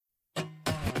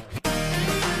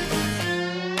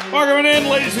Welcome in,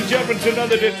 ladies and gentlemen, to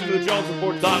another edition of the Jones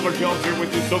Report. Tyler Jones here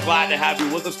with you. So glad to have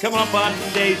you with us. Coming up on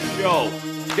today's show,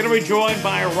 going to be joined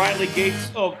by Riley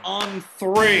Gates of On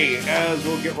 3 as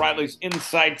we'll get Riley's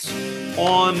insights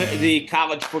on the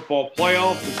college football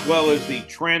playoff as well as the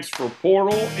transfer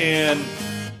portal and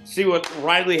see what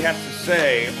Riley has to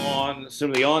say on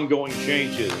some of the ongoing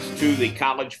changes to the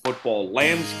college football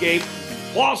landscape.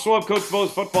 We'll also have Coach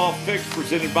Bo's football picks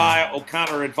presented by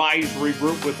O'Connor Advisory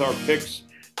Group with our picks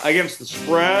against the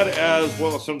spread, as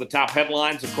well as some of the top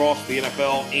headlines across the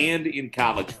NFL and in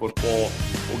college football.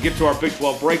 We'll get to our Big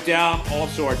 12 breakdown,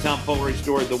 also our Tom Foolery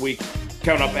story of the week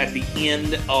coming up at the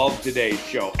end of today's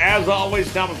show. As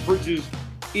always, Thomas Bridges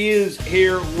is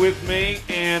here with me.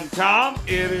 And Tom,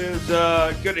 it is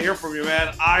good to hear from you,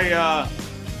 man. I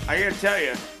gotta tell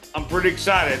you, I'm pretty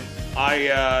excited.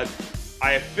 I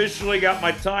officially got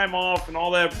my time off and all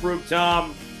that approved,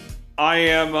 Tom.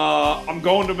 I'm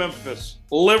going to Memphis.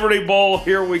 Liberty Bowl,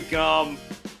 here we come.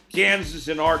 Kansas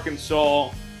and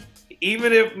Arkansas.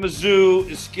 Even if Mizzou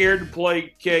is scared to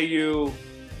play KU,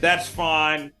 that's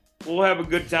fine. We'll have a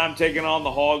good time taking on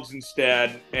the Hogs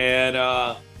instead. And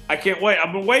I can't wait.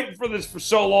 I've been waiting for this for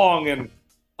so long, and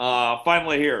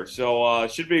finally here. So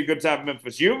should be a good time in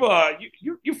Memphis. You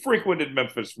frequented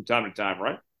Memphis from time to time,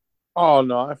 right? Oh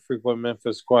no, I frequent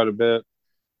Memphis quite a bit.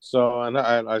 So, and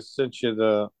I sent you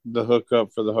the hookup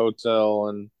for the hotel,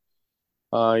 and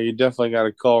you definitely got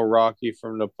to call Rocky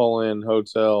from Napoleon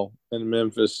Hotel in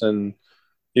Memphis, and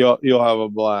you'll have a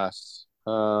blast.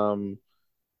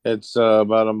 It's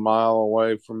about a mile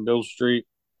away from Bill Street.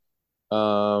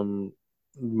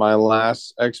 My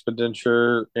last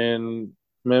expenditure in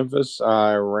Memphis,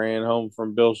 I ran home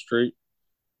from Bill Street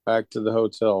back to the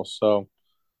hotel. So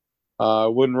I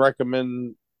wouldn't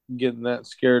recommend getting that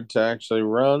scared to actually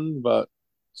run, but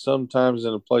sometimes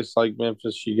in a place like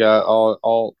Memphis, you got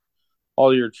all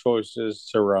your choices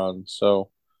to run.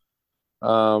 So,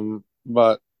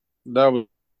 but that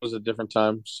was a different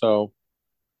time. So,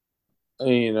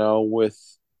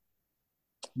 with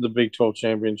the Big 12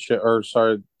 championship, or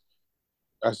sorry,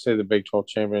 I say the Big 12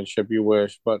 championship, you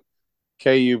wish, but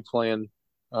KU playing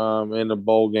in a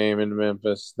bowl game in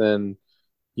Memphis, then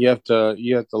you have to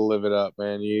live it up,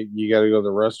 man. You got to go to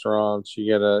the restaurants,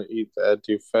 you got to eat the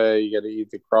etouffee, you got to eat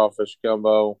the crawfish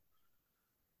gumbo,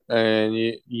 and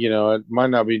it might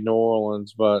not be New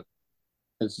Orleans, but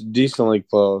it's decently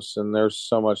close, and there's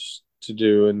so much to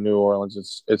do in New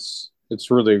Orleans. It's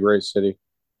really a great city.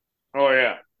 Oh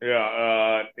yeah,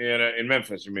 yeah. In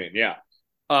Memphis, you mean? Yeah.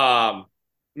 Um,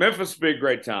 Memphis would be a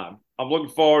great time. I'm looking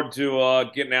forward to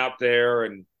getting out there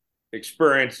and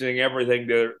experiencing everything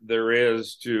there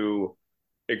is to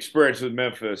experience with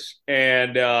Memphis.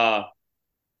 And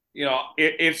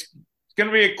it's going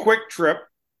to be a quick trip.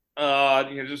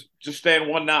 Just staying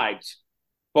one night.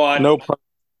 But No, pro-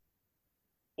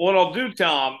 what I'll do,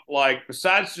 Tom, like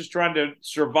besides just trying to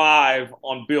survive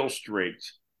on Beale Street,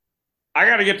 I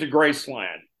got to get to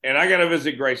Graceland, and I got to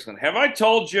visit Graceland. Have I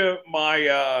told you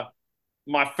my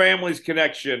family's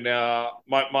connection,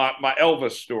 my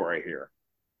Elvis story here?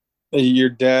 your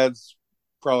dad's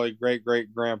probably great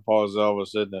great grandpa's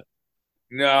Elvis, isn't it?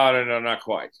 No, no, no, not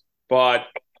quite, but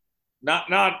not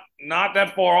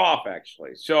that far off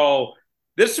actually. So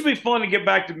this would be fun to get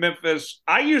back to Memphis.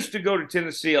 I used to go to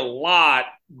Tennessee a lot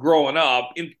growing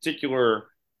up, in particular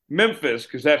Memphis,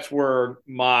 because that's where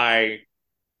my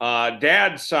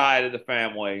dad's side of the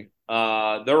family,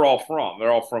 they're all from. They're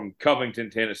all from Covington,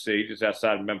 Tennessee, just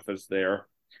outside of Memphis there.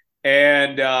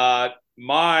 And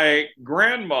my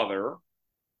grandmother,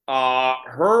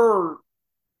 her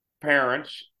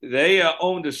parents, they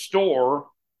owned a store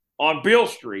on Beale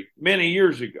Street many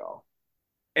years ago.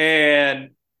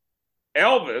 And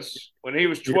Elvis, when he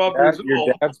was Your 12 dad, years your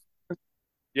old, dad's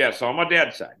yes, on my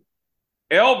dad's side,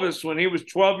 Elvis, when he was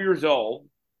 12 years old,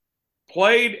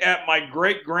 played at my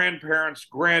great grandparents'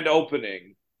 grand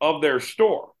opening of their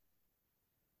store.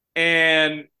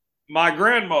 And my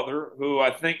grandmother, who I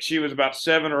think she was about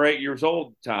 7 or 8 years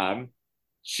old at the time,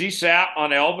 she sat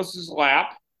on Elvis's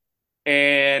lap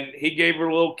and he gave her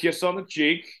a little kiss on the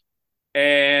cheek.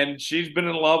 And she's been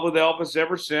in love with Elvis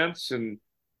ever since and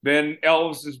been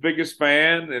Elvis's biggest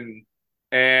fan.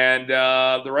 And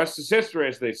the rest is history,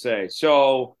 as they say.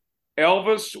 So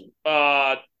Elvis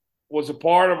was a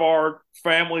part of our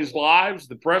family's lives,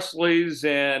 the Presleys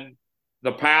and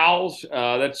the Powells.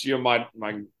 That's my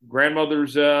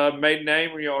grandmother's maiden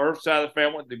name. Her side of the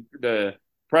family, the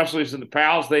Presleys and the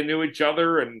Powells, they knew each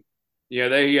other, and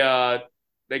they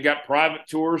got private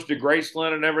tours to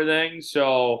Graceland and everything.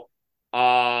 So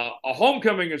a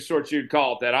homecoming of sorts, you'd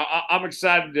call it that. I'm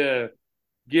excited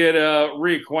get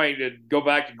reacquainted, go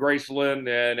back to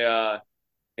Graceland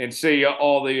and see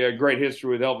all the great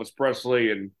history with Elvis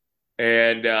Presley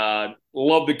and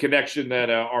love the connection that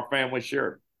our family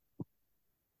shared.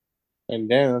 And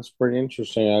damn, that's pretty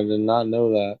interesting. I did not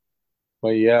know that. But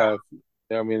yeah,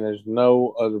 I mean, there's no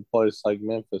other place like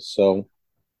Memphis. So,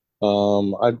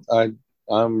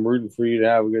 I'm rooting for you to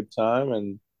have a good time.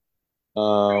 And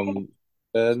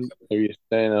then if you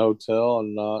stay in a hotel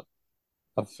and not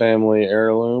a family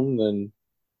heirloom, then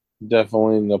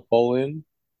definitely Napoleon,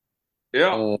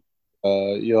 Yeah.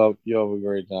 and you'll have a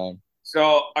great time.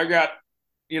 So I got,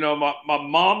 my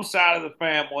mom's side of the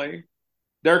family.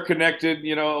 They're connected,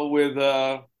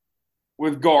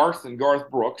 with Garth and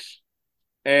Garth Brooks.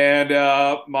 And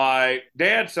my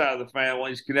dad's side of the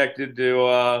family is connected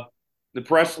to the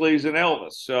Presleys and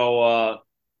Elvis. So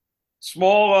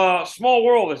small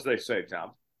world, as they say,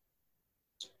 Tom.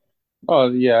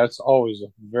 Oh yeah, it's always a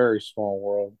very small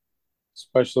world,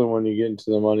 especially when you get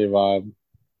into the money vibe.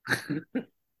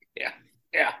 Yeah,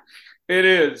 yeah, it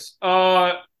is.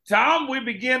 Tom, we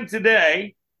begin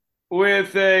today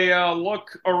with a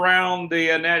look around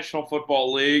the National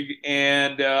Football League,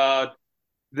 and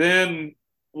then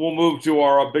we'll move to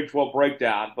our Big 12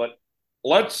 breakdown. But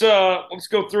let's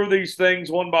go through these things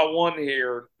one by one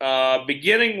here.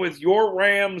 Beginning with your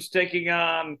Rams taking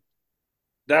on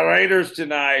the Raiders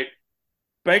tonight.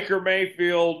 Baker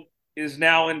Mayfield is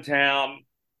now in town.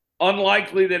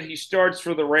 Unlikely that he starts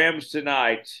for the Rams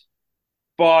tonight.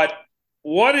 But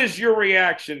what is your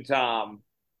reaction, Tom,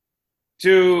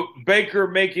 to Baker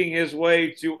making his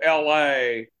way to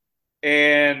LA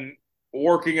and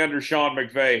working under Sean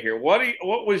McVay here? What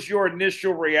was your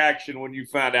initial reaction when you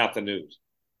found out the news?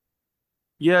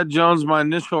 Yeah, Jones, my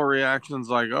initial reaction's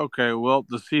like, okay, well,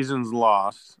 the season's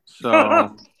lost.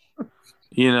 So,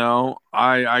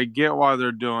 I get why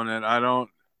they're doing it. I don't,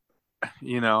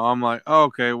 I'm like, oh,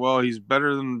 okay, well, he's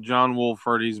better than John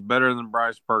Wolford. He's better than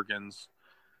Bryce Perkins.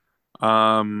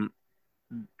 Um,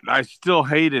 I still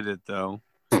hated it though.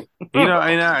 And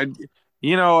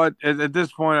at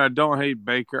this point, I don't hate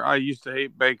Baker. I used to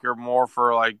hate Baker more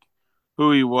for like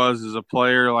who he was as a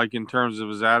player, like in terms of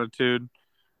his attitude.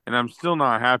 And I'm still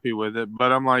not happy with it.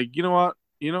 But I'm like, you know what?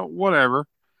 Whatever.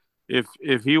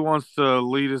 If he wants to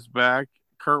lead us back,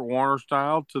 Kurt Warner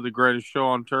style, to the greatest show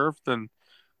on turf, then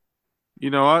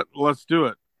you know what? Let's do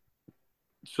it.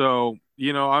 So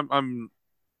I'm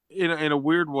in a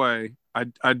weird way.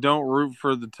 I don't root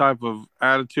for the type of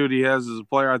attitude he has as a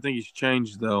player. I think he's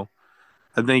changed though.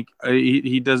 I think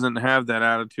he doesn't have that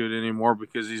attitude anymore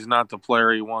because he's not the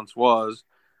player he once was.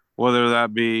 Whether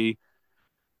that be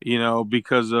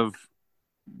because of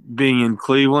being in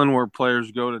Cleveland where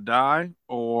players go to die,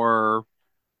 or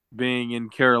being in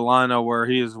Carolina where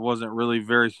wasn't really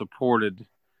very supported.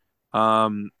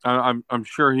 I'm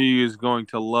sure he is going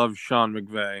to love Sean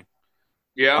McVay.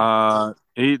 Yeah.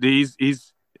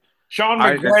 He's Sean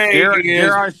I McVay dare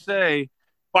is I say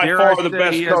by dare I far the say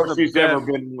he best has coach the he's ever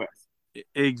best. been with.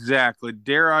 Exactly.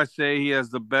 Dare I say he has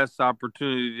the best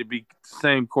opportunity to be the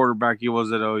same quarterback he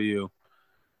was at OU.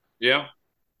 Yeah.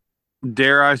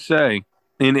 Dare I say.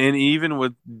 And even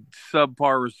with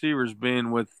subpar receivers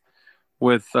being with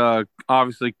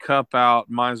obviously Cup out,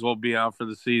 might as well be out for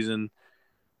the season.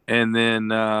 And then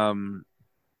the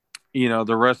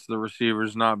rest of the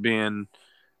receivers not being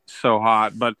so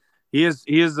hot. But he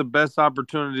is the best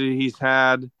opportunity he's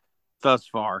had thus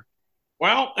far.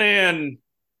 Well, and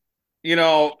you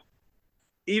know,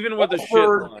 Even with a shit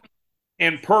Wolford line.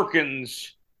 and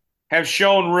Perkins have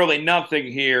shown really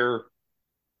nothing here.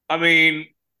 I mean,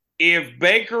 if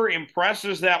Baker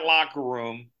impresses that locker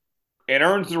room and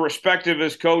earns the respect of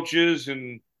his coaches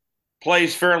and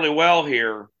plays fairly well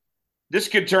here, this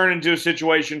could turn into a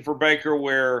situation for Baker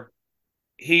where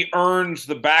he earns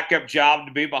the backup job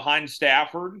to be behind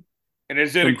Stafford and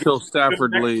is in a good Until system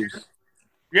Stafford next leaves.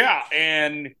 year. Yeah,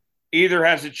 and either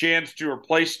has a chance to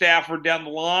replace Stafford down the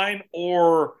line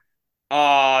or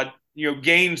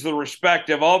gains the respect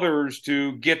of others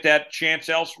to get that chance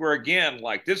elsewhere again.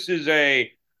 Like this is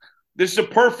a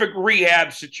perfect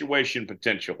rehab situation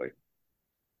potentially.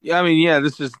 Yeah, I mean, yeah,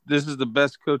 this is the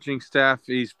best coaching staff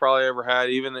he's probably ever had,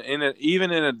 even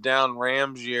in a down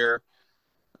Rams year,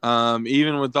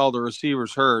 even with all the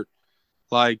receivers hurt.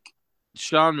 Like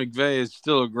Sean McVay is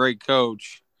still a great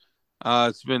coach.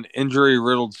 It's been injury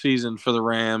riddled season for the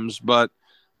Rams, but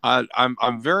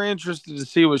I'm very interested to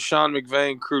see what Sean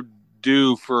McVay and crew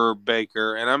do for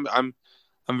Baker, and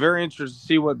I'm very interested to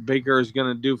see what Baker is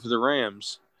going to do for the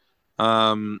Rams.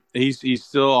 He's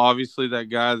still obviously that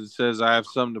guy that says I have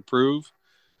something to prove.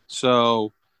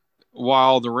 So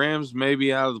while the Rams may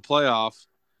be out of the playoff,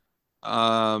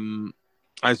 um,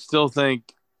 I still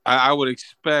think I would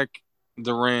expect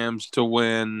the Rams to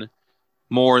win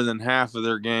more than half of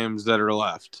their games that are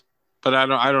left. But I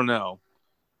don't know.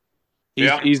 He's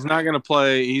Yeah, he's not gonna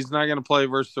play. He's not gonna play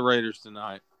versus the Raiders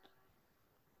tonight.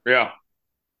 yeah,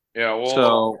 yeah. Well,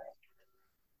 So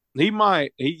he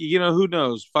might. Who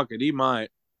knows? Fuck it. He might.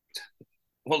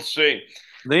 we'll see.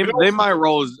 They Bills, might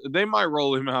roll. They might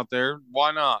roll him out there.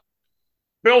 Why not?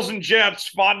 Bills and Jets.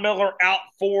 Von Miller out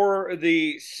for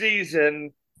the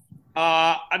season.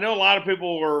 I know a lot of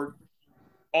people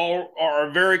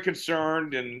are very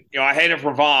concerned, and I hate it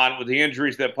for Von with the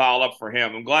injuries that piled up for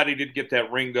him. I'm glad he did get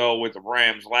that ring though with the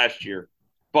Rams last year,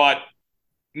 but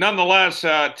nonetheless,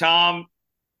 Tom,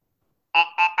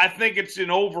 I think it's an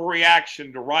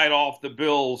overreaction to write off the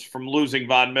Bills from losing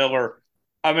Von Miller.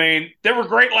 I mean, they were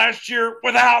great last year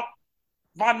without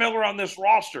Von Miller on this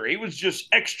roster. He was just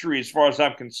extra, as far as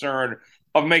I'm concerned,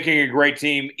 of making a great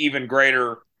team even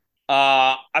greater.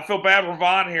 I feel bad for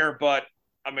Von here, but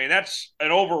I mean, that's an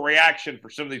overreaction for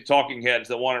some of these talking heads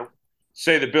that want to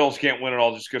say the Bills can't win it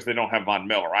all just because they don't have Von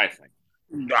Miller, I think.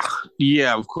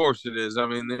 Yeah, of course it is. I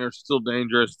mean, they're still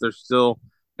dangerous. They still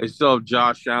have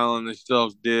Josh Allen. They still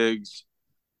have Diggs.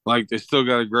 Like they still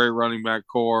got a great running back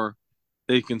core.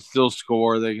 They can still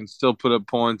score. They can still put up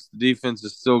points. The defense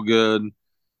is still good.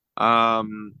 I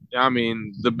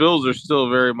mean, the Bills are still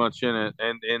very much in it,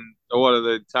 and what are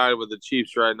they tied with the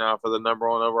Chiefs right now for the number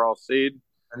one overall seed?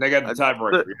 And they got the Uh,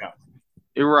 tiebreaker, yeah.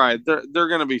 you're right. They're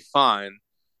going to be fine.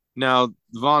 Now,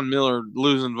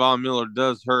 losing Von Miller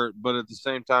does hurt, but at the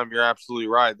same time, you're absolutely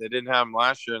right. They didn't have him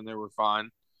last year, and they were fine.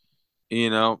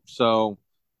 So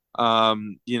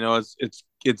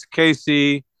it's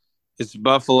KC, it's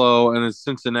Buffalo, and it's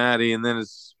Cincinnati, and then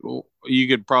it's you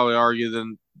could probably argue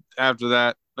then after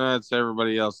that, it's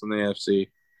everybody else in the AFC.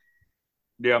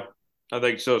 Yeah, I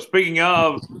think so. Speaking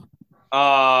of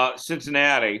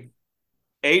Cincinnati,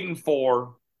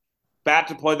 8-4, about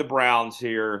to play the Browns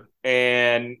here,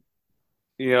 and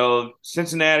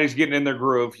Cincinnati's getting in their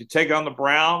groove. You take on the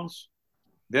Browns,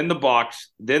 then the Bucks,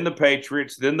 then the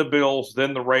Patriots, then the Bills,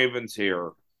 then the Ravens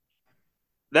here.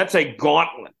 That's a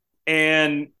gauntlet.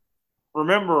 And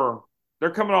remember,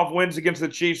 they're coming off wins against the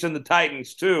Chiefs and the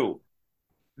Titans too.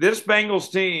 This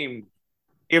Bengals team,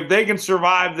 if they can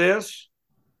survive this,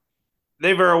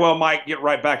 they very well might get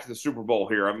right back to the Super Bowl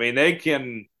here. I mean,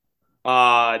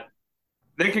 uh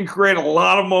they can create a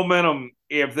lot of momentum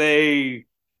if they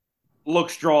look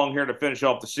strong here to finish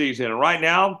off the season. And right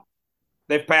now,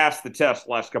 they've passed the test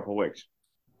the last couple of weeks.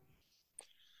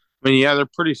 I mean, yeah, they're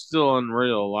pretty still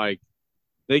unreal. Like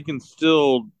they can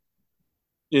still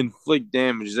inflict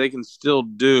damage. They can still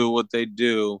do what they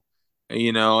do.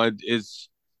 It's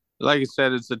like I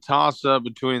said, it's a toss up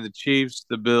between the Chiefs,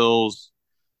 the Bills,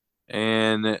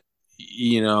 and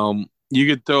you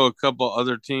could throw a couple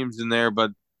other teams in there,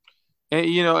 but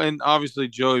and obviously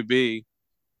Joey B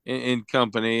in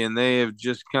company, and they have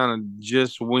just kind of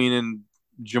just weaning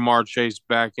Jamar Chase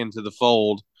back into the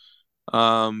fold.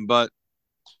 But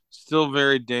still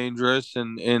very dangerous,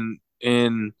 and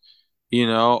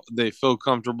they feel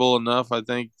comfortable enough. I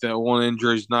think that one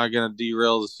injury is not going to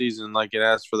derail the season like it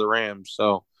has for the Rams.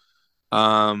 So,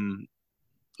 um,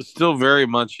 still very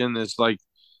much in this. Like,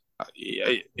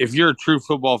 if you're a true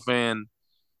football fan,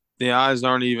 the eyes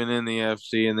aren't even in the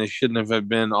AFC, and they shouldn't have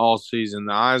been all season.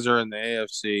 The eyes are in the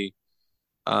AFC.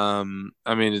 I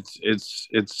mean,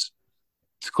 it's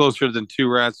closer than two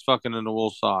rats fucking in a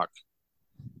wool sock.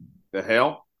 The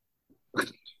hell?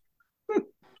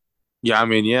 Yeah, I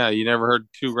mean, yeah, you never heard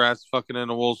two rats fucking in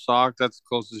a wool sock? That's the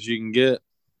closest you can get.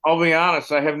 I'll be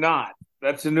honest, I have not.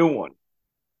 That's a new one.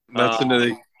 Uh,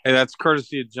 Hey, that's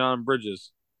courtesy of John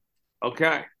Bridges.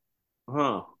 okay.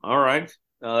 Huh. All right.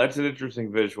 That's an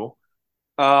interesting visual.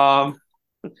 Um,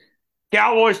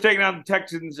 Cowboys taking on the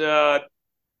Texans. Tom,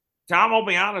 I'll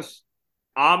be honest.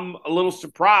 I'm a little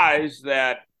surprised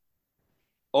that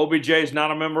OBJ is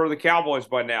not a member of the Cowboys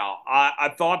by now.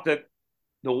 I thought that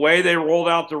the way they rolled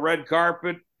out the red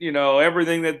carpet,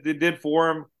 everything that they did for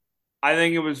him, I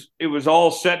think it was all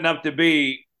setting up to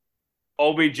be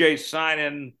OBJ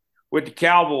signing with the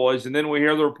Cowboys, and then we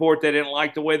hear the report they didn't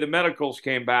like the way the medicals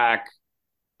came back.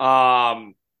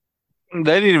 Um,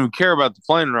 They didn't even care about the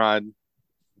plane ride.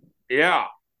 yeah,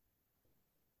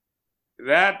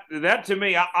 that to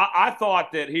me, I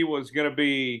thought that he was going to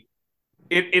be.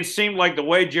 It seemed like the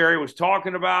way Jerry was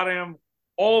talking about him,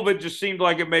 all of it just seemed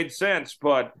like it made sense.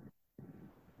 But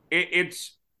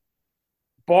it's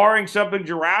barring something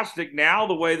drastic now,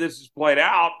 the way this is played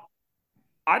out,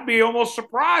 I'd be almost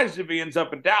surprised if he ends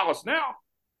up in Dallas now.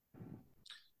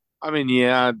 I mean,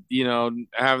 yeah,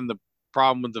 having the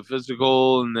problem with the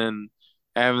physical, and then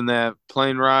having that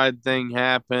plane ride thing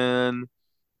happen,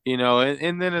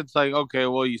 and then it's like, okay,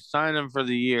 well, you sign him for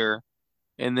the year,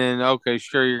 and then, okay,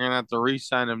 sure, you're going to have to re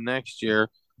sign him next year.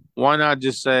 Why not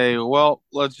just say, well,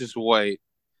 let's just wait?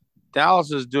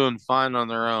 Dallas is doing fine on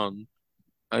their own.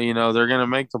 They're going to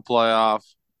make the playoff.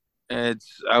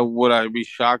 Would I be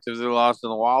shocked if they lost in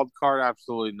the wild card?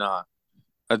 Absolutely not.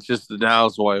 That's just the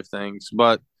Dallas way of things.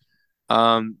 But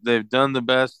they've done the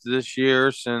best this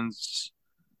year since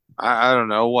I don't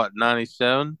know what,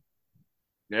 97.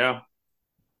 Yeah.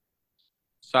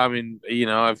 So I mean,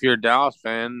 if you're a Dallas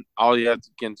fan, all you have to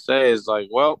can say is like,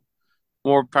 well,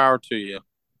 more power to you.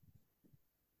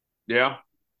 Yeah.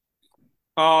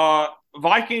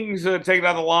 Vikings taking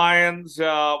out the Lions.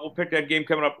 We'll pick that game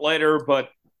coming up later. But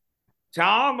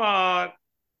Tom,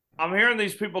 I'm hearing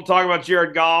these people talk about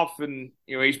Jared Goff, and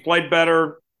he's played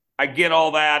better. I get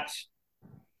all that,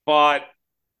 but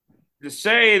to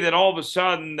say that all of a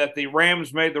sudden that the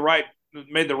Rams made the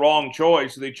wrong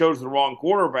choice, they chose the wrong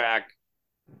quarterback,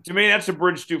 to me that's a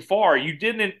bridge too far. You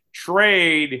didn't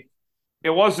trade. It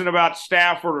wasn't about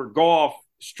Stafford or Goff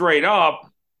straight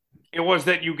up. It was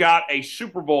that you got a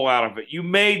Super Bowl out of it. You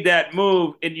made that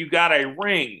move and you got a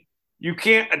ring. You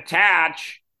can't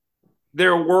attach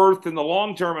their worth in the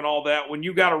long term and all that when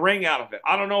you got a ring out of it.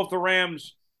 I don't know if the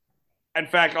Rams, in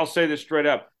fact, I'll say this straight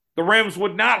up, the Rams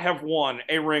would not have won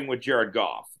a ring with Jared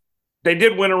Goff. They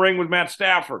did win a ring with Matt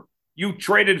Stafford. You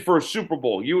traded for a Super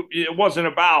Bowl. It wasn't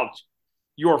about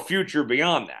your future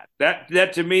beyond that.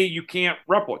 That to me you can't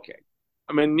replicate.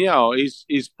 I mean, yeah,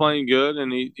 he's playing good,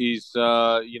 and he's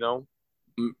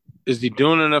is he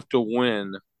doing enough to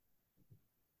win?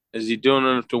 Is he doing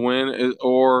enough to win?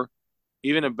 Or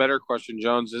even a better question,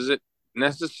 Jones, is it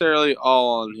necessarily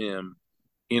all on him?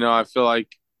 I feel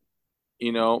like,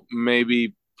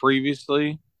 maybe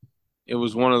previously it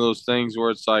was one of those things where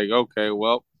it's like, okay,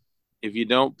 well, if you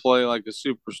don't play like a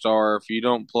superstar, if you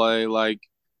don't play like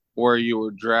where you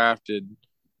were drafted,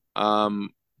 um,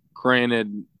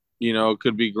 granted, it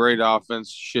could be great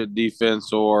offense, shit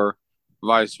defense, or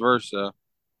vice versa.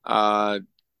 Uh,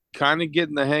 Kind of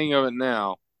getting the hang of it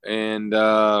now, and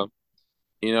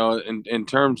in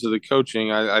terms of the coaching,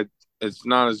 it's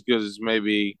not as good as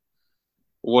maybe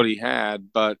what he had,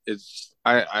 but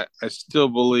I still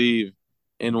believe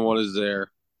in what is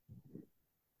there.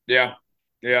 Yeah,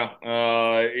 yeah.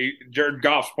 Jared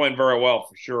Goff's playing very well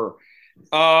for sure.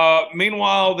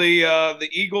 Meanwhile, the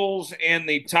Eagles and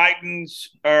the Titans,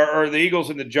 or the Eagles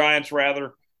and the Giants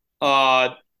rather.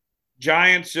 Uh,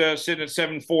 Giants sitting at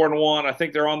 7-4-1. I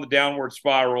think they're on the downward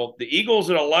spiral. The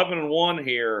Eagles at 11-1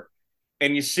 here,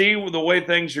 and you see the way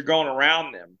things are going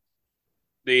around them.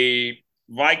 The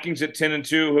Vikings at 10-2,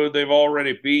 who they've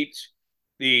already beat.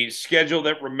 The schedule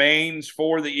that remains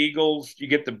for the Eagles, you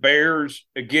get the Bears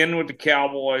again with the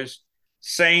Cowboys,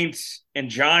 Saints, and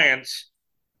Giants.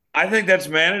 I think that's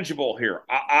manageable here.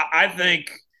 I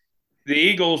think the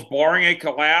Eagles, barring a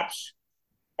collapse,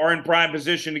 are in prime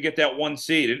position to get that one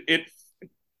seed.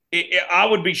 I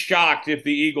would be shocked if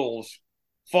the Eagles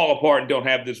fall apart and don't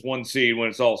have this one seed when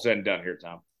it's all said and done here,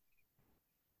 Tom.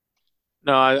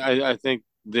 No, I think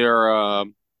they're.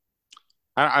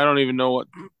 I don't even know what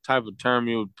type of term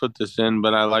you would put this in,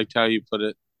 but I liked how you put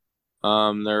it.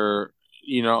 They're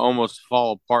almost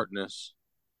fall apartness.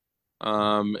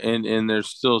 And there's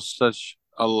still such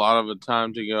a lot of a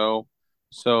time to go.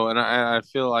 So, and I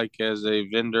feel like as a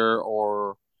vendor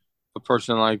or a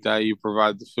person like that, you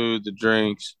provide the food, the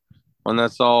drinks. When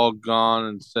that's all gone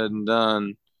and said and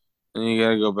done, and you got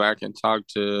to go back and talk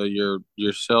to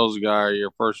your sales guy or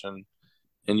your person,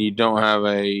 and you don't have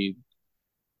a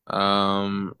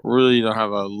really don't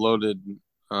have a loaded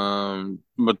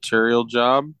material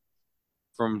job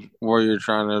from where you're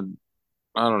trying to,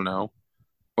 I don't know,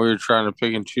 where you're trying to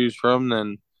pick and choose from,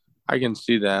 then I can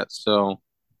see that. So,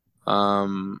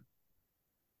 um,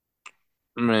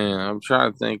 man, I'm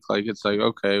trying to think like it's like,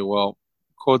 okay, well,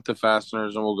 quote the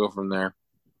fasteners and we'll go from there.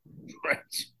 Right.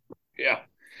 Yeah.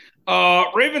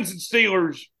 Ravens and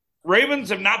Steelers. Ravens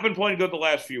have not been playing good the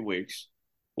last few weeks.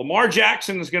 Lamar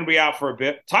Jackson is going to be out for a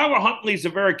bit. Tyler Huntley is a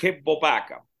very capable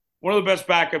backup, one of the best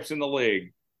backups in the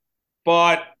league.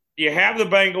 But you have the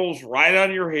Bengals right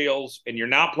on your heels, and you're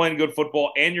not playing good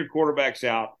football, and your quarterback's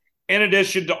out, in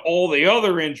addition to all the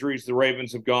other injuries the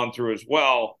Ravens have gone through as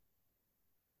well.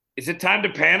 Is it time to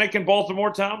panic in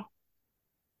Baltimore, Tom?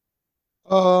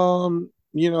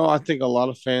 I think a lot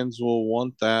of fans will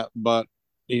want that, but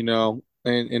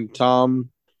and Tom,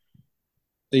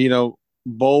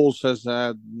 Bowles has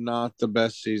had not the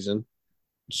best season.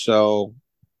 So,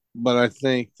 but I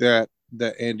think that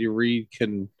Andy Reid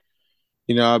can,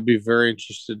 I'd be very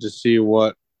interested to see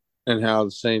what and how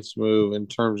the Saints move in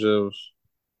terms of.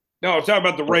 No, I'm talking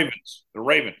about the Ravens. The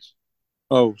Ravens.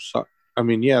 Oh, so, I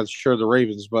mean, yeah, sure, the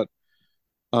Ravens, but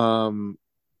um,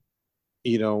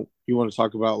 you want to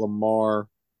talk about Lamar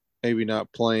maybe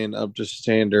not playing up to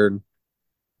standard.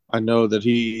 I know that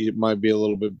he might be a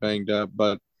little bit banged up,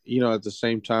 but at the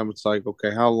same time, it's like,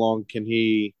 okay, how long can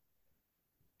he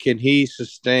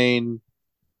sustain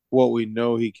what we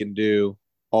know he can do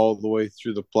all the way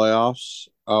through the playoffs?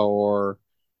 Or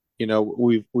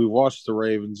we watched the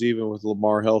Ravens even with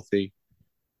Lamar healthy.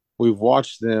 We've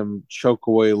watched them choke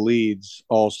away leads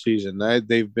all season.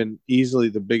 They've been easily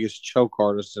the biggest choke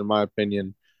artists, in my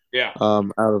opinion, Yeah.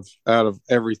 out of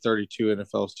every 32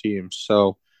 NFL teams.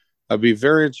 So I'd be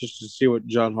very interested to see what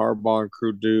John Harbaugh and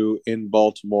crew do in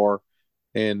Baltimore.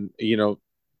 And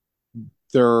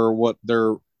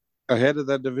they're ahead of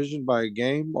that division by a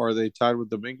game, or are they tied with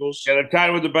the Yeah, Bengals? they're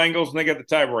tied with the Bengals, and they got the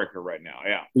tiebreaker right now.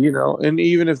 Yeah. And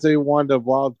even if they wind up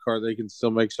wild card, they can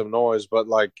still make some noise. But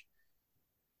like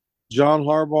John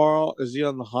Harbaugh, is he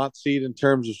on the hot seat in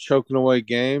terms of choking away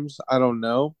games? I don't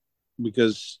know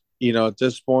because at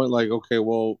this point, like, okay,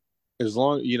 well, as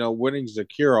long winning's the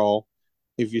cure all.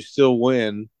 If you still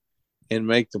win and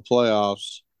make the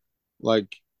playoffs,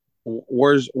 like,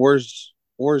 where's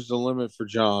the limit for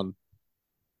John?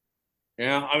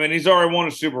 Yeah. I mean, he's already won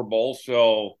a Super Bowl,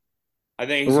 so I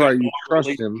think he's got Right, you longer trust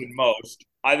leash him. than most.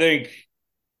 I think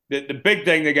the big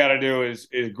thing they got to do is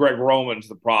Greg Roman's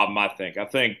the problem. I think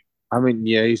I mean,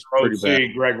 yeah, he's pretty bad.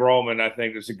 OC Greg Roman. I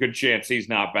think there's a good chance he's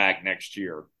not back next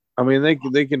year. I mean,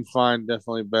 they can find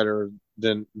definitely better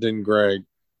than Greg.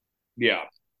 Yeah.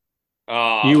 You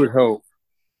Um, would hope.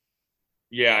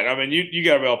 yeah. I mean, you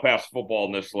got to be able to pass football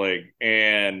in this league,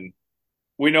 and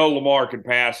we know Lamar can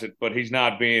pass it, but he's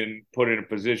not being put in a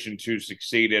position to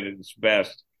succeed at its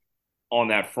best on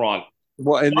that front.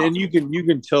 Well, and then you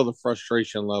can tell the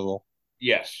frustration level.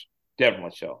 Yes,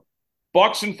 definitely so.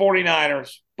 Bucks and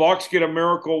 49ers. Bucks get a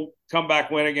miracle comeback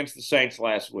win against the Saints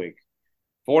last week.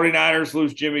 49ers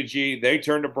lose Jimmy G. They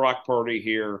turn to Brock Purdy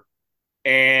here.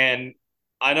 And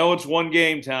I know it's one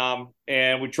game, Tom,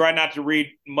 and we try not to read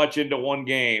much into one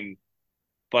game,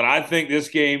 but I think this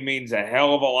game means a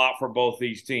hell of a lot for both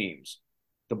these teams.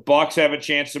 The Bucks have a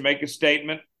chance to make a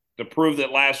statement to prove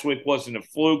that last week wasn't a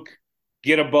fluke,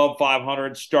 get above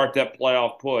 500, start that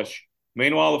playoff push.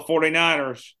 Meanwhile, the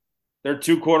 49ers, they're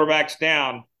two quarterbacks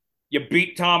down. You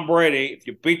beat Tom Brady, if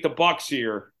you beat the Bucks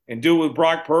here and do it with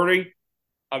Brock Purdy,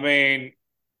 I mean,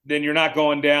 then you're not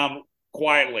going down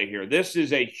quietly here. This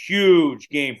is a huge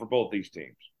game for both these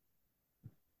teams.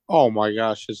 Oh my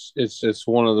gosh, it's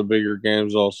one of the bigger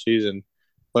games all season,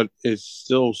 but it's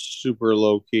still super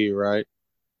low key, right?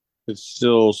 It's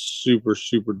still super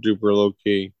super duper low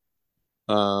key.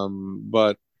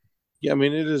 But yeah, I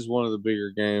mean it is one of the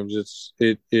bigger games.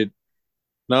 It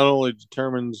not only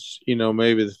determines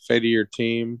maybe the fate of your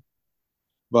team,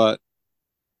 but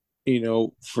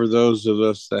for those of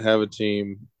us that have a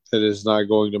team that is not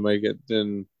going to make it,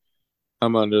 then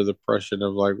I'm under the pressure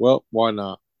of like, well, why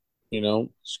not?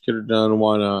 Let's get it done.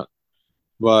 Why not?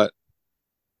 But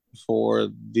for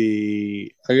I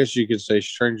guess you could say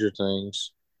Stranger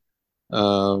Things,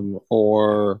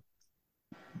 or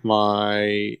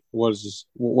what is this?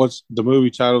 What's the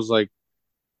movie titles like?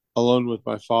 Alone with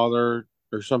My Father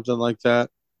or something like that.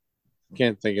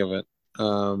 Can't think of it.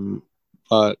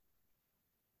 But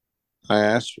I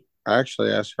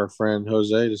actually asked our friend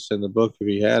Jose to send the book if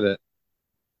he had it.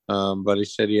 But he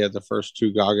said he had the first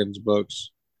two Goggins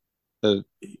books that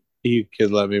he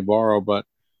could let me borrow. But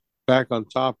back on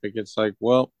topic, it's like,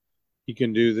 well, you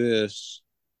can do this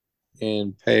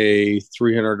and pay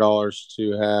 $300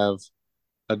 to have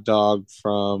a dog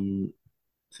from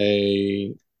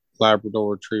a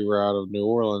Labrador Retriever out of New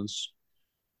Orleans,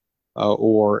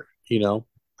 or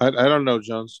I don't know,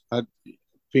 Jones.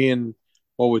 Being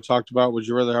what we talked about, would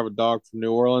you rather have a dog from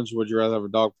New Orleans? Would you rather have a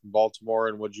dog from Baltimore?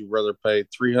 And would you rather pay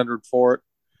 300 for it,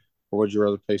 or would you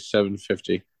rather pay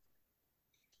 750?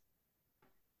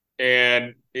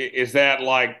 And is that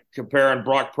like comparing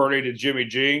Brock Purdy to Jimmy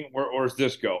G? Where does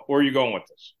this go? Where are you going with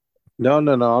this? No,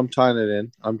 no, no. I'm tying it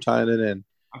in. I'm tying it in.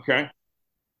 Okay.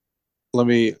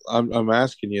 I'm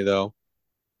asking you though.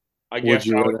 I Would guess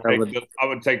you rather have a I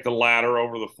would take the latter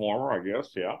over the former, I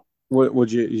guess. Yeah.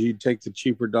 would you take the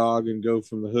cheaper dog and go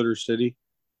from the Hooder City?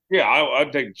 Yeah,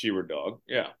 I'd take the cheaper dog.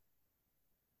 Yeah.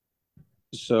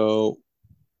 So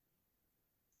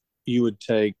you would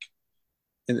take,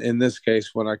 in this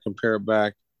case, when I compare it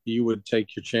back, you would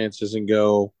take your chances and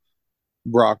go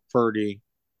Brock Purdy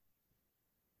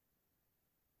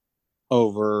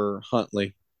over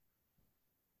Huntley.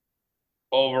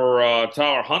 Over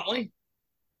Tyler Huntley?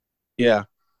 Yeah.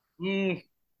 Mm,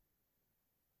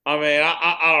 I mean,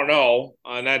 I don't know.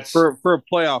 And that's For a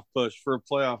playoff push. For a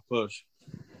playoff push.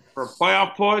 for a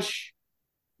playoff push.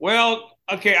 Well,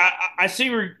 okay, I see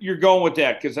where you're going with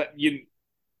that because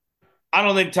I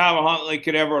don't think Tyler Huntley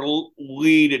could ever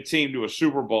lead a team to a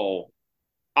Super Bowl.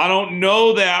 I don't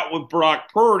know that with Brock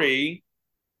Purdy,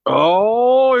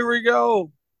 Oh, here we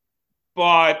go.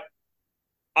 but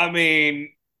I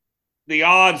mean, the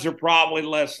odds are probably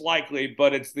less likely,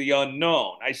 but it's the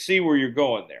unknown. I see where you're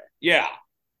going there. Yeah.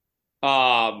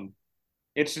 Um,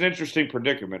 it's an interesting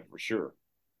predicament for sure.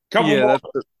 Couple Yeah,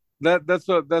 more. that's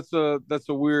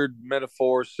a weird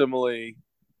metaphor simile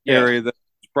Yes. area that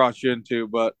brought you into,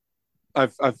 but I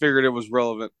figured it was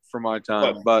relevant for my But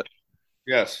time. But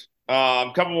yes.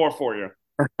 Couple more for you.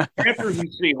 Panthers and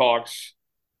Seahawks.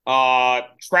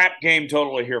 Trap game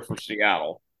totally here for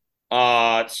Seattle.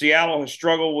 Seattle has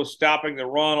struggled with stopping the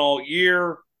run all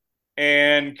year,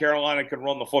 and Carolina can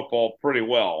run the football pretty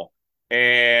well.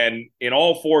 And in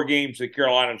all four games that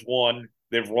Carolina's won,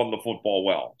 they've run the football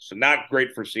well. So not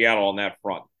great for Seattle on that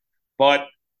front. But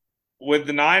with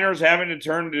the Niners having to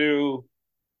turn to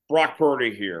Brock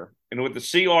Purdy here, and with the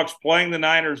Seahawks playing the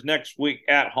Niners next week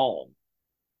at home,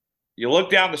 you look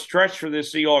down the stretch for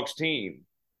this Seahawks team.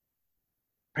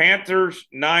 Panthers,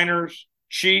 Niners,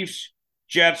 Chiefs,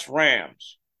 Jets,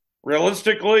 Rams.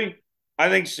 Realistically, I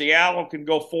think Seattle can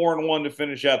go 4-1 to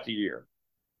finish out the year.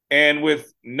 And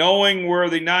with knowing where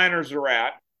the Niners are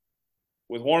at,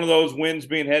 with one of those wins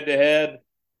being head to head,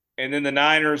 and then the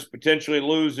Niners potentially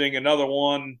losing another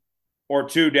one or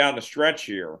two down the stretch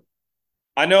here,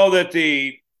 I know that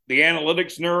the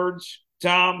analytics nerds,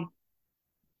 Tom,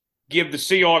 give the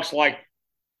Seahawks like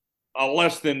a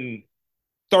less than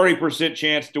 30%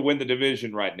 chance to win the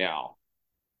division right now.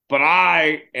 But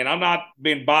and I'm not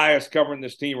being biased covering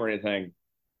this team or anything,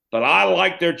 but I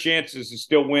like their chances to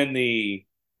still win the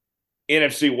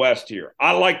NFC West here.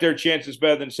 I like their chances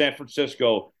better than San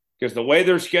Francisco because the way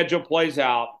their schedule plays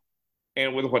out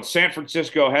and with what San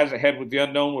Francisco has ahead with the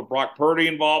unknown with Brock Purdy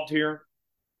involved here,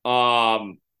 I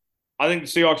think the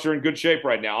Seahawks are in good shape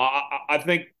right now. I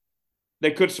think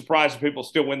they could surprise people,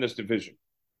 still win this division.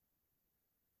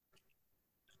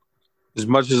 as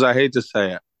much as I hate to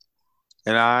say it,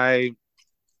 and I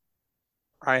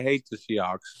hate the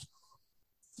Seahawks.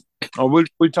 Oh,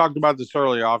 we talked about this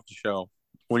earlier off the show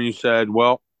when you said,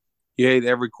 well, you hate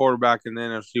every quarterback in the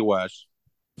NFC West,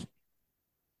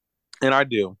 and I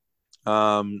do.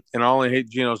 And I only hate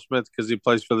Geno Smith because he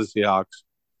plays for the Seahawks.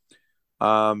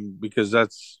 Because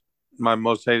that's my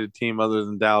most hated team other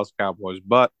than Dallas Cowboys.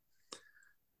 But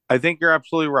I think you're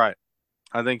absolutely right.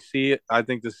 I think the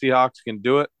Seahawks can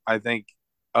do it. I think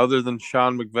other than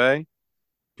Sean McVay,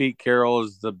 Pete Carroll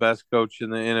is the best coach in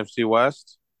the NFC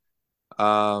West.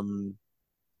 Um,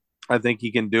 I think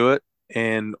he can do it.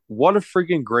 And what a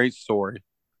freaking great story!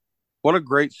 What a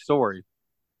great story!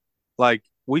 Like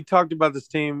we talked about this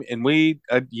team, and me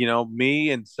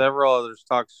and several others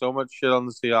talked so much shit on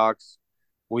the Seahawks.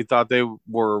 We thought they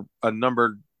were a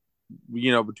number,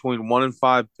 between 1 and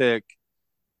 5 pick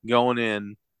going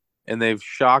in, and they've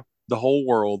shocked the whole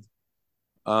world.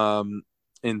 And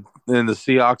the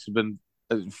Seahawks have been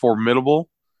formidable,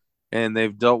 and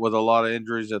they've dealt with a lot of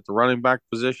injuries at the running back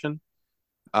position.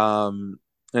 Um,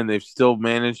 and they've still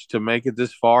managed to make it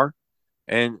this far.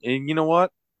 And you know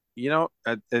what? As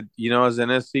an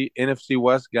NFC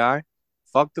West guy,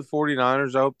 fuck the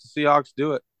 49ers. I hope the Seahawks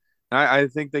do it. I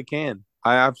think they can.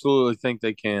 I absolutely think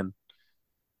they can.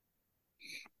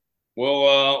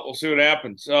 We'll see what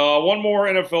happens. One more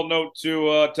NFL note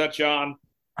to touch on: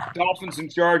 Dolphins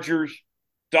and Chargers.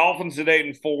 Dolphins at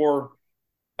 8-4.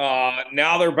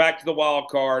 Now they're back to the wild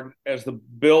card as the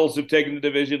Bills have taken the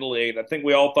division lead. I think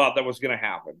we all thought that was going to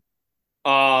happen.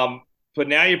 But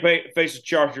now you face a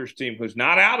Chargers team who's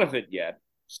not out of it yet,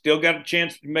 still got a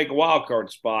chance to make a wild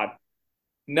card spot.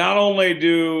 Not only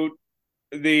do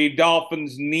the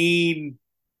Dolphins need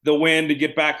the win to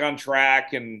get back on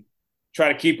track and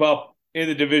try to keep up in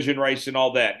the division race and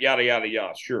all that, yada yada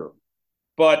yada. Sure,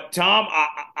 but Tom,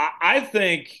 I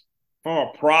think from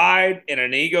a pride and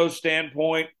an ego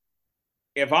standpoint,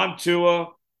 if I'm Tua,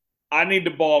 I need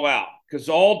to ball out because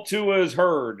all Tua has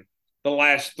heard the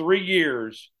last 3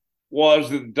 years was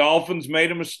that the Dolphins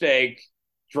made a mistake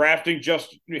drafting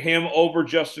just him over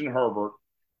Justin Herbert,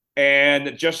 and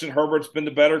that Justin Herbert's been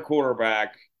the better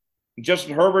quarterback.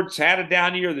 Justin Herbert's had a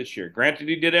down year this year. Granted,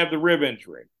 he did have the rib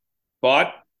injury,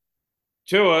 but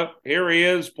Tua, here he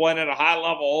is playing at a high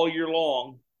level all year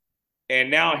long, and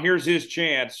now here's his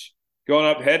chance going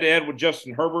up head to head with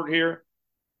Justin Herbert here.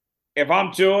 If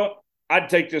I'm Tua, I'd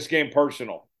take this game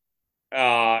personal,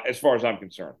 as far as I'm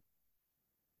concerned.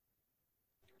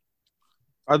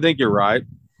 I think you're right.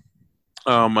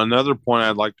 Another point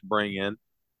I'd like to bring in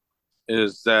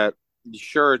is that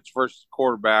sure it's versus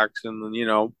quarterbacks, and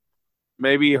then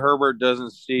maybe Herbert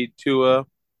doesn't see Tua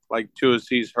like Tua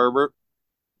sees Herbert,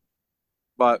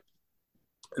 but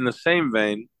in the same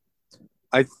vein,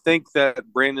 I think that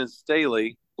Brandon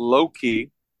Staley, low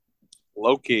key,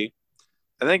 I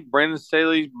think Brandon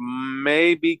Staley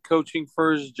may be coaching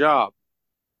for his job.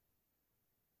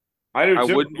 I do I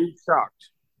too. wouldn't be shocked.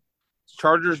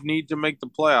 Chargers need to make the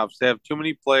playoffs. They have too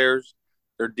many players.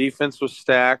 Their defense was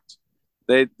stacked.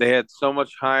 They had so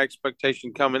much high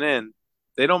expectation coming in.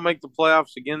 They don't make the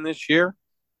playoffs again this year.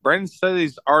 Brandon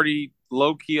Staley's already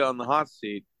low key on the hot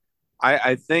seat.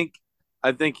 I think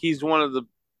he's one of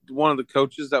the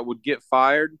coaches that would get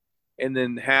fired, and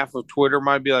then half of Twitter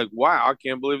might be like, "Wow, I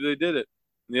can't believe they did it."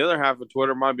 And the other half of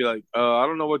Twitter might be like, "I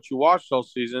don't know what you watched all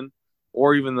season,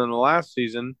 or even in the last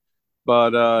season,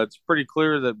 but it's pretty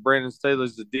clear that Brandon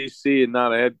Staley's the DC and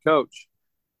not a head coach."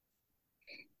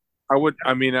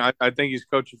 I think he's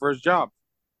coaching for his job.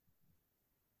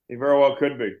 He very well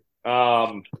could be.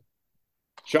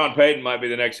 Sean Payton might be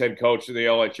the next head coach of the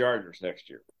LA Chargers next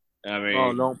year. I Oh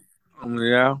mean, no,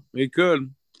 yeah, he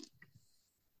could.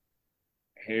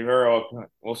 he very well could.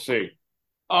 We'll see.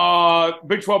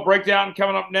 Big 12 breakdown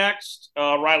coming up next.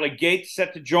 Riley Gates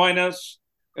set to join us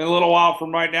in a little while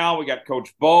from right now. We got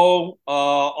Coach Bo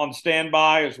on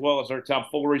standby, as well as our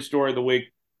tomfoolery story of the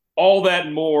week. All that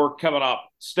and more coming up.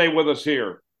 Stay with us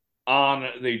here on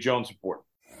the Jones Report.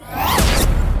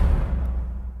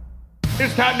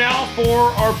 It's time now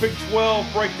for our Big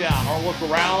 12 breakdown, our look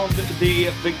around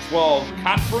the Big 12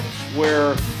 conference,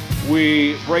 where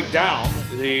we break down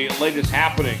the latest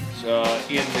happenings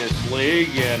in this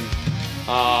league. And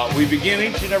we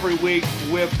begin each and every week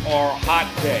with our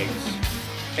hot takes.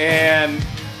 And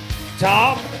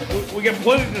Tom, we got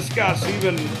plenty to discuss,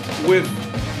 even with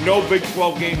no Big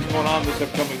 12 games going on this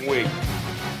upcoming week.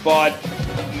 But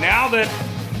now that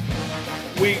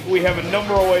we have a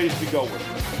number of ways to go with it,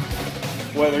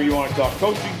 whether you want to talk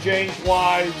coaching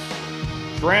change-wise,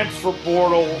 transfer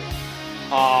portal,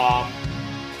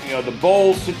 the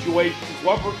bowl situations,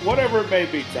 whatever it may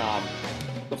be, Tom.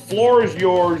 The floor is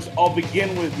yours. I'll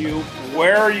begin with you.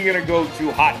 Where are you going to go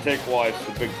to hot take-wise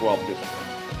for Big 12 this week?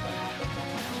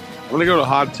 I'm going to go to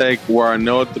hot take where I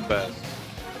know it the best.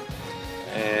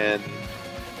 And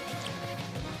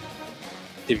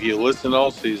if you listen all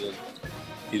season,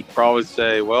 you'd probably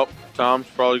say, well, Tom's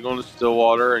probably going to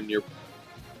Stillwater, and you're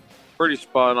pretty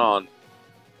spot on.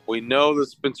 We know that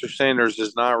Spencer Sanders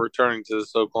is not returning to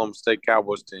this Oklahoma State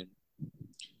Cowboys team.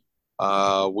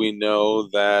 We know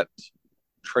that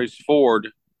Trace Ford,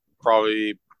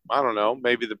 probably, I don't know,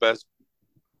 maybe the best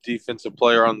defensive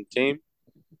player on the team.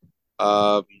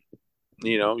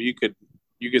 You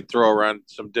could throw around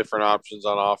some different options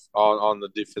on the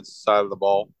defensive side of the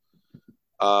ball.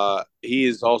 He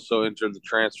has also entered the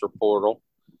transfer portal.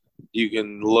 You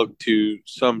can look to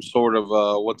some sort of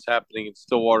what's happening in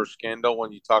Stillwater scandal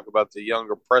when you talk about the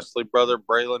younger Presley brother,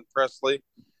 Braylon Presley,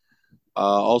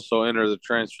 also enter the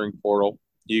transferring portal.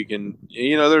 You can,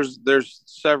 there's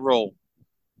several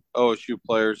OSU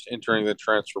players entering the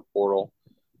transfer portal,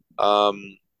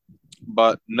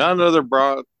 but none other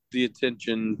brought the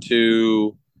attention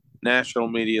to national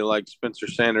media like Spencer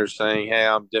Sanders saying, "Hey,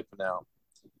 I'm dipping out."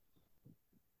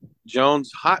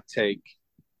 Jones, hot take.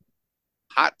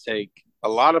 A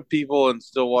lot of people in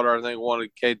Stillwater, I think,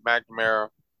 wanted Cade McNamara.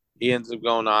 He ends up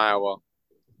going to Iowa.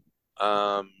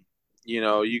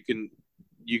 You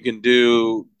can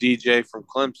do DJ from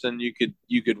Clemson.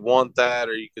 You could want that,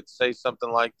 or you could say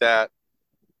something like that.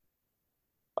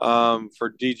 For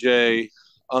DJ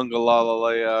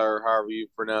Ungalalea, or however you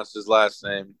pronounce his last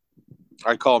name,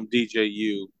 I call him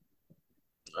DJU.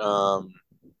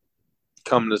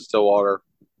 Coming to Stillwater.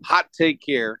 Hot take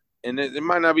here. And it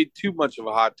might not be too much of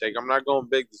a hot take. I'm not going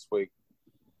big this week.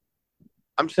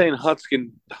 I'm saying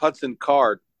Hudson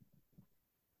Card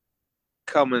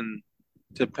coming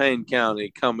to Payne County,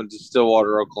 coming to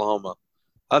Stillwater, Oklahoma.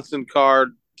 Hudson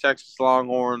Card, Texas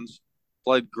Longhorns,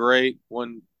 played great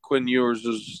when Quinn Ewers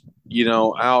was,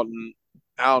 out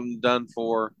and done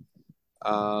for.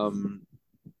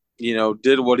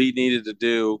 Did what he needed to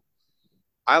do.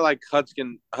 I like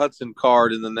Hudson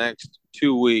Card in the next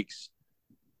 2 weeks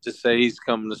to say he's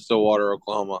coming to Stillwater,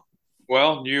 Oklahoma.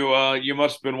 Well, you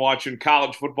must have been watching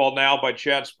College Football Now by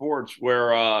Chat Sports,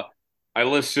 where I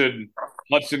listed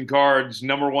Hudson Card's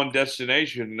number one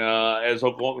destination as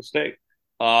Oklahoma State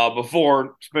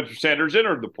before Spencer Sanders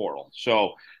entered the portal.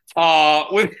 So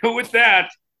with that,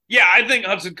 yeah, I think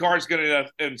Hudson Card's going to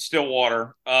in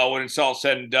Stillwater when it's all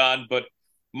said and done. But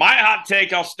My hot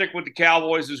take, I'll stick with the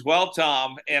Cowboys as well,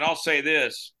 Tom, and I'll say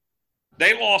this.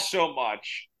 They lost so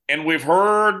much, and we've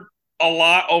heard a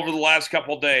lot over the last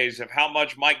couple of days of how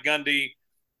much Mike Gundy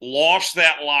lost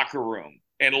that locker room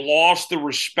and lost the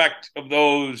respect of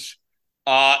those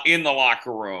in the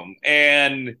locker room,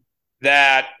 and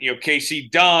that Casey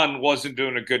Dunn wasn't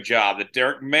doing a good job, that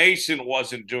Derek Mason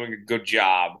wasn't doing a good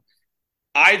job.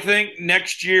 I think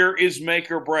next year is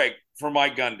make or break for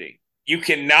Mike Gundy. You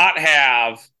cannot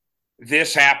have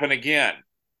this happen again.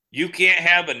 You can't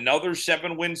have another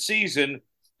 7-win season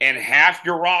and half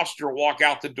your roster walk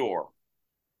out the door.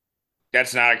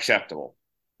 That's not acceptable.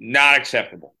 Not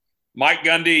acceptable. Mike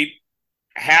Gundy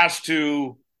has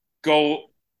to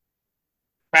go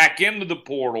back into the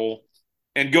portal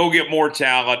and go get more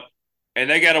talent, and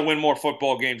they got to win more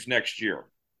football games next year.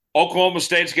 Oklahoma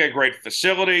State's got great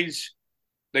facilities.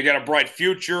 They got a bright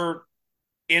future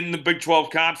in the Big 12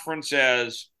 Conference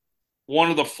as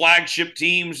one of the flagship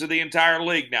teams of the entire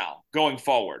league now going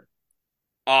forward.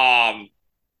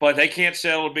 But they can't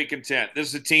settle to be content. This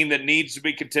is a team that needs to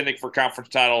be contending for conference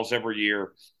titles every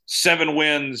year. 7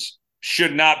 wins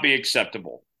should not be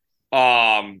acceptable.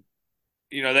 I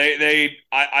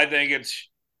think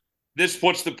this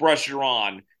puts the pressure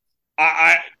on.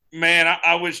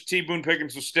 I wish T. Boone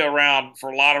Pickens was still around for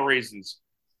a lot of reasons,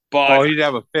 but Oh, he'd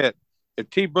have a fit. If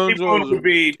T T. Boone Boone was would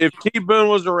be if T Boone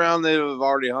was around, they would have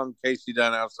already hung Casey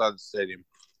Dunn outside the stadium.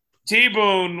 T.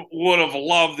 Boone would have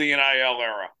loved the NIL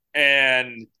era,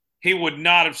 and he would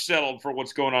not have settled for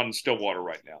what's going on in Stillwater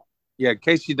right now. Yeah,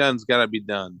 Casey Dunn's got to be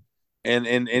done. And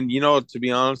to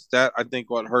be honest, that I think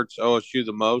what hurts OSU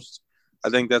the most. I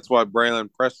think that's why Braylon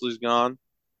Presley's gone.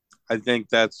 I think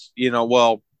that's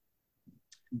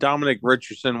Dominic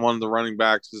Richardson, one of the running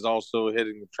backs, is also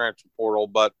hitting the transfer portal,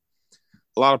 but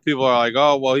a lot of people are like,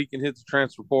 oh, well, he can hit the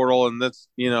transfer portal, and that's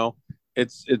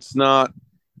it's not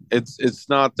it's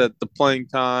not that the playing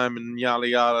time and yada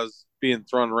yada is being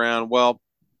thrown around. Well,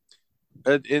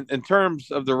 in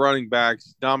terms of the running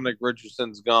backs, Dominic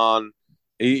Richardson's gone.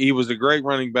 He was a great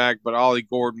running back, but Ollie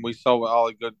Gordon, we saw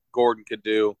what Gordon could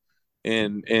do,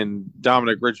 and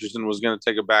Dominic Richardson was going to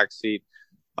take a back seat.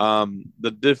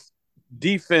 The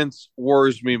defense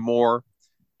worries me more.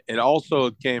 It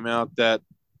also came out that,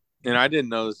 and I didn't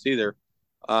know this either.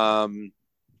 Um,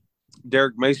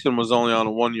 Derek Mason was only on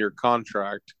a 1-year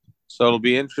contract, so it'll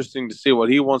be interesting to see what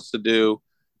he wants to do.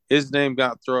 His name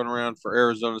got thrown around for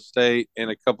Arizona State and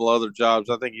a couple other jobs.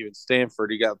 I think even Stanford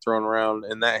he got thrown around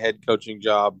in that head coaching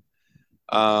job.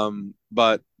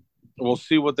 But we'll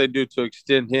see what they do to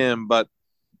extend him. But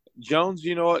Jones,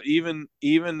 you know what? Even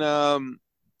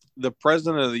the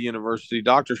president of the university,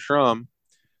 Dr. Shrum,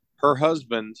 her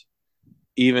husband,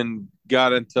 even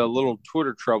got into a little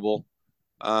Twitter trouble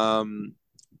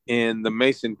in the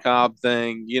Mason Cobb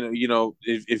thing.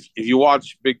 If you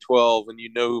watch Big 12 and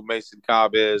you know who Mason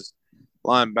Cobb is,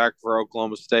 linebacker for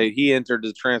Oklahoma State, he entered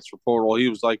the transfer portal. He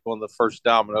was like one of the first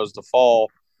dominoes to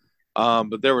fall.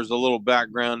 But there was a little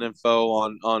background info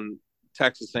on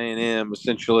Texas A&M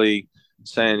essentially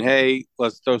saying, "Hey,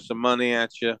 let's throw some money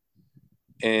at you,"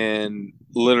 and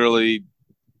literally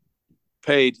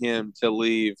paid him to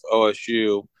leave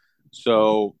OSU.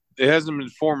 So it hasn't been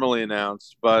formally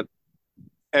announced, but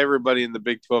everybody in the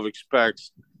Big 12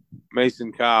 expects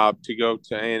Mason Cobb to go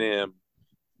to A&M.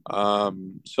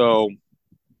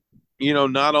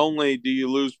 Not only do you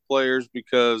lose players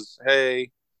because,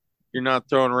 hey, you're not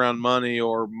throwing around money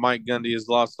or Mike Gundy has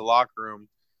lost the locker room,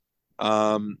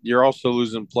 you're also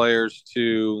losing players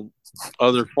to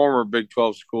other former Big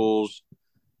 12 schools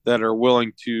that are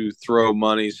willing to throw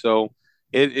money. So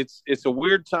it's a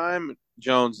weird time,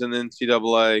 Jones, in the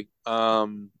NCAA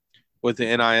with the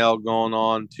NIL going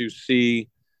on to see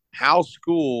how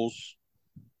schools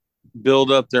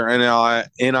build up their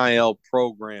NIL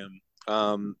program.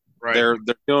 Right. They're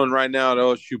doing right now at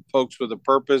OSU Pokes with a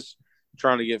Purpose,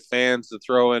 trying to get fans to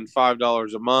throw in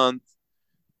 $5 a month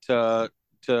to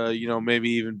maybe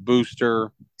even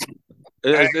booster.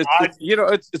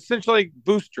 It's essentially like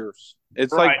boosters.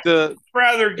 It's Right. like the I'd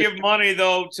rather give money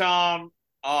though, Tom,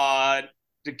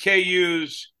 to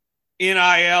KU's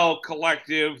NIL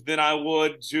collective than I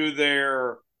would to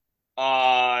their,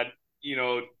 uh, you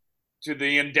know, to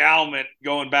the endowment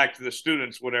going back to the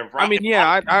students, whatever. I mean,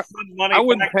 yeah, Send money I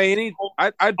wouldn't back to pay any. school,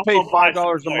 I'd I'm pay gonna buy some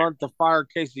 $5 a players. month to fire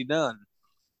Casey Dunn.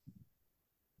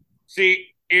 See,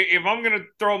 if I'm going to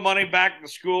throw money back to the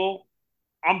school,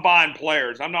 I'm buying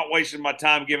players. I'm not wasting my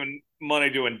time giving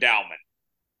money to endowment.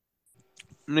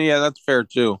 Yeah, that's fair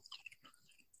too.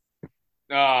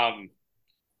 Um,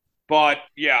 but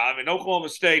yeah, I mean, Oklahoma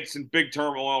State's in big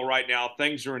turmoil right now.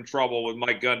 Things are in trouble with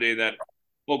Mike Gundy. That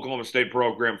Oklahoma State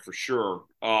program for sure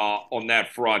on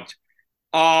that front.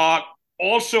 Uh,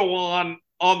 Also on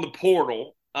the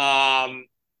portal,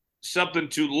 something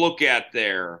to look at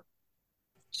there.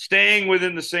 Staying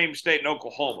within the same state in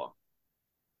Oklahoma,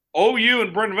 OU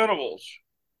and Brent Venables,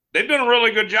 they've done a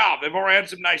really good job. They've already had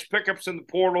some nice pickups in the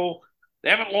portal. They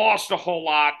haven't lost a whole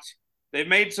lot. They've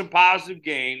made some positive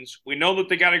gains. We know that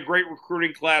they got a great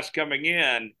recruiting class coming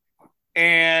in.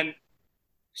 And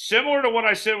similar to what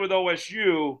I said with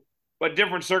OSU, but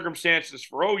different circumstances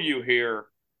for OU here,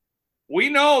 we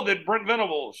know that Brent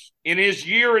Venables, in his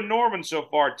year in Norman so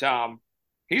far, Tom,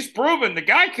 he's proven the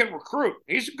guy can recruit.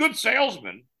 He's a good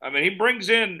salesman. I mean,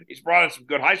 he's brought in some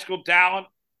good high school talent,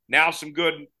 now some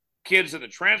good kids in the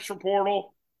transfer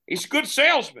portal. He's a good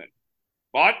salesman.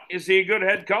 But is he a good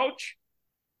head coach?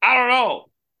 I don't know.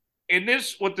 In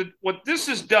this, what this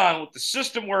has done with the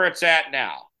system where it's at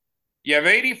now, you have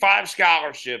 85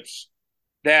 scholarships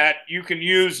that you can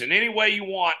use in any way you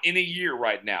want in a year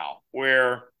right now,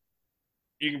 where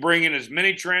you can bring in as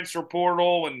many transfer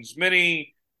portal and as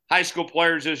many high school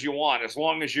players as you want, as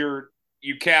long as you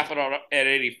cap it at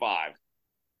 85.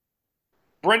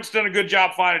 Brent's done a good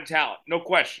job finding talent, no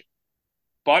question.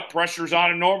 But pressure's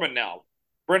on in Norman now.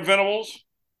 Brent Venables,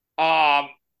 I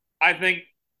think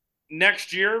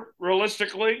next year,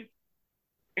 realistically,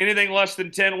 anything less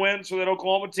than 10 wins for that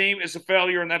Oklahoma team is a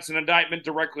failure, and that's an indictment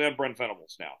directly on Brent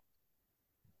Venables now.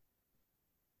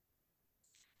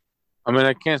 I mean,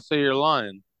 I can't say you're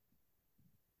lying.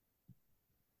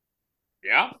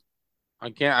 Yeah. I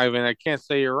can't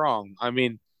say you're wrong. I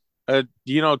mean, to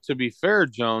be fair,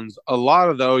 Jones, a lot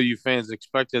of the OU fans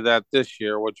expected that this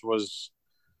year, which was,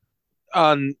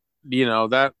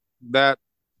 that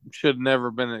should never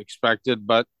been expected.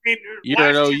 But I mean, you're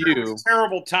at last year OU. was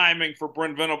terrible timing for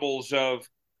Brent Venables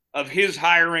of his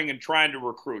hiring and trying to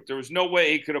recruit. There was no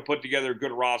way he could have put together a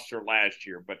good roster last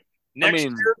year. But I next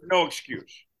mean, year, no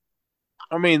excuse.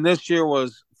 this year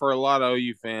was for a lot of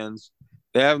OU fans.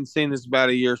 They haven't seen this bad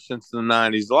a year since the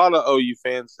 '90s. A lot of OU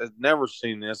fans had never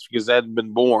seen this because they hadn't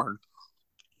been born.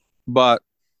 But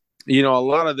a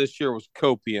lot of this year was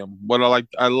copium.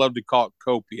 I love to call it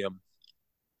copium.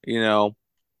 You know,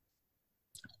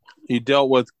 you dealt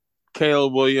with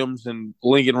Caleb Williams and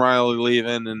Lincoln Riley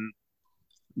leaving, and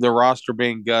the roster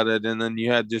being gutted, and then you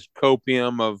had just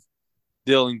copium of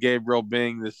Dylan Gabriel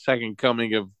being the second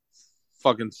coming of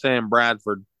fucking Sam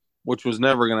Bradford, which was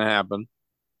never going to happen.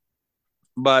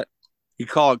 But you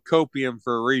call it copium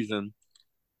for a reason,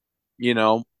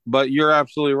 But you're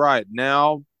absolutely right.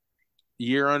 Now,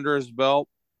 year under his belt,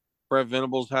 Brett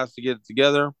Venables has to get it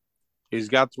together. He's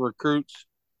got the recruits.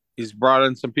 He's brought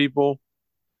in some people.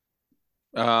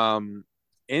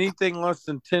 Anything less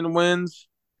than 10 wins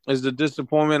is a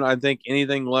disappointment. I think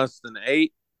anything less than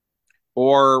 8,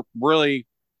 or really,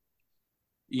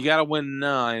 you got to win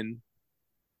 9.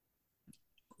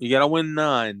 You got to win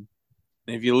 9.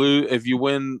 If you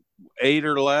win 8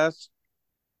 or less,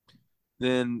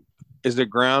 then is it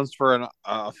grounds for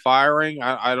a firing?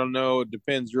 I don't know. It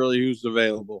depends really who's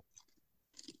available.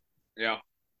 Yeah,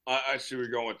 I see where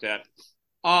you're going with that.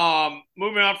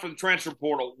 Moving on from the transfer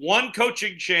portal, one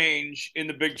coaching change in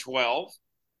the Big 12,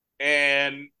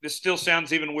 and this still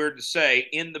sounds even weird to say,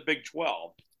 in the Big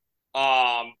 12.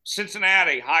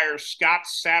 Cincinnati hires Scott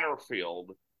Satterfield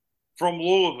from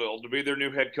Louisville to be their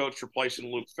new head coach, replacing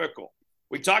Luke Fickell.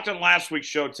 We talked on last week's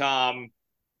show, Tom,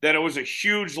 that it was a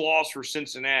huge loss for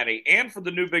Cincinnati and for the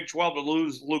new Big 12 to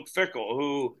lose Luke Fickell,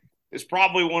 who is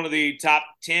probably one of the top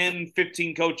 10,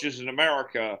 15 coaches in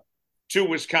America, to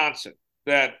Wisconsin,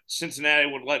 that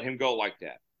Cincinnati would let him go like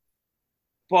that.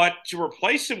 But to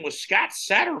replace him with Scott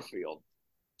Satterfield,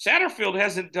 Satterfield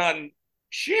hasn't done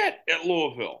shit at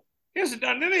Louisville. He hasn't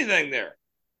done anything there.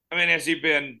 I mean, has he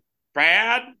been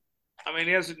bad? I mean,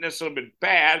 he hasn't necessarily been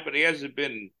bad, but he hasn't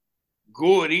been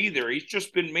good either. He's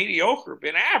just been mediocre,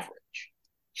 been average.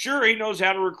 Sure, he knows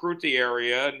how to recruit the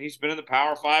area, and he's been in the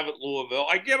Power 5 at Louisville.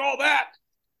 I get all that.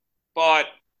 But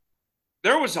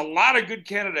there was a lot of good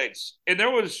candidates, and there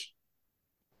was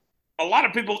a lot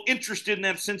of people interested in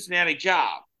that Cincinnati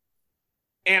job.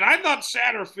 And I thought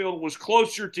Satterfield was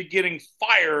closer to getting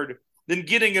fired than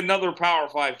getting another Power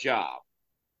 5 job.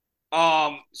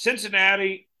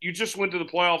 Cincinnati, you just went to the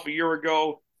playoff a year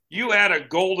ago. You had a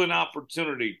golden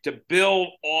opportunity to build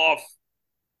off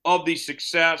of the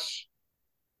success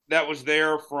that was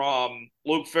there from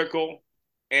Luke Fickell.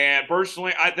 And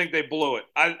personally, I think they blew it.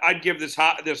 I'd give this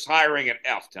hiring an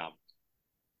F, Tom.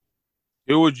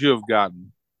 Who would you have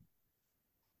gotten?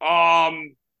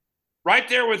 Right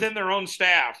there within their own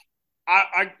staff,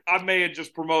 I may have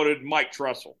just promoted Mike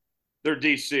Tressel, their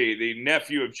DC, the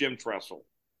nephew of Jim Tressel.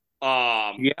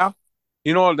 Yeah.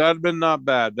 You know what? That'd been not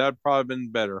bad. That'd probably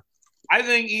been better. I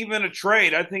think even a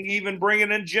trade, I think even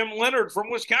bringing in Jim Leonard from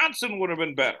Wisconsin would have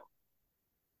been better.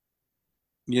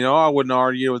 You know, I wouldn't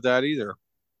argue with that either.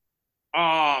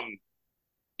 Um,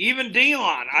 even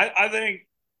Dion, I think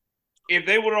if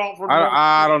they would have offered more,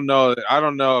 I don't know. I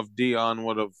don't know if Dion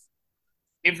would have.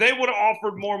 if they would have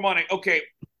offered more money. Okay,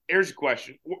 here's a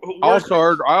question: Where's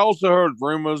I also heard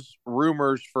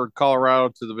rumors for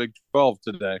Colorado to the Big 12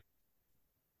 today.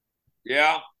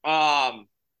 yeah?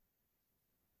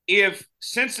 If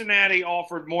Cincinnati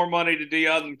offered more money to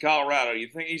Dion than Colorado, you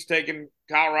think he's taking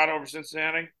Colorado over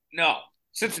Cincinnati? No,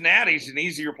 Cincinnati's an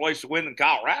easier place to win than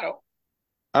Colorado.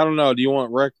 I don't know. Do you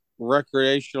want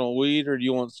recreational weed or do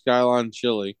you want Skyline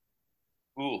chili?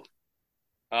 Ooh,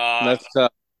 uh, That's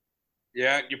tough.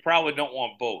 yeah, you probably don't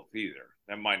want both either.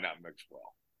 That might not mix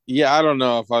well. Yeah, I don't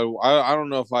know if I don't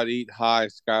know if I'd eat high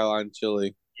Skyline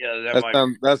chili. Yeah, that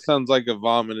might. That sounds like a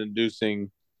vomit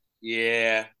inducing.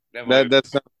 Yeah, that might. That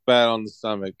sounds bad on the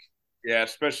stomach. Yeah,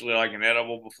 especially like an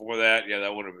edible before that. Yeah,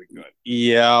 that would have been good.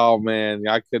 Yeah, oh man,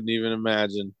 I couldn't even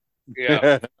imagine.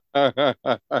 Yeah, yeah,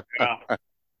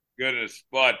 goodness.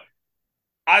 But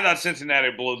I thought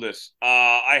Cincinnati blew this.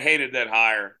 I hated that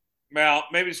hire. Now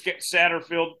maybe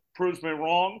Satterfield proves me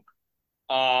wrong.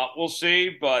 We'll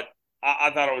see, but I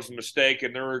thought it was a mistake,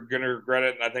 and they're going to regret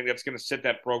it, and I think that's going to set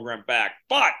that program back.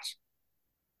 But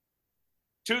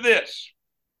to this,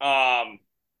 um,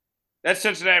 that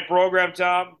Cincinnati program,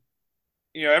 Tom,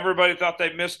 everybody thought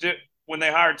they missed it when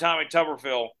they hired Tommy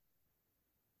Tuberville.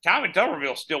 Tommy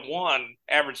Tuberville still won,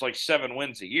 averaged like 7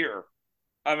 wins a year.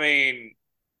 I mean,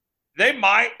 they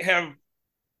might have,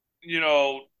 you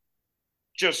know,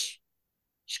 just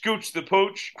scooched the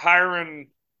pooch hiring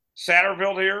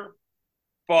Satterfield here,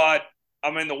 but I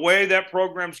mean, the way that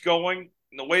program's going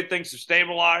and the way things have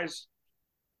stabilized,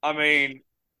 I mean,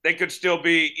 they could still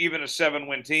be even a 7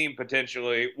 win team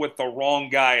potentially with the wrong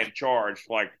guy in charge.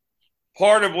 Like,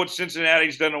 part of what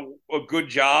Cincinnati's done a good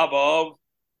job of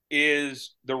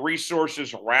is the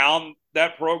resources around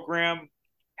that program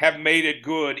have made it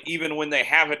good, even when they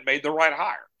haven't made the right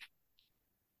hire.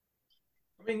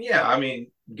 I mean, yeah, I mean,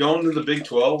 going to the Big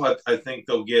 12, I think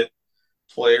they'll get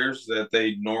players that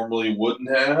they normally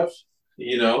wouldn't have,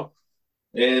 you know,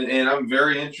 and I'm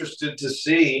very interested to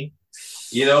see,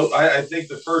 I think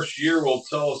the first year will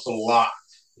tell us a lot,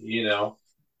 you know,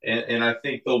 and I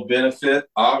think they'll benefit,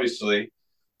 obviously,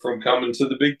 from coming to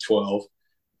the Big 12.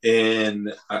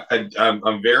 And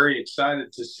I'm very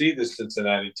excited to see the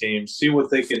Cincinnati team, see what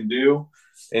they can do,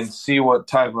 and see what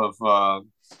type of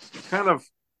kind of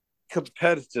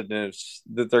competitiveness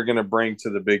that they're going to bring to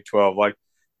the Big 12. Like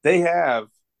they have,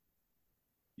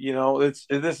 it's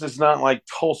this is not like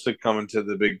Tulsa coming to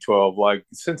the Big 12. Like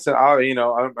Cincinnati,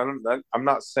 I'm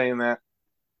not saying that.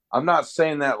 I'm not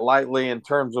saying that lightly in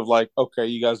terms of like, okay,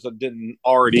 you guys didn't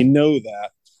already know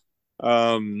that.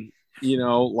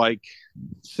 Like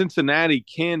Cincinnati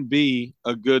can be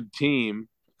a good team.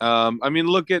 I mean,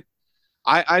 look at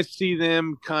I see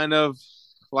them kind of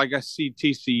like I see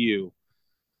TCU,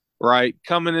 right?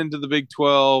 Coming into the Big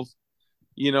 12,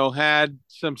 had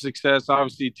some success.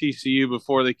 Obviously, TCU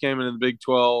before they came into the Big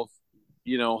 12,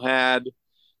 had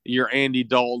your Andy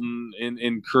Dalton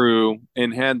and crew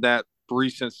and had that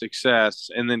recent success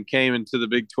and then came into the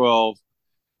Big 12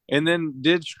 and then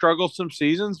did struggle some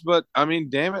seasons. But I mean,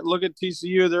 damn it, look at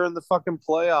TCU. They're in the fucking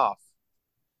playoff.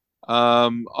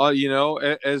 As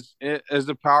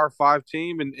a Power Five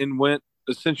team and went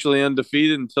essentially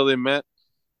undefeated until they met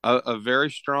a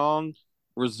very strong,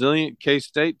 resilient K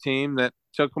State team that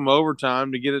took them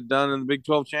overtime to get it done in the Big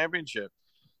 12 championship.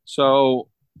 So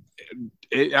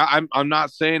I'm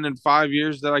not saying in 5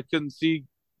 years that I couldn't see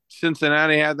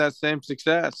Cincinnati had that same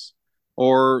success.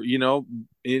 Or,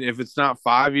 if it's not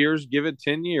 5 years, give it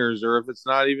 10 years. Or if it's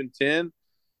not even 10,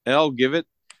 hell, give it,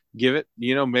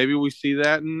 maybe we see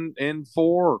that in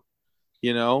four,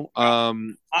 I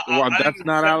think that's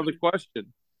not out of the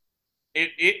question.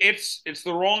 it's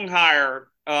the wrong hire.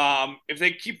 If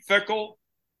they keep Fickle,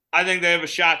 I think they have a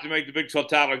shot to make the Big 12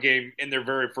 title game in their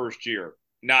very first year.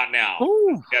 Not now.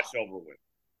 Ooh. That's over with.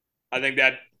 I think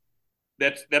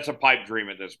that's a pipe dream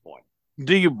at this point.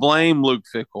 Do you blame Luke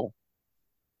Fickle?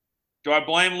 Do I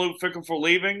blame Luke Fickle for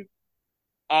leaving?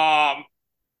 Um,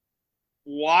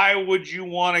 why would you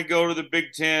want to go to the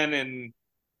Big Ten and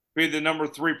be the number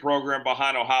 3 program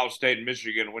behind Ohio State and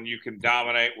Michigan when you can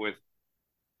dominate with?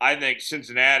 I think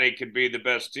Cincinnati could be the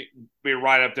best, be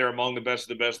right up there among the best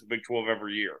of the best of the Big 12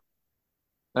 every year.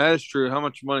 That is true. How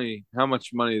much money? How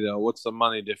much money though? What's the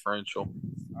money differential?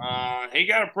 He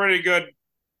got a pretty good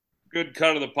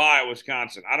cut of the pie at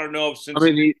Wisconsin. I don't know if I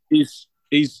mean, Cincinnati.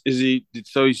 He's is he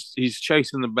so he's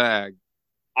chasing the bag.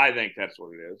 I think that's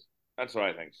what it is. That's what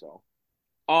I think so.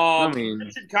 I You mean,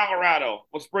 mentioned Colorado.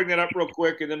 Let's bring that up real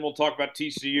quick, and then we'll talk about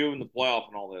TCU and the playoff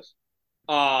and all this.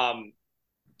 Um,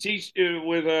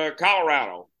 with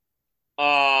Colorado,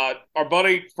 our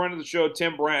buddy, friend of the show,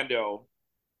 Tim Brando,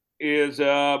 is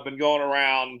been going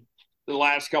around the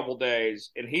last couple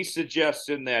days, and he's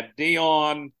suggesting that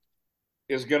Dion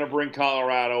is going to bring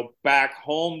Colorado back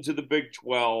home to the Big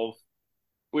 12.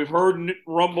 We've heard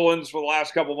rumblings for the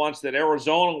last couple months that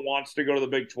Arizona wants to go to the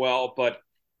Big 12, but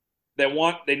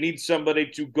they need somebody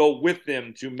to go with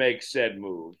them to make said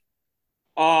move.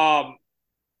 Um,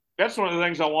 that's one of the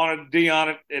things I wanted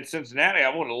Dion at Cincinnati.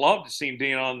 I would have loved to see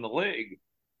Dion in the league.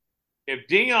 If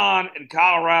Dion and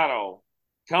Colorado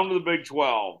come to the Big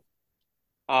 12,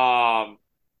 um,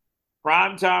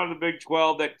 prime time of the Big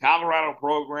 12, that Colorado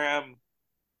program,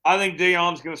 I think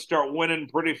Dion's going to start winning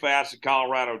pretty fast at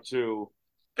Colorado too.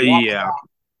 Watch yeah, out.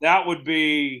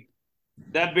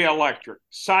 That'd be electric.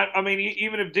 I mean,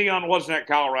 even if Dion wasn't at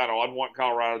Colorado, I'd want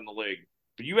Colorado in the league.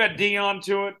 But you add Dion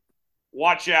to it,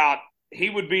 watch out. He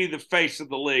would be the face of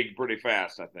the league pretty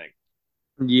fast, I think.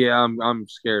 yeah, I'm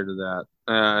scared of that.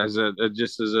 As a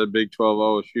just as a Big 12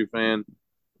 OSU fan,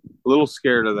 a little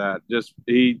scared of that. Just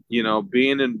being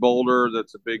in Boulder,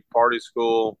 that's a big party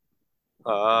school.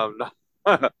 Um,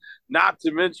 not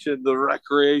to mention the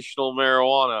recreational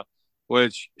marijuana,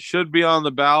 which should be on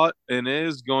the ballot and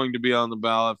is going to be on the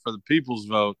ballot for the people's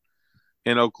vote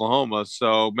in Oklahoma.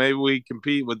 So maybe we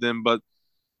compete with them. But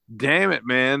damn it,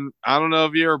 man. I don't know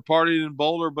if you ever partied in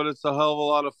Boulder, but it's a hell of a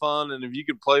lot of fun. And if you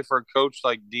could play for a coach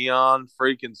like Dion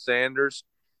freaking Sanders,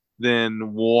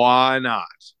 then why not?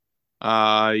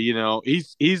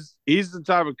 He's the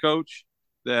type of coach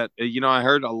that I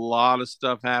heard a lot of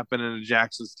stuff happen in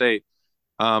Jackson State,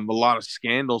 a lot of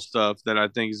scandal stuff that I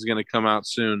think is going to come out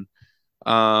soon.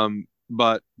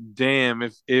 But damn,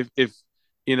 if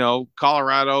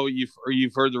Colorado,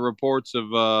 you've heard the reports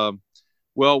of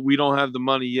well, we don't have the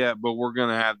money yet, but we're going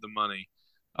to have the money.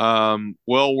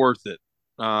 Well worth it.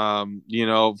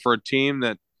 For a team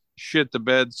that shit the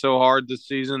bed so hard this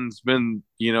season, it's been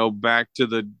back to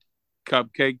the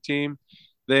cupcake team.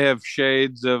 They have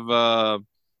shades of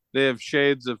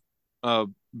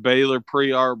Baylor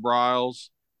pre Art Briles,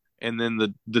 and then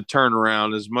the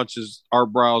turnaround. As much as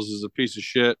Art Briles is a piece of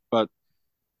shit, but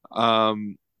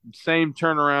same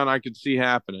turnaround I could see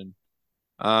happening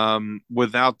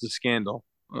without the scandal.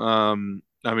 I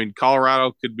mean,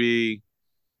 Colorado could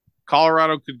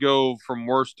go from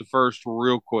worst to first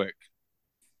real quick.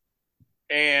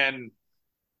 And,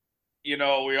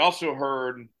 we also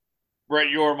heard Brett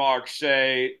Yormark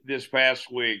say this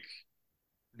past week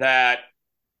that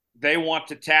they want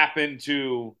to tap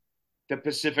into the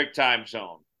Pacific time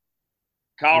zone.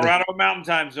 Colorado Mountain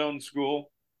Time Zone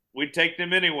school, we'd take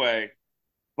them anyway,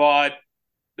 but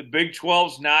the Big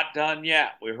 12's not done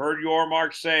yet. We heard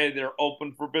Yormark say they're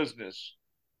open for business.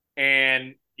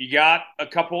 And you got a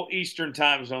couple Eastern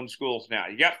time zone schools now.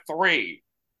 You got three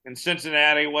in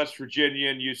Cincinnati, West Virginia,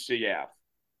 and UCF.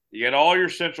 You got all your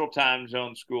Central time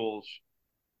zone schools.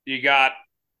 You got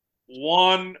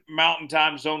one Mountain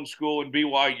time zone school in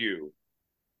BYU.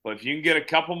 But if you can get a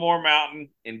couple more Mountain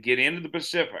and get into the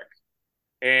Pacific,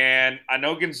 and I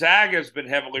know Gonzaga has been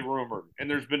heavily rumored, and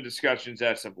there's been discussions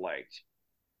as of late.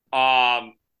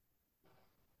 Um,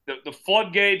 the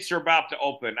floodgates are about to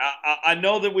open. I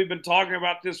know that we've been talking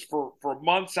about this for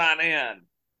months on end,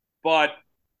 but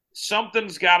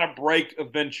something's got to break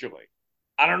eventually.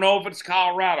 I don't know if it's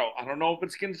Colorado. I don't know if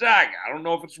it's Gonzaga. I don't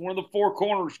know if it's one of the four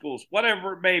corner schools,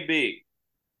 whatever it may be.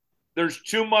 There's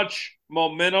too much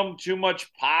momentum, too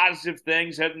much positive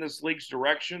things heading this league's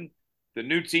direction. The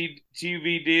new TV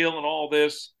deal and all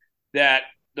this, that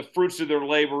the fruits of their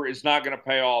labor is not going to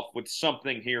pay off with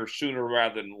something here sooner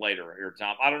rather than later here,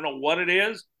 Tom. I don't know what it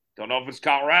is. Don't know if it's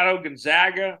Colorado,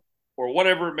 Gonzaga, or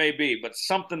whatever it may be, but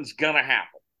something's going to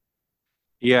happen.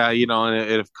 Yeah,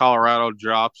 and if Colorado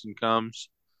drops and comes,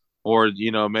 or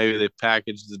maybe they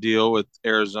package the deal with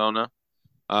Arizona.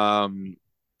 I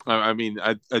mean,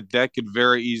 that could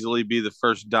very easily be the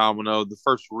first domino, the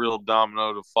first real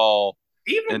domino to fall.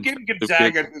 Even getting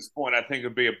Gonzaga at this point, I think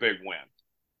would be a big win.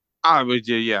 I would,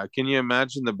 yeah. Can you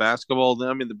imagine the basketball?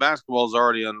 I mean, the basketball is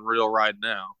already unreal right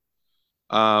now.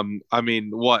 I mean,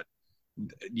 what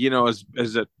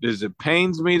as it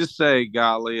pains me to say,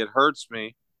 golly, it hurts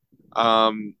me.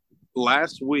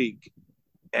 Last week,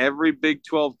 every Big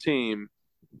 12 team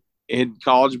in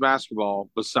college basketball,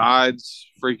 besides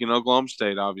freaking Oklahoma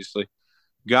State, obviously,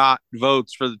 got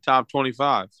votes for the top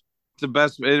 25. It's the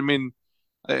best. I mean,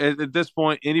 at this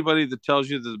point, anybody that tells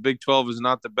you that the Big 12 is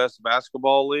not the best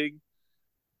basketball league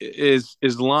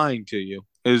is lying to you.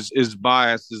 Is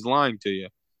biased, is lying to you.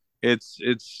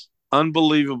 It's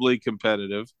unbelievably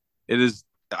competitive. It is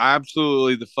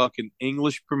absolutely the fucking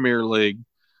English Premier League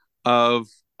of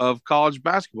college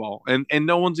basketball, and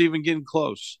no one's even getting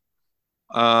close.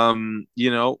 You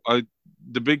know,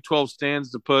 the Big 12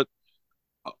 stands to put,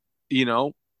 you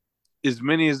know, as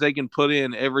many as they can put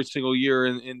in every single year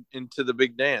into the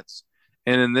big dance.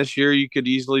 And in this year, you could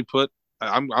easily put,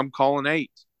 I'm calling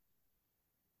 8.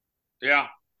 Yeah.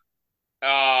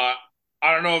 Uh,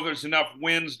 I don't know if there's enough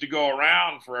wins to go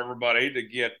around for everybody to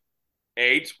get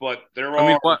eights, but there I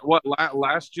mean, are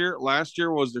last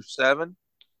year was there 7?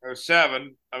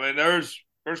 seven. I mean, there's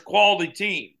quality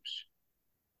teams.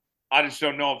 I just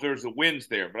don't know if there's the wins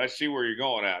there, but I see where you're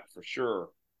going at for sure.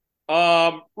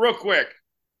 Real quick,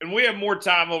 and we have more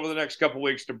time over the next couple of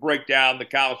weeks to break down the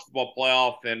college football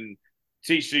playoff and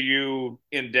TCU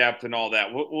in depth and all that.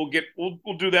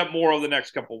 We'll do that more over the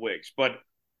next couple of weeks. But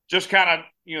just kind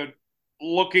of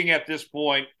looking at this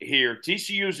point here,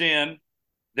 TCU's in.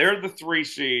 They're the 3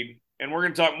 seed, and we're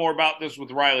going to talk more about this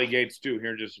with Riley Gates too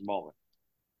here in just a moment.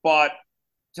 But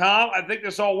Tom, I think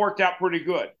this all worked out pretty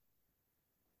good.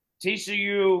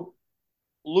 TCU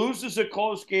loses a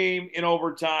close game in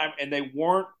overtime, and they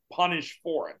weren't punished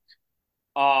for it.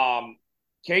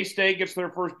 K State gets their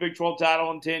first Big 12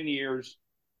 title in 10 years.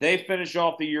 They finish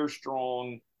off the year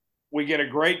strong. We get a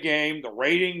great game. The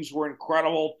ratings were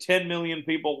incredible. 10 million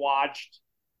people watched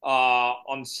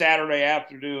on Saturday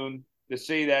afternoon to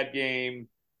see that game.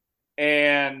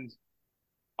 And,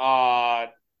 uh,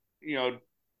 you know,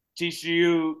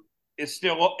 TCU is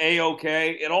still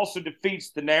A-OK. It also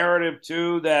defeats the narrative,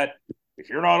 too, that if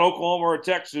you're not Oklahoma or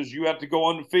Texas, you have to go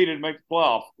undefeated to make the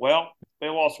playoff. Well, they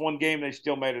lost one game. They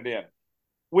still made it in.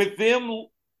 With them,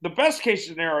 the best case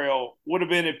scenario would have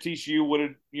been if TCU would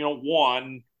have,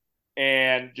 won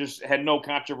and just had no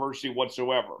controversy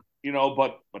whatsoever,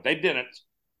 but they didn't.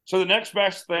 So the next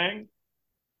best thing,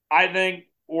 I think,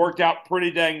 worked out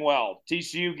pretty dang well.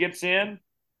 TCU gets in,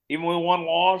 even with one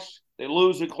loss. They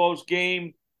lose a close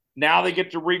game. Now they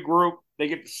get to regroup. They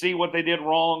get to see what they did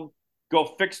wrong,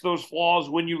 go fix those flaws.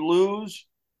 When you lose,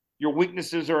 your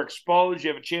weaknesses are exposed. You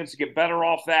have a chance to get better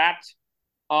off that.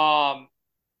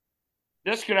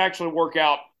 This could actually work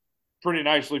out pretty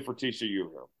nicely for TCU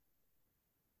here.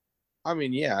 I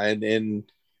mean, yeah, and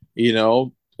you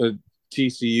know,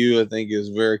 TCU I think is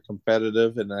very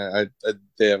competitive, and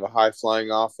they have a high flying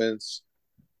offense.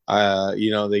 You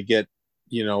know, they get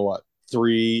what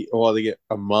 3? Well, they get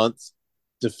a month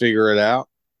to figure it out,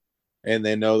 and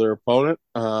they know their opponent.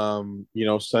 You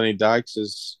know, Sonny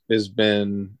Dykes has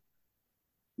been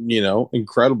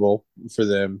incredible for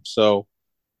them. So,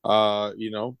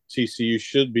 you know, TCU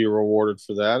should be rewarded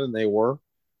for that, and they were.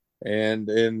 And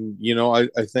you know, I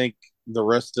think the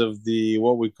rest of the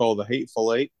what we call the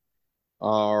hateful 8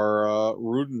 are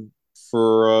rooting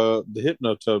for the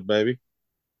Hypnotoad baby.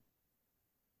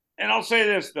 And I'll say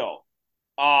this though,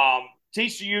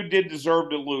 TCU did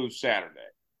deserve to lose Saturday.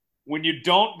 When you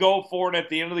don't go for it at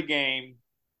the end of the game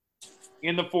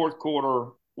in the fourth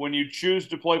quarter, when you choose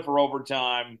to play for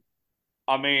overtime,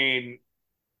 I mean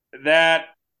that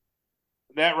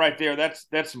right there, that's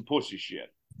some pussy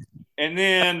shit. And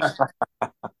then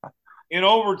in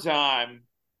overtime,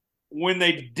 when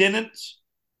they didn't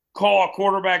call a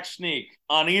quarterback sneak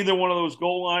on either one of those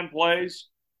goal line plays,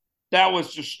 that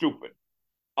was just stupid.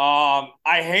 I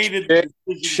hated the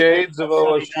decision Shades of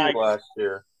Sonny OSU Dykes last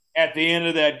year. at the end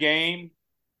of that game,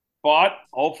 but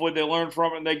hopefully they learn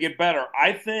from it and they get better.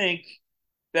 I think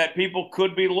that people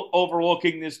could be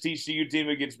overlooking this TCU team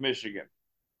against Michigan.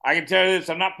 I can tell you this,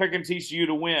 I'm not picking TCU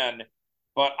to win,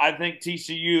 but I think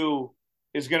TCU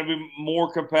is going to be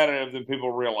more competitive than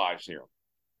people realize here.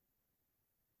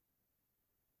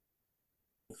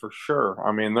 For sure.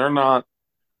 I mean, they're not,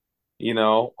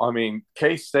 I mean,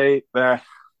 K State, that,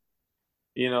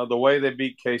 the way they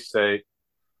beat K State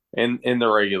in the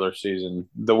regular season,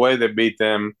 the way they beat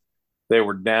them, they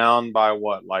were down by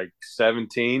what, like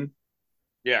 17?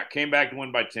 Yeah, came back to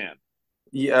win by 10.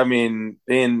 Yeah, I mean,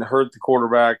 and hurt the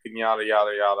quarterback and yada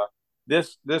yada yada.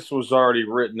 This was already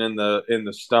written in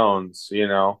the stones,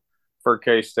 for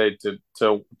K State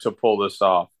to pull this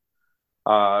off.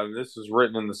 This is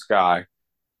written in the sky.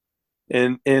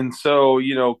 And so,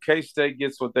 K State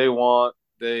gets what they want.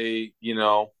 They,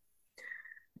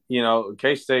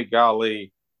 K State,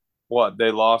 golly, what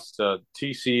they lost to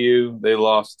TCU, they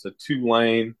lost to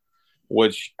Tulane,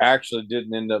 which actually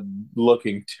didn't end up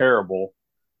looking terrible,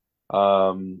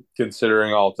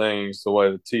 considering all things the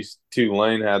way the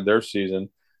Tulane had their season,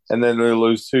 and then they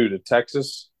lose to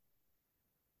Texas.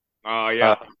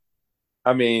 Yeah.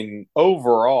 I mean,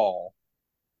 overall,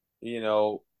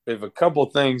 if a couple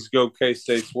things go K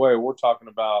State's way, we're talking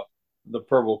about the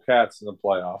Purple Cats in the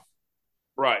playoff.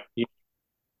 Right.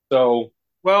 So,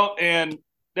 Well, and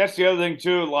that's the other thing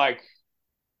too. Like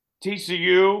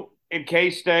TCU and K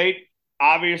State.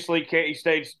 Obviously, K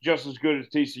State's just as good as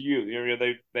TCU.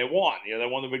 They won. They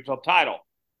won the Big 12 title.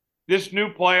 This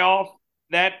new playoff,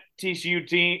 that TCU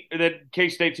team, that K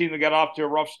State team that got off to a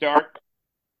rough start,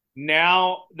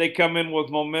 now they come in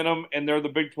with momentum and they're the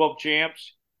Big 12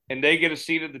 champs and they get a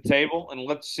seat at the table and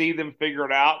let's see them figure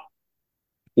it out.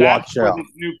 That's watch where out. this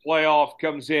new playoff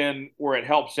comes in, where it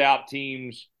helps out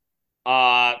teams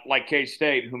like K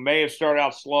State, who may have started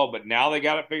out slow, but now they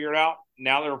got it figured out.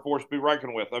 Now they're a force to be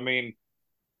reckoned with. I mean,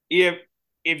 if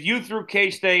you threw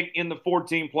K State in the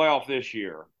 14 playoff this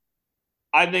year,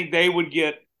 I think they would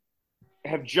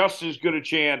have just as good a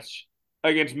chance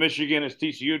against Michigan as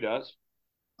TCU does.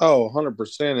 Oh,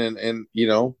 100%.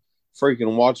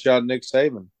 Freaking watch out Nick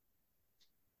Saban.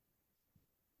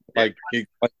 Like,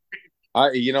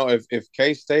 if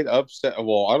K State upset,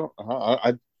 well,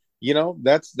 I don't,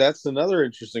 that's another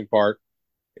interesting part.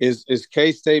 Is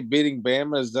K State beating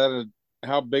Bama?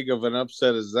 How big of an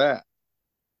upset is that?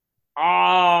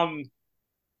 Um,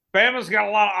 Bama's got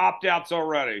a lot of opt outs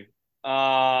already.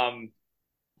 And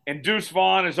Deuce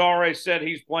Vaughn has already said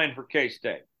he's playing for K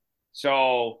State.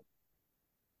 So,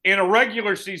 in a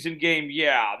regular season game,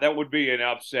 yeah, that would be an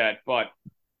upset. But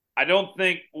I don't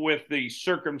think with the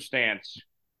circumstance,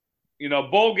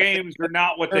 bowl games are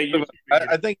not what they used to be.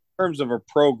 I think in terms of a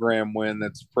program win,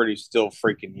 that's pretty still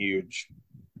freaking huge.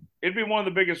 It'd be one of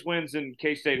the biggest wins in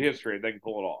K State history if they can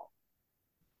pull it off.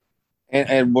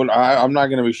 And I'm not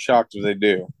going to be shocked if they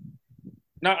do.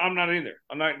 No, I'm not either.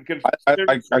 I'm not.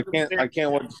 I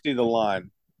can't wait to see the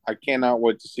line. I cannot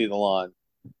wait to see the line.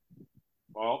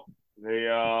 Well,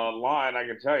 the line, I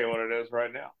can tell you what it is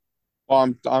right now.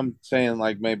 Well, I'm saying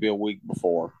like maybe a week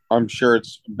before. I'm sure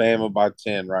it's Bama by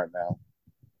 10 right now.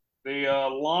 The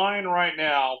line right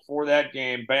now for that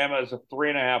game, Bama is a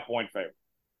 3.5-point favorite.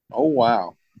 Oh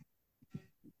wow.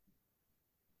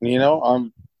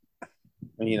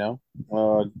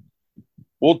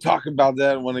 We'll talk about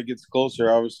that when it gets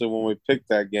closer. Obviously, when we pick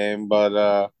that game,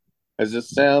 but as it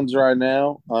sounds right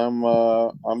now, I'm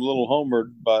a little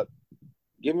homered, but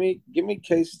give me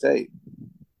K State.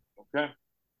 Okay,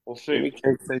 we'll see. Give me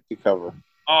K State to cover.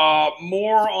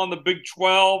 More on the Big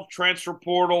 12 transfer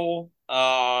portal,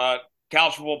 college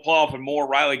football playoff, and more.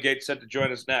 Riley Gates set to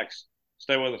join us next.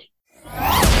 Stay with us.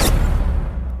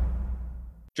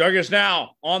 Joining us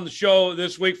now on the show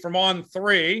this week from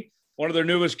On3, one of their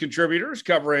newest contributors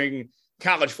covering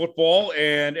college football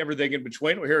and everything in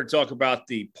between. We're here to talk about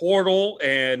the portal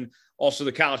and also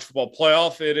the college football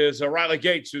playoff. It is Riley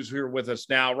Gates who's here with us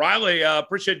now. Riley,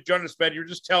 appreciate you joining us, man. You were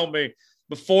just telling me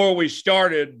before we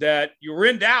started that you were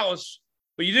in Dallas,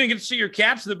 but you didn't get to see your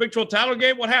Cats in the Big 12 title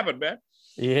game. What happened, man?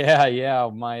 Yeah.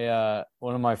 My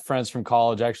one of my friends from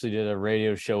college actually did a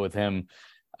radio show with him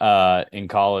in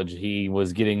college. He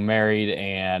was getting married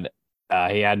and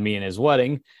he had me in his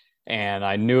wedding, and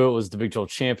I knew it was the Big 12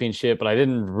 championship, but I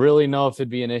didn't really know if it'd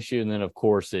be an issue. And then of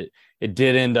course it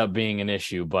did end up being an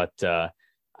issue, but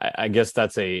I guess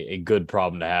that's a good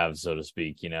problem to have, so to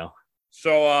speak,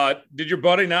 So did your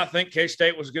buddy not think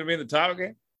K-State was going to be in the title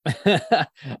game?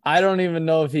 I don't even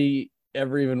know if he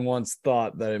ever even once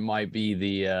thought that it might be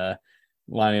the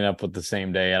lining up with the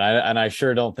same day. And I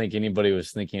sure don't think anybody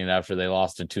was thinking it after they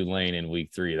lost to Tulane in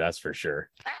week 3. That's for sure.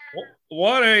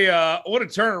 What a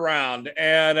turnaround.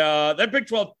 And that Big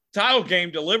 12 title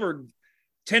game delivered.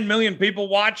 10 million people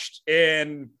watched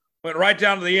and went right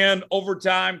down to the end,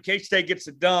 overtime. K-State gets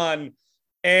it done.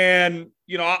 And,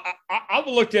 I've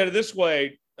looked at it this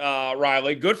way,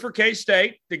 Riley. Good for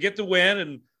K-State to get the win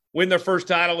and win their first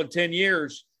title in 10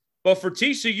 years. But for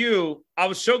TCU, I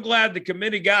was so glad the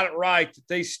committee got it right that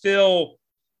they still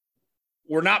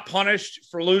were not punished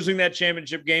for losing that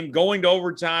championship game, going to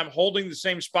overtime, holding the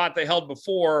same spot they held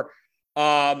before.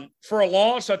 For a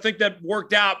loss, I think that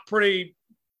worked out pretty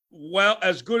well,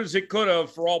 as good as it could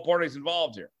have for all parties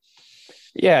involved here.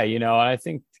 Yeah,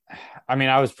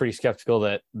 I was pretty skeptical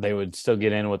that they would still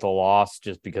get in with a loss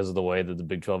just because of the way that the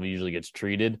Big 12 usually gets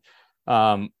treated.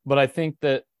 But I think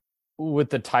that with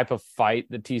the type of fight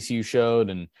that TCU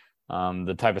showed and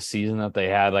the type of season that they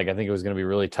had, I think it was going to be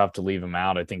really tough to leave them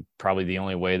out. I think probably the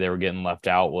only way they were getting left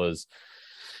out was,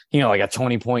 like a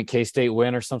 20-point K-State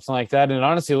win or something like that. And it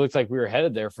honestly looked like we were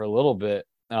headed there for a little bit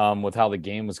with how the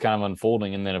game was kind of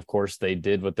unfolding. And then, of course, they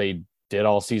did what they did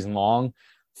all season long,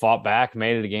 fought back,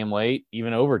 made it a game late,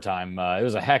 even overtime. It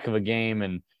was a heck of a game.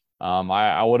 And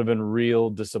I would have been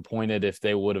real disappointed if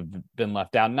they would have been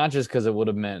left out, not just because it would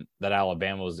have meant that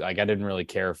Alabama was like, I didn't really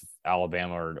care if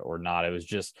Alabama or not. It was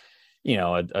just, a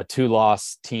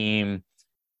 2-loss team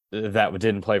that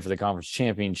didn't play for the conference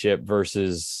championship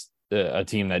versus a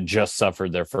team that just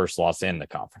suffered their first loss in the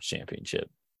conference championship.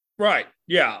 Right.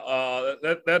 Yeah.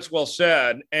 That's well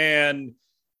said. And,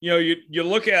 you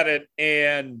look at it,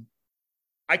 and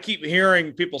I keep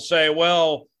hearing people say,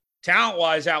 well,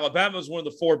 talent-wise, Alabama is one of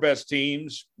the 4 best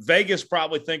teams. Vegas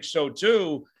probably thinks so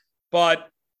too. But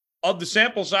of the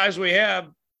sample size we have,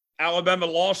 Alabama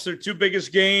lost their 2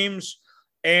 biggest games.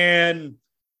 And,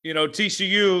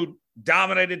 TCU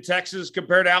dominated Texas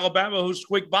compared to Alabama, who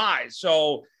squeaked by.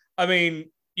 So, I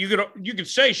mean, you could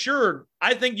say, sure,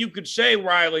 I think you could say,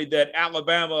 Riley, that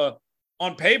Alabama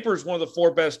on paper is one of the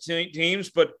 4 best teams,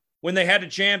 but when they had a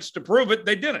chance to prove it,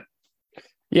 they didn't.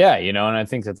 Yeah, and I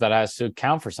think that has to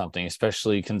count for something,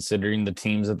 especially considering the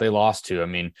teams that they lost to. I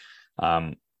mean,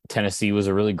 Tennessee was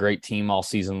a really great team all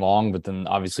season long, but then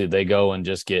obviously they go and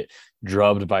just get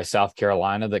drubbed by South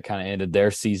Carolina. That kind of ended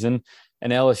their season.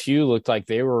 And LSU looked like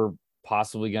they were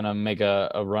possibly going to make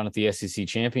a run at the SEC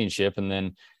championship, and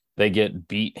then they get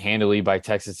beat handily by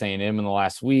Texas A&M in the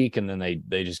last week, and then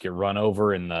they just get run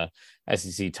over in the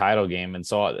SEC title game. And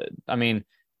so, I mean,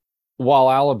 while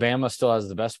Alabama still has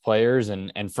the best players,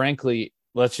 and frankly,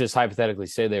 let's just hypothetically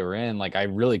say they were in, like, I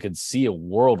really could see a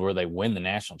world where they win the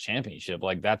national championship.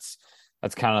 Like that's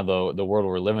kind of the world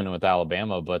we're living in with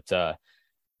Alabama. But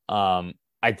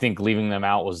I think leaving them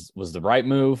out was the right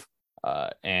move.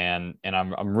 And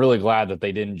I'm really glad that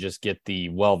they didn't just get the,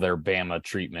 well, they're Bama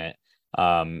treatment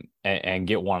and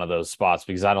get one of those spots,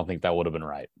 because I don't think that would have been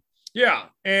right. Yeah.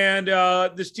 And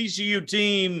this TCU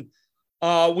team,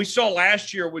 we saw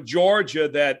last year with Georgia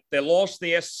that they lost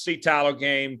the SEC title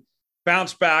game,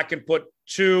 bounced back, and put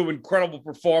 2 incredible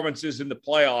performances in the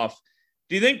playoff.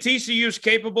 Do you think TCU is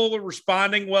capable of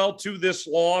responding well to this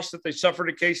loss that they suffered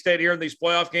at K-State here in these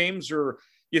playoff games, or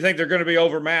you think they're going to be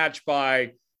overmatched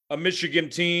by a Michigan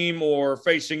team or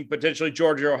facing potentially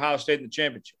Georgia or Ohio State in the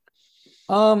championship?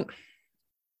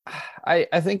 I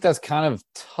think that's kind of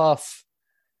tough.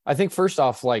 I think first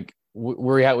off, like,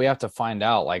 we have to find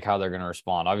out like how they're going to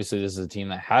respond. Obviously, this is a team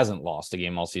that hasn't lost a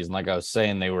game all season. Like I was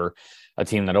saying, they were a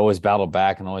team that always battled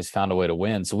back and always found a way to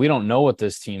win. So we don't know what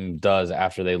this team does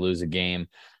after they lose a game.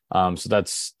 So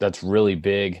that's really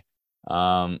big.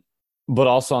 But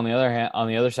also on the other hand, on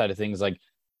the other side of things, like,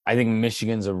 I think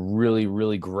Michigan's a really,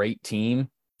 really great team,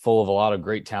 full of a lot of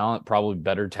great talent, probably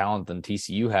better talent than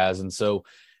TCU has. And so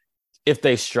if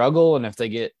they struggle and if they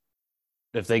get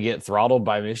throttled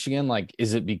by Michigan, like,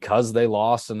 is it because they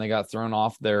lost and they got thrown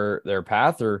off their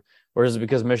path, or is it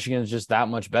because Michigan is just that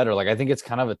much better? Like, I think it's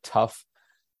kind of a tough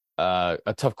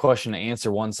question to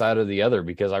answer one side or the other,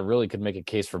 because I really could make a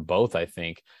case for both. I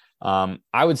think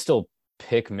I would still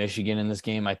pick Michigan in this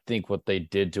game. I think what they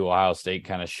did to Ohio State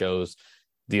kind of shows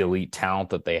the elite talent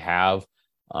that they have.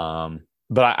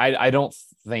 But I don't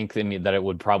think that it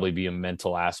would probably be a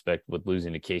mental aspect with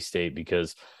losing to K-State,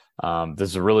 because this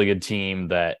is a really good team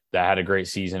that had a great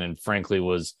season and frankly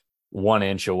was 1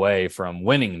 inch away from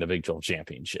winning the Big 12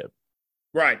 championship.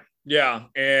 Right. Yeah.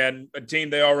 And a team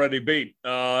they already beat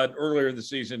earlier in the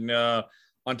season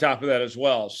on top of that as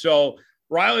well. So,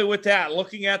 Riley, with that,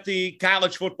 looking at the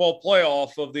college football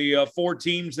playoff of the 4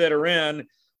 teams that are in,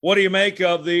 what do you make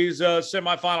of these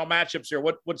semifinal matchups here?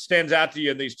 What stands out to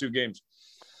you in these 2 games?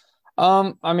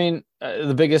 I mean,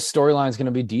 the biggest storyline is going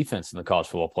to be defense in the college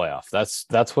football playoff.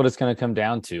 That's what it's going to come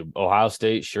down to. Ohio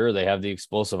State, sure, they have the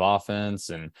explosive offense,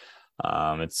 and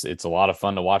it's a lot of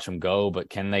fun to watch them go, but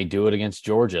can they do it against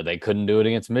Georgia? They couldn't do it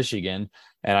against Michigan,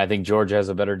 and I think Georgia has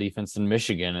a better defense than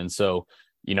Michigan. And so,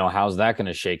 how's that going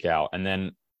to shake out? And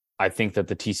then I think that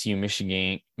the TCU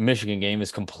Michigan game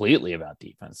is completely about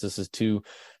defense. This is 2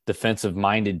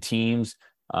 defensive-minded teams.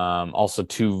 Also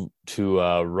two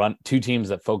teams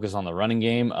that focus on the running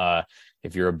game.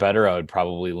 If you're a bettor, I would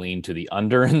probably lean to the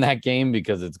under in that game,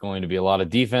 because it's going to be a lot of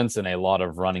defense and a lot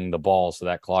of running the ball. So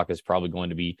that clock is probably going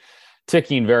to be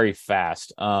ticking very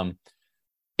fast.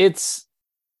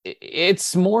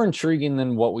 It's more intriguing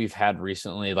than what we've had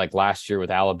recently, like last year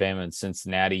with Alabama and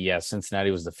Cincinnati. Yeah, Cincinnati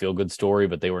was the feel-good story,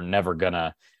 but they were never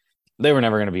gonna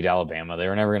beat Alabama. They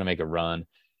were never gonna make a run.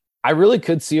 I really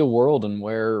could see a world in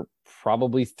where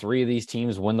probably 3 of these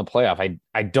teams win the playoff.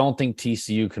 I don't think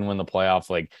TCU can win the playoff.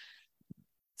 Like,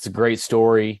 it's a great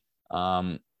story.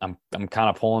 I'm kind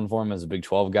of pulling for them as a Big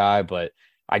 12 guy, but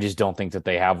I just don't think that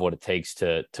they have what it takes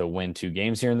to win 2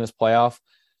 games here in this playoff.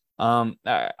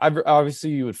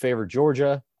 Obviously you would favor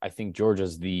Georgia. I think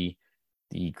Georgia's the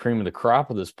the cream of the crop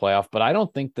of this playoff. But I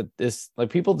don't think that this, like,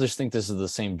 people just think this is the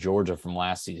same Georgia from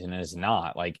last season, and it's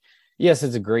not. Like, yes,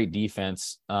 it's a great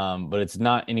defense, but it's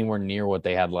not anywhere near what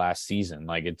they had last season.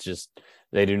 Like, it's just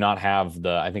they do not have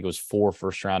I think it was 4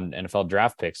 first-round NFL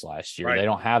draft picks last year. Right. They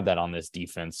don't have that on this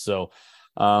defense. So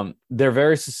they're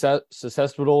very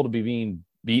susceptible to be being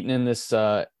beaten in this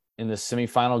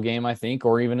semifinal game, I think,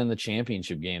 or even in the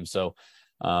championship game. So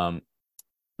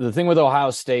the thing with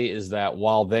Ohio State is that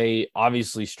while they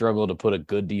obviously struggle to put a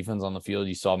good defense on the field,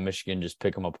 you saw Michigan just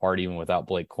pick them apart even without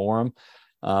Blake Corum.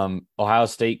 Ohio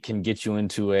State can get you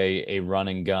into a run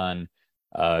and gun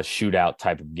shootout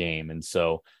type of game. And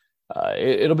so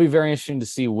it'll be very interesting to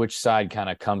see which side kind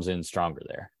of comes in stronger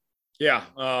there.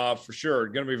 Yeah, for sure.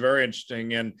 Going to be very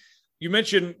interesting. And you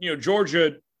mentioned,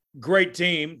 Georgia, great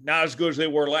team, not as good as they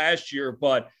were last year,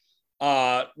 but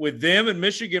with them and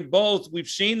Michigan both, we've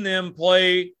seen them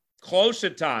play close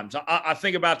at times. I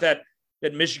think about that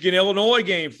Michigan-Illinois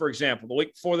game, for example, the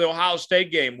week before the Ohio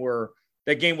State game, where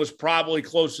that game was probably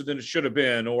closer than it should have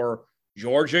been, or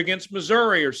Georgia against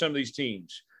Missouri or some of these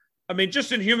teams. I mean,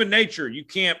 just in human nature, you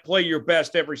can't play your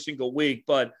best every single week.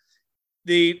 But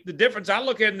the difference I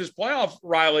look at in this playoff,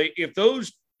 Riley, if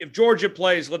Georgia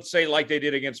plays, let's say, like they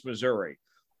did against Missouri,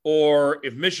 or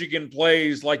if Michigan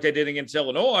plays like they did against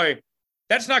Illinois,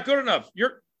 that's not good enough.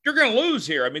 You're going to lose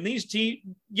here. I mean, these teams,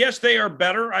 yes, they are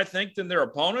better, I think, than their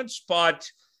opponents, but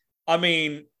I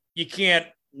mean, you can't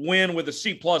win with a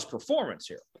C-plus performance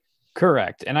here.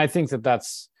 Correct. And I think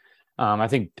that's I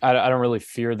don't really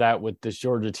fear that with this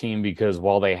Georgia team, because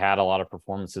while they had a lot of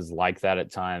performances like that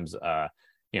at times,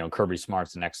 Kirby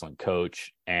Smart's an excellent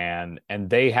coach, and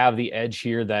they have the edge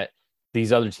here that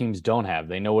these other teams don't have.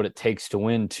 They know what it takes to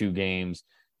win 2 games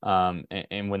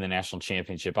and win the national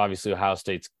championship. Obviously, Ohio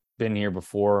State's been here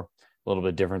before, a little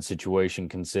bit different situation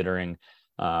considering,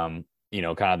 kind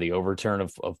of the overturn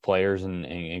of players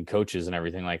and coaches and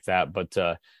everything like that. But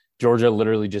Georgia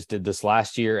literally just did this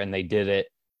last year, and they did it.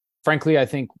 Frankly, I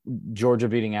think Georgia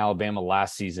beating Alabama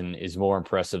last season is more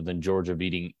impressive than Georgia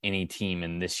beating any team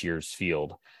in this year's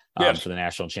field for the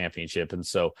national championship. And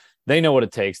so they know what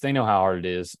it takes. They know how hard it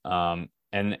is. And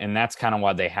that's kind of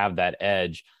why they have that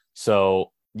edge.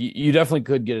 So you definitely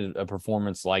could get a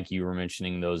performance like you were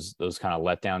mentioning, those kind of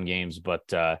letdown games.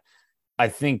 But I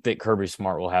think that Kirby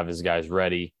Smart will have his guys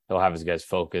ready. He'll have his guys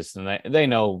focused, and they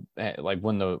know, like,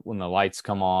 when the lights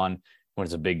come on, when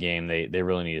it's a big game, they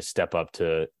really need to step up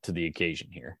to the occasion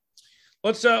here.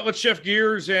 Let's shift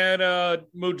gears and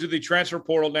move to the transfer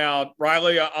portal now.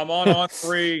 Riley, I'm on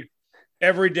 3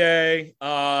 every day,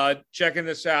 checking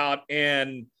this out,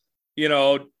 and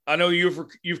I know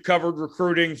you've covered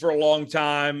recruiting for a long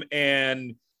time,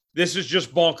 and this is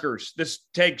just bonkers.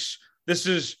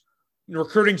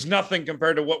 Recruiting's nothing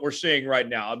compared to what we're seeing right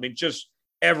now. I mean, just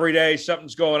every day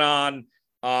something's going on.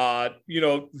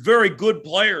 Very good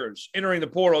players entering the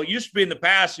portal. It used to be in the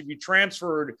past, if you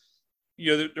transferred,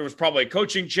 there was probably a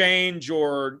coaching change,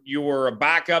 or you were a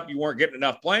backup, you weren't getting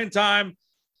enough playing time.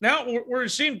 Now we're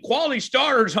seeing quality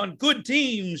starters on good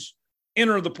teams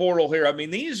enter the portal here. I mean,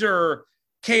 these are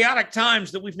chaotic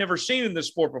times that we've never seen in this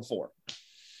sport before.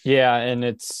 Yeah, and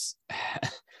it's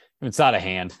out of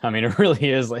hand. I mean, it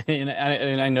really is. And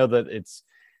I know that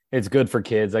it's good for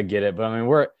kids. I get it, but I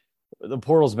mean, the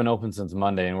portal's been open since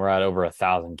Monday, and we're at over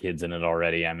 1,000 kids in it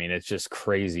already. I mean, it's just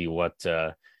crazy what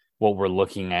we're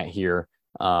looking at here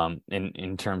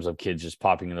in terms of kids just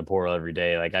popping in the portal every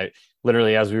day. Like, I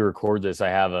literally, as we record this, I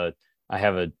have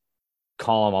a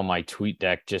column on my tweet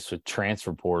deck just with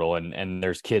transfer portal, and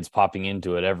there's kids popping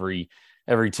into it every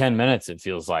 10 minutes, it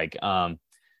feels like.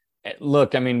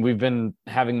 Look, I mean, we've been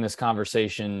having this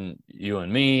conversation, you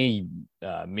and me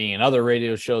and other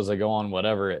radio shows that go on,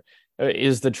 whatever.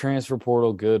 Is the transfer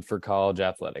portal good for college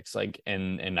athletics? Like,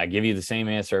 and I give you the same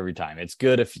answer every time. It's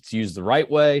good if it's used the right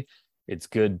way. It's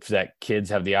good that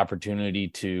kids have the opportunity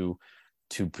to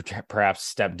perhaps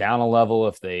step down a level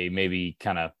if they maybe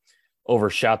kind of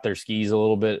overshot their skis a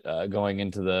little bit going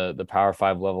into the Power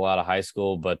 5 level out of high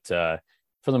school. But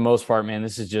for the most part, man,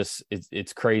 this is just,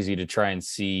 it's crazy to try and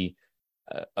see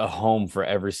a home for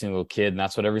every single kid. And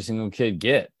that's what every single kid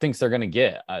thinks they're going to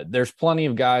get. There's plenty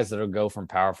of guys that'll go from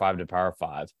Power 5 to Power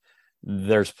 5.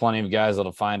 There's plenty of guys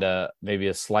that'll find maybe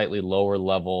a slightly lower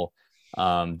level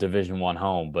Division I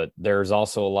home, but there's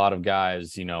also a lot of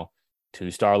guys,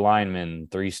 2-star linemen,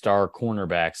 3-star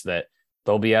cornerbacks that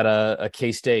they'll be at a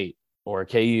K-State or a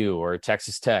KU or a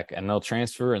Texas Tech, and they'll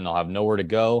transfer and they'll have nowhere to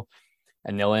go.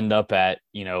 And they'll end up at,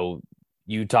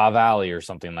 Utah Valley or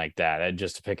something like that,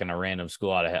 just picking a random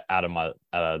school out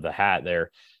of the hat there.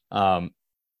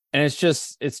 And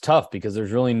it's tough because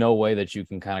there's really no way that you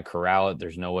can kind of corral it.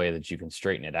 There's no way that you can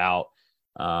straighten it out.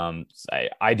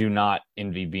 I do not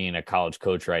envy being a college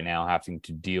coach right now, having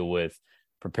to deal with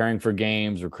preparing for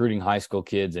games, recruiting high school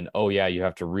kids, and oh yeah, you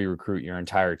have to re-recruit your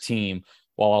entire team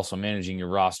while also managing your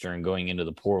roster and going into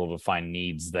the portal to find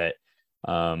needs that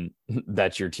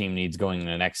that your team needs going in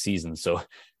the next season. So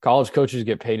college coaches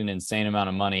get paid an insane amount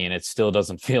of money, and it still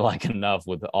doesn't feel like enough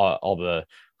with all the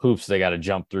hoops they got to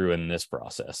jump through in this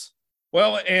process.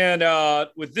 Well, and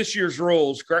with this year's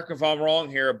rules, correct me if I'm wrong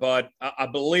here, but I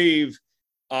believe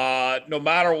no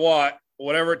matter what,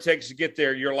 whatever it takes to get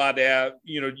there, you're allowed to have,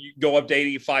 you go up to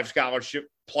 85 scholarship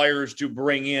players to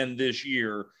bring in this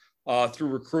year through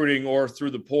recruiting or through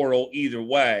the portal, either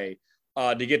way,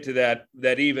 to get to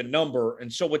that even number.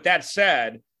 And so with that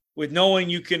said, with knowing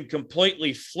you can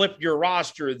completely flip your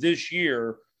roster this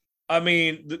year, I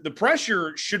mean, the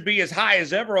pressure should be as high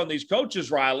as ever on these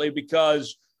coaches, Riley,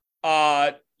 because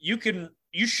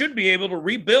you should be able to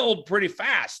rebuild pretty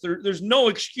fast. There's no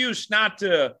excuse not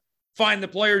to find the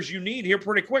players you need here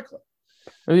pretty quickly.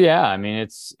 Yeah, I mean,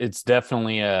 it's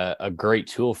definitely a great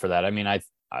tool for that. I mean,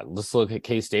 let's look at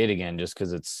K-State again, just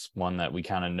because it's one that we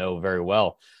kind of know very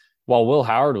well. While Will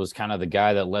Howard was kind of the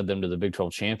guy that led them to the Big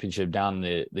 12 championship down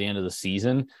the end of the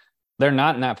season, they're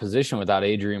not in that position without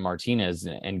Adrian Martinez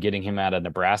and getting him out of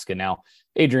Nebraska. Now,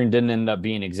 Adrian didn't end up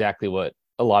being exactly what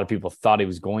a lot of people thought he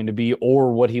was going to be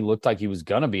or what he looked like he was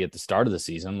going to be at the start of the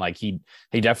season. Like he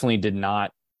definitely did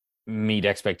not meet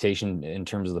expectation in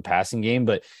terms of the passing game,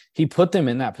 but he put them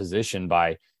in that position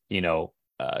by,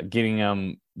 getting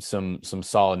them some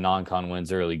solid non-con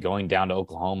wins early, going down to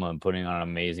Oklahoma and putting on an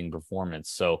amazing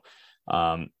performance. So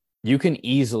you can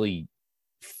easily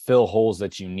fill holes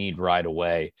that you need right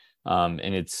away. And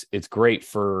it's great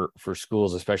for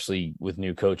schools, especially with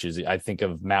new coaches. I think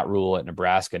of Matt Rule at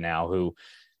Nebraska now, who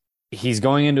he's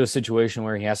going into a situation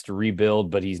where he has to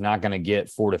rebuild, but he's not going to get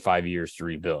 4 to 5 years to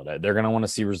rebuild. They're going to want to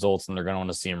see results, and they're going to want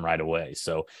to see him right away.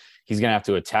 So he's going to have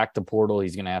to attack the portal.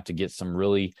 He's going to have to get some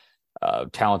really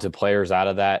talented players out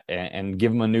of that and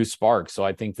give him a new spark. So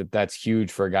I think that that's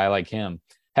huge for a guy like him.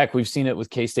 Heck, we've seen it with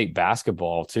K-State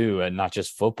basketball too, and not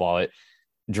just football.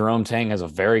 Jerome Tang has a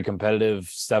very competitive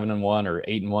 7-1 or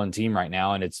 8-1 team right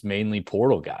now, and it's mainly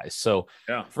portal guys. So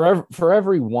yeah, for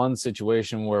every one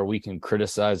situation where we can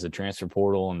criticize the transfer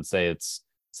portal and say it's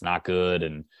not good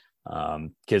and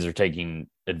kids are taking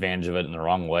advantage of it in the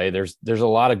wrong way, there's a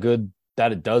lot of good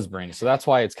that it does bring. So that's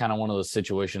why it's kind of one of those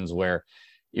situations where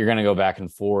you're going to go back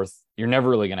and forth. You're never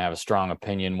really going to have a strong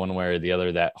opinion one way or the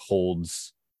other that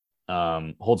holds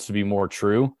to be more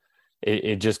true.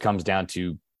 It just comes down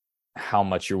to how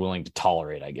much you're willing to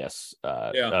tolerate, I guess,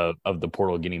 of the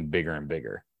portal getting bigger and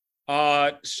bigger.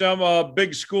 Some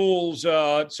big schools,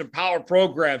 some power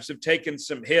programs have taken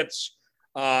some hits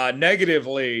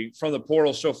negatively from the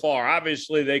portal so far.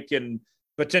 Obviously, they can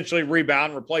potentially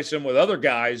rebound, replace them with other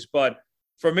guys. But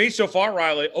for me so far,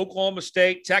 Riley, Oklahoma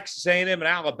State, Texas A&M, and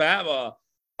Alabama,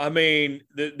 I mean,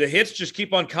 the hits just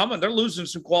keep on coming. They're losing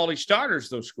some quality starters,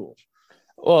 those schools.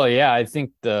 Well, yeah, I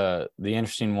think the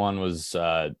interesting one was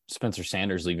Spencer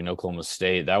Sanders leaving Oklahoma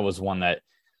State. That was one that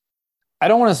I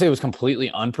don't want to say was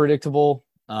completely unpredictable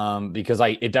because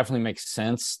it definitely makes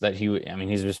sense that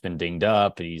he's just been dinged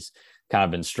up. He's kind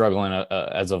of been struggling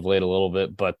as of late a little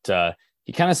bit, but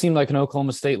he kind of seemed like an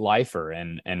Oklahoma State lifer,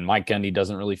 and Mike Gundy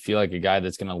doesn't really feel like a guy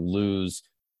that's going to lose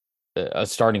a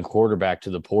starting quarterback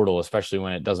to the portal, especially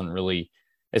when it doesn't really.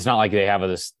 It's not like they have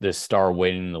this star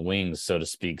waiting in the wings, so to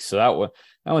speak. So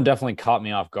that one definitely caught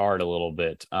me off guard a little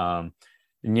bit. And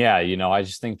yeah, I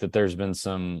just think that there's been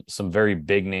some very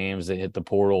big names that hit the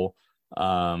portal,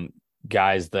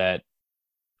 guys that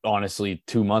honestly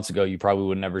 2 months ago you probably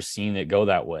would have never seen it go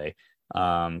that way.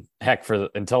 Heck,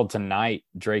 until tonight,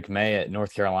 Drake May at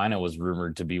North Carolina was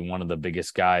rumored to be one of the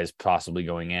biggest guys possibly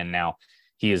going in. Now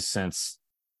he has since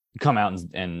come out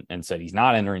and said he's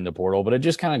not entering the portal, but it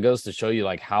just kind of goes to show you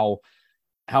like how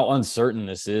uncertain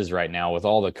this is right now with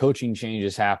all the coaching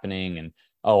changes happening. And,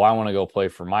 I want to go play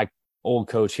for my old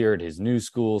coach here at his new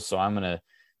school, so I'm going to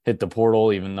hit the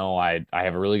portal, even though I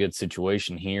have a really good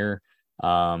situation here.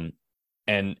 And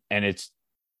it's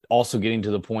also getting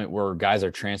to the point where guys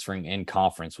are transferring in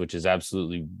conference, which is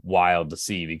absolutely wild to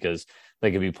see because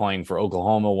they could be playing for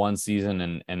Oklahoma one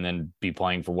season and then be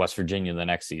playing for West Virginia the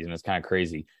next season. It's kind of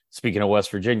crazy. Speaking of West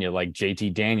Virginia, like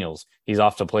JT Daniels, he's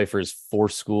off to play for his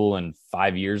fourth school in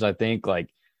 5 years, I think.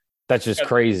 Like, that's just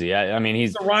crazy. I mean,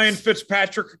 he's the Ryan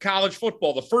Fitzpatrick of college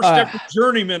football, the first ever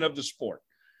journeyman of the sport.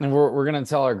 And we're going to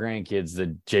tell our grandkids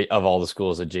of all the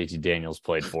schools that JT Daniels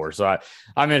played for. So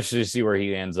I'm interested to see where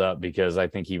he ends up because I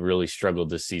think he really struggled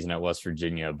this season at West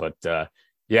Virginia. But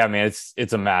Yeah, man,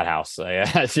 it's a madhouse.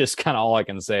 That's just kind of all I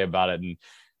can say about it. And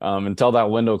until that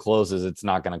window closes, it's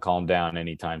not going to calm down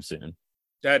anytime soon.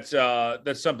 That's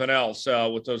something else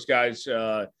with those guys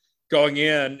going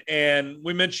in. And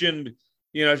we mentioned,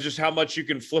 just how much you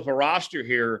can flip a roster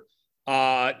here.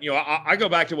 I go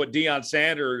back to what Deion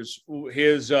Sanders,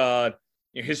 his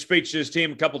speech to his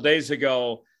team a couple of days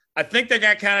ago. I think they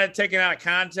got kind of taken out of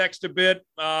context a bit,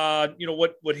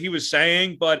 what he was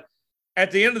saying. But at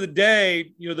the end of the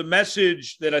day, the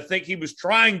message that I think he was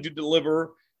trying to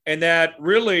deliver, and that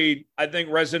really I think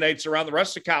resonates around the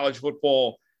rest of college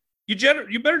football,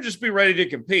 you better just be ready to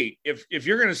compete. If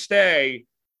you're going to stay,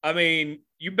 I mean,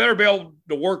 you better be able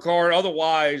to work hard.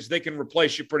 Otherwise, they can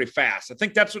replace you pretty fast. I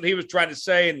think that's what he was trying to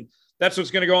say, and that's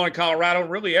what's going to go on in Colorado and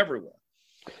really everywhere.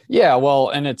 Yeah, well,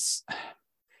 and it's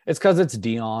because it's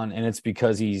Deion, and it's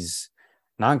because he's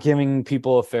not giving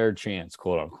people a fair chance,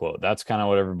 quote unquote. That's kind of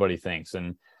what everybody thinks.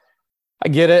 And I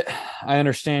get it. I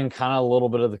understand kind of a little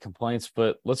bit of the complaints,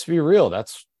 but let's be real.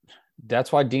 That's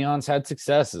why Deion's had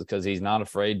success, is because he's not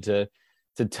afraid to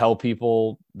tell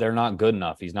people they're not good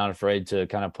enough. He's not afraid to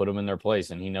kind of put them in their place.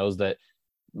 And he knows that,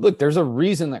 look, there's a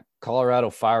reason that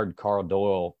Colorado fired Carl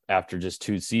Doyle after just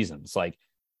 2 seasons. Like,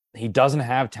 he doesn't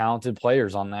have talented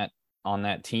players on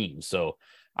that team. So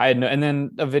I had no, and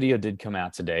then a video did come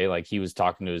out today. Like, he was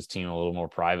talking to his team a little more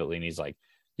privately, and he's like,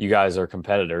 you guys are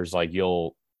competitors. Like,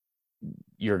 you're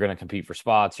going to compete for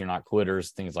spots. You're not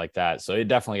quitters, things like that. So it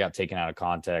definitely got taken out of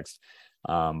context.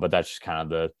 But that's just kind of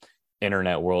the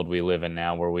internet world we live in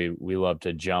now, where we love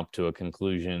to jump to a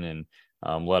conclusion and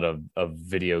let a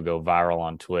video go viral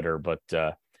on Twitter. But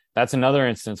that's another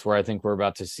instance where I think we're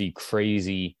about to see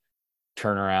crazy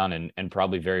turnaround and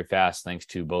probably very fast, thanks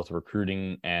to both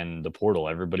recruiting and the portal.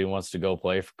 Everybody wants to go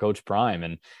play for Coach Prime,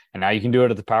 and now you can do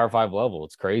it at the Power 5 level.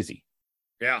 It's crazy.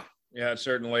 Yeah, it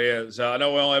certainly is. I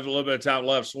know we only have a little bit of time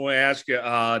left, so I want to ask you,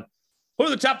 who are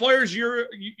the top players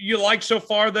you like so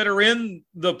far that are in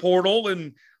the portal,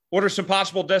 and what are some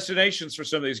possible destinations for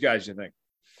some of these guys, you think?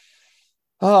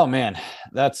 Oh man,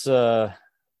 that's a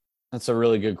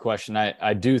really good question.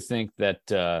 I do think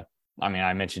that I mean,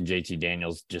 I mentioned JT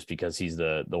Daniels just because he's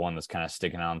the one that's kind of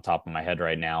sticking out on top of my head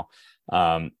right now.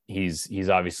 He's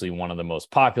obviously one of the most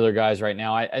popular guys right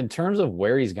now. In terms of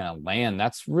where he's going to land,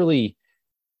 that's really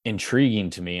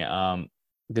intriguing to me.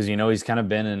 Because he's kind of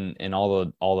been in all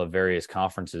the various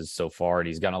conferences so far, and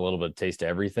he's gotten a little bit of taste of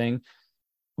everything.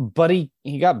 But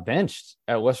he got benched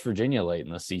at West Virginia late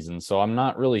in the season, so I'm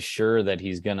not really sure that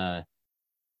he's gonna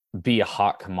be a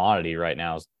hot commodity right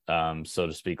now, so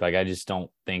to speak. Like, I just don't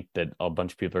think that a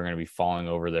bunch of people are going to be falling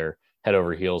over their head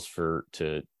over heels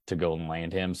to go and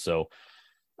land him. So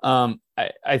I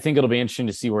think it'll be interesting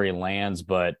to see where he lands,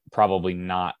 but probably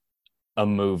not a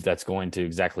move that's going to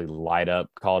exactly light up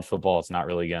college football. It's not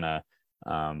really going to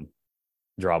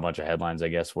draw a bunch of headlines, I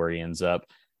guess, where he ends up.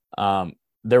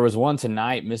 There was one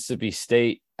tonight. Mississippi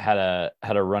State had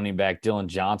a running back, Dylan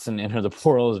Johnson, enter the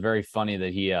portal. It was very funny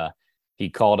that he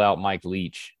called out Mike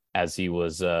Leach as he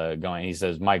was going. He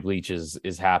says Mike Leach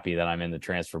is happy that I'm in the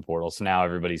transfer portal. So now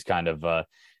everybody's kind of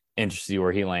interested to see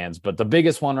where he lands. But the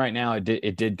biggest one right now,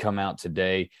 it did come out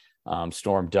today.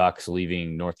 Storm Ducks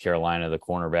leaving North Carolina, the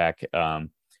cornerback.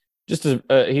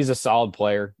 He's a solid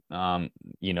player, and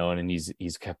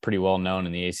he's pretty well known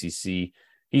in the ACC.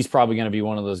 He's probably going to be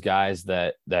one of those guys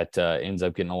that ends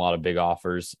up getting a lot of big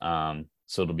offers.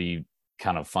 So it'll be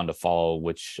kind of fun to follow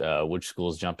which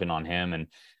schools jump in on him.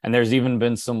 And there's even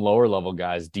been some lower level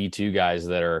guys, D2 guys,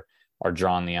 that are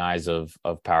drawing the eyes of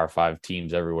Power 5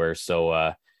 teams everywhere.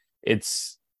 So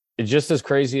it's just as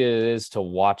crazy as it is to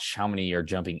watch how many are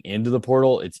jumping into the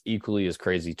portal. It's equally as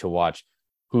crazy to watch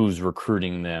who's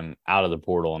recruiting them out of the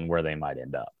portal and where they might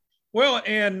end up. Well,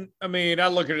 and I mean, I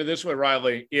look at it this way,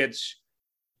 Riley. It's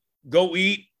go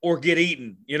eat or get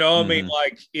eaten. I mean,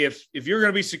 like, if you're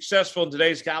going to be successful in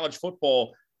today's college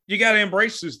football, you got to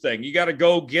embrace this thing. You got to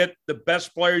go get the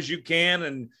best players you can.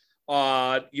 And,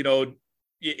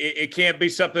 it can't be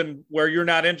something where you're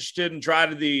not interested and try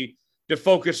to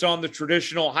focus on the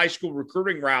traditional high school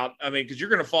recruiting route. I mean, because you're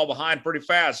going to fall behind pretty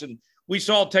fast. And we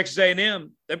saw Texas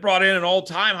A&M, they brought in an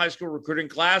all-time high school recruiting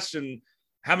class, and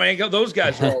how many of those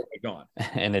guys are already gone?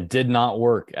 And it did not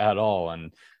work at all.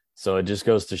 And so it just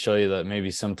goes to show you that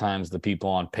maybe sometimes the people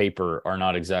on paper are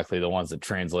not exactly the ones that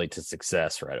translate to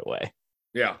success right away.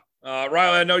 Yeah.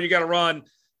 Riley, I know you got to run.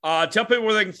 Tell people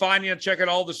where they can find you and check out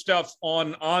all the stuff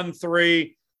on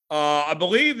On3. I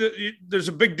believe that there's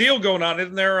a big deal going on,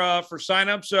 isn't there, for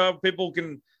signups? People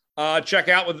can check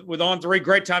out with On3.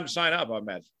 Great time to sign up, I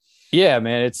imagine. Yeah,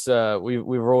 man. It's we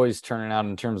were always turning out,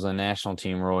 in terms of the national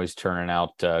team, we're always turning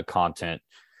out content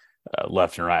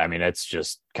left and right. I mean, it's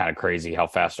just kind of crazy how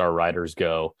fast our writers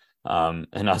go. And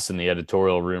us in the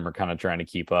editorial room are kind of trying to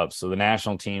keep up. So the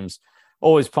national team's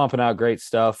always pumping out great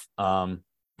stuff. And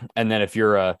then if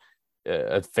you're a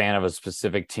fan of a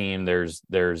specific team, there's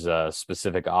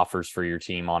specific offers for your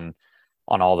team on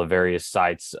all the various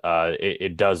sites.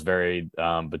 It does vary,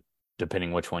 but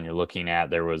depending which one you're looking at,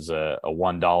 there was a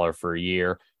 $1 for a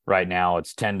year. Right now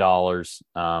it's $10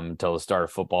 until the start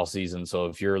of football season. So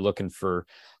if you're looking for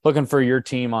your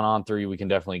team on On3, we can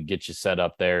definitely get you set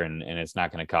up there, and it's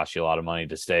not going to cost you a lot of money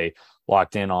to stay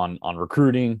locked in on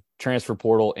recruiting, transfer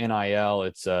portal, NIL.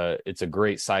 It's a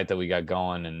great site that we got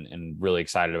going, and really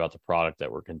excited about the product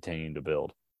that we're continuing to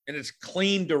build. And it's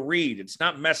clean to read. It's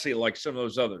not messy like some of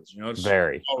those others. You know, it's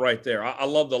very all right there. I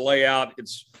love the layout.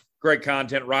 It's great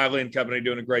content. Riley and company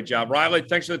doing a great job. Riley,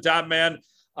 thanks for the time, man.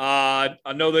 I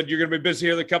know that you're going to be busy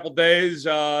here in a couple of days.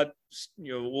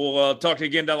 We'll talk to you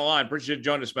again down the line. Appreciate you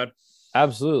joining us, man.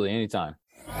 Absolutely. Anytime.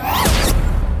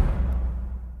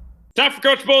 Time for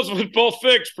Coach Bowles with Both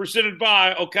Fix, presented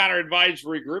by O'Connor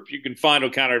Advisory Group. You can find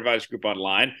O'Connor Advisory Group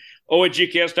online,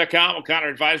 oagks.com,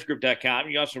 o'connoradvisorygroup.com.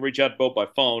 You can also reach out to both by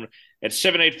phone at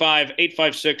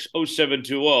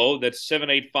 785-856-0720. That's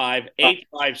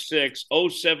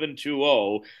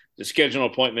 785-856-0720 to schedule an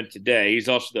appointment today. He's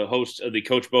also the host of the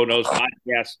Coach Bo Knows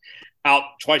podcast, out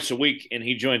twice a week, and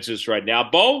he joins us right now.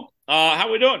 Bo, how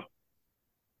are we doing?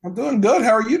 I'm doing good.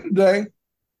 How are you today?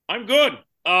 I'm good.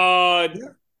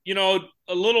 You know,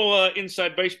 a little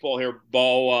inside baseball here,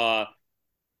 Bo.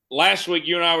 Last week,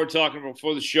 you and I were talking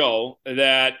before the show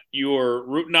that you were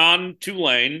rooting on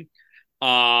Tulane,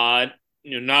 not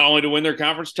only to win their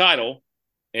conference title,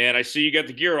 and I see you got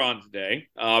the gear on today.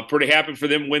 Pretty happy for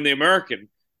them to win the American.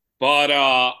 But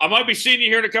I might be seeing you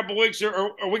here in a couple of weeks. Are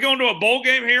we going to a bowl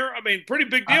game here? I mean, pretty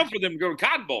big deal for them to go to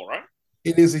Cotton Bowl, right?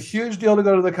 It is a huge deal to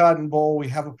go to the Cotton Bowl. We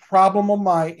have a problem on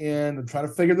my end. I'm trying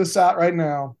to figure this out right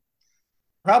now.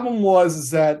 Problem is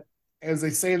that, as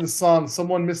they say in the song,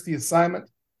 someone missed the assignment.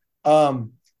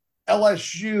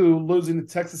 LSU losing to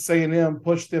Texas A&M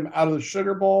pushed them out of the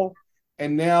Sugar Bowl,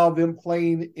 and now them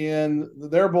playing in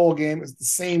their bowl game is the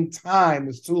same time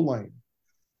as Tulane.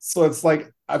 So it's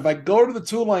like, if I go to the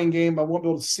Tulane game, I won't be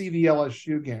able to see the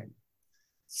LSU game.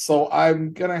 So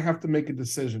I'm going to have to make a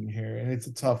decision here, and it's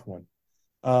a tough one.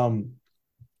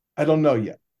 I don't know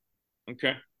yet.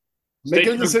 Okay.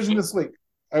 Making a decision this week.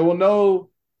 I will know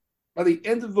by the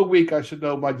end of the week. I should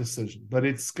know my decision, but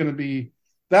it's going to be,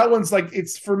 that one's like,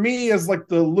 it's for me as like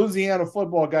the Louisiana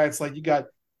football guy. It's like you got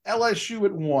LSU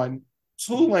at 1,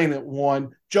 Tulane at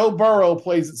 1, Joe Burrow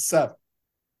plays at 7.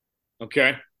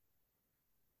 Okay.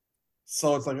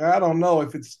 So it's like, I don't know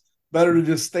if it's better to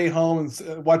just stay home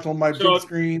and watch on my big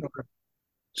screen.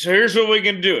 So here's what we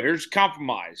can do. Here's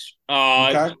compromise.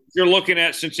 Okay. You're looking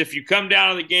at, since if you come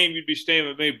down to the game, you'd be staying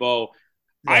with me, Bo.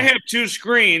 Yeah. I have 2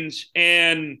 screens,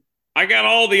 and I got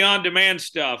all the on-demand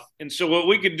stuff. And so what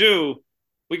we could do,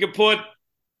 we could put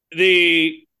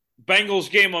the Bengals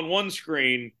game on one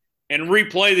screen and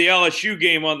replay the LSU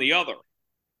game on the other.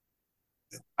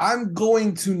 I'm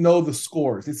going to know the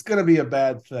scores. It's going to be a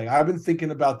bad thing. I've been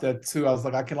thinking about that too. I was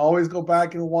like, I can always go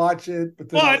back and watch it. But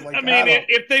then I mean,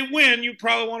 if they win, you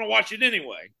probably want to watch it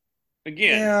anyway.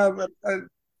 Again. Yeah, but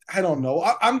I don't know.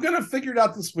 I'm going to figure it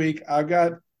out this week. I've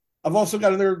also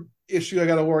got another issue I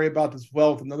got to worry about as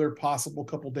well, with another possible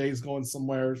couple days going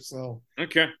somewhere. So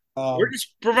okay. We're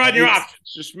just providing your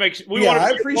options. Just makes we want to.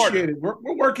 I appreciate it.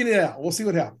 We're working it out. We'll see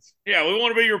what happens. Yeah, we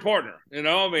want to be your partner.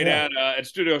 At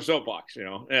Studio Soapbox.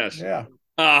 Yes. Yeah.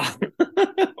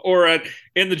 Or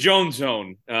in the Jones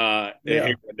Zone.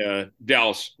 In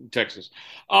Dallas, Texas.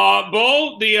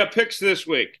 Bo, the picks this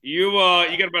week. You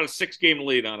got about a 6-game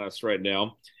lead on us right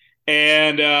now,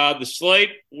 and the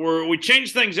slate we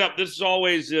change things up. This is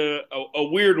always a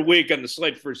weird week on the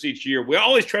slate for us each year. We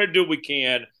always try to do what we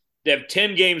can. They have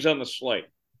 10 games on the slate.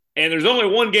 And there's only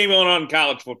one game going on in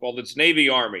college football. That's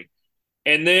Navy-Army.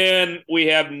 And then we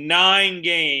have 9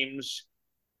 games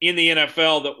in the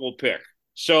NFL that we'll pick.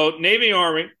 So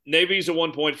Navy-Army. Navy's a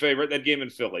 1-point favorite. That game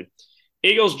in Philly.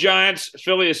 Eagles-Giants.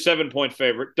 Philly is 7-point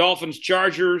favorite.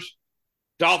 Dolphins-Chargers.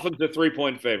 Dolphins a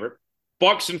 3-point favorite.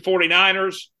 Bucks and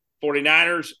 49ers.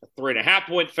 49ers a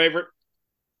 3.5-point favorite.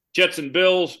 Jets and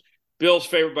Bills. Bills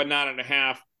favored by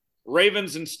 9.5.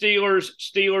 Ravens and Steelers.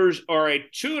 Steelers are a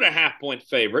 2.5-point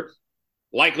favorite.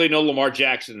 Likely no Lamar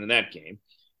Jackson in that game.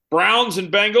 Browns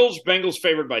and Bengals. Bengals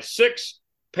favored by 6.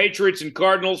 Patriots and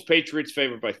Cardinals. Patriots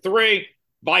favored by 3.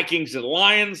 Vikings and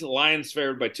Lions. Lions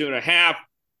favored by 2.5.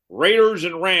 Raiders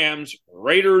and Rams.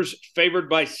 Raiders favored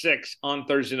by 6 on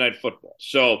Thursday Night Football.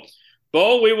 So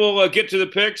Bo, we will get to the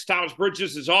picks. Thomas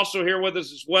Bridges is also here with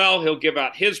us as well. He'll give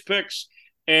out his picks,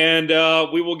 and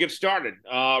we will get started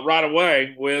right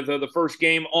away with the first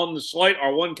game on the slate,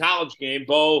 our one college game.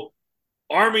 Bo,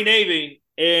 Army Navy,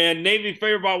 and Navy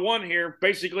favored by 1 here,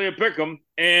 basically a pick 'em,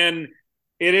 and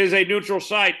it is a neutral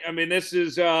site. I mean, this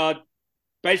is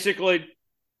basically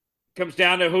comes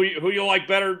down to who you like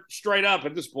better straight up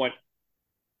at this point.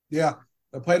 Yeah,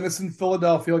 they're playing this in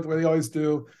Philadelphia like the way they always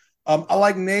do. I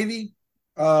like Navy.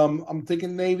 I'm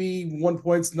thinking Navy 1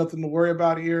 point's nothing to worry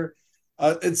about here.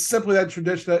 It's simply that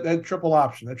tradition, that triple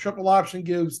option. That triple option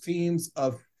gives teams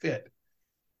a fit.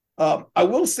 I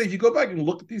will say, if you go back and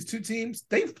look at these two teams,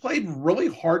 they've played really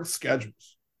hard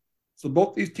schedules. So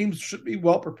both these teams should be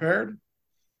well prepared.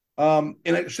 And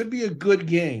it should be a good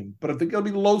game, but I think it'll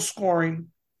be low scoring.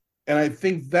 And I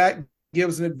think that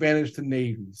gives an advantage to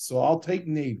Navy. So I'll take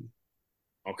Navy.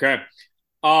 Okay.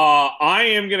 I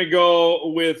am going to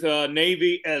go with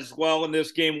Navy as well in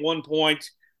this game, 1 point.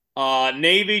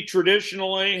 Navy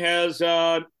traditionally has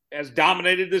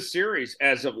dominated this series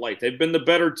as of late. They've been the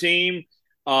better team.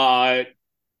 Kim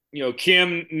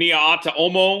Niata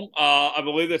Omo, I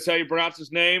believe that's how you pronounce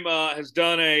his name, has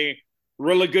done a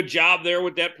really good job there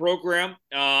with that program.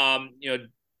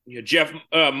 Jeff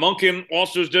Munkin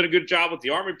also has done a good job with the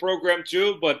Army program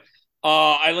too, but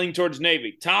I lean towards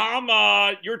Navy. Tom,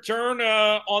 your turn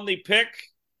on the pick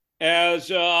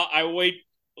as I wait.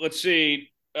 Let's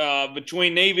see,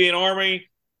 between Navy and Army.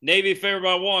 Navy favored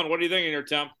by 1. What are you thinking here,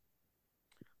 Tom?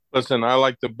 Listen, I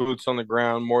like the boots on the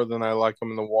ground more than I like them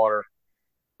in the water.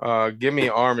 Give me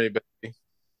Army, baby.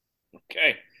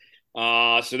 Okay.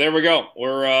 So there we go.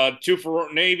 We're 2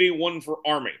 for Navy, 1 for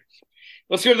Army.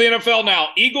 Let's go to the NFL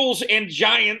now. Eagles and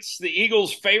Giants. The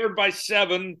Eagles favored by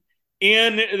 7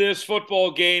 in this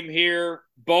football game here.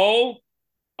 Bo,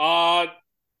 the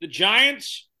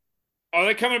Giants, are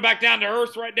they coming back down to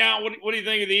earth right now? What do you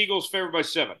think of the Eagles favored by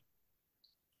 7?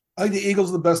 I think the Eagles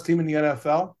are the best team in the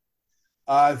NFL.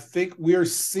 I think we are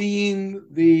seeing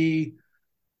the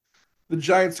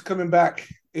Giants coming back.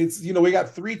 It's, we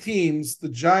got 3 teams, the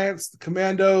Giants, the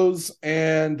Commandos,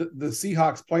 and the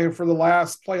Seahawks playing for the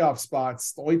last playoff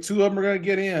spots. The only 2 of them are going to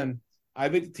get in. I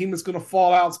think the team that's going to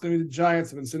fall out is going to be the Giants.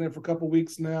 I've been sitting there for a couple of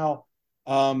weeks now.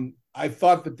 I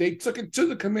thought that they took it to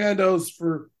the Commandos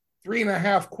for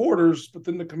 3.5 quarters, but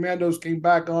then the Commandos came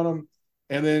back on them,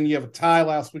 and then you have a tie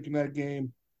last week in that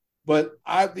game. But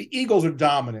the Eagles are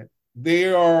dominant.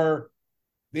 They are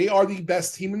the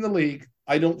best team in the league.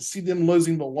 I don't see them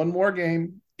losing but 1 more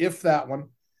game, if that one.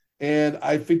 And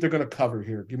I think they're going to cover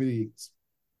here. Give me the Eagles.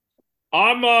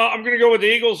 I'm going to go with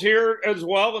the Eagles here as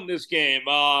well in this game.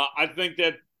 I think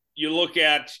that you look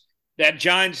at that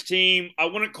Giants team, I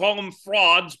wouldn't call them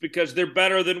frauds because they're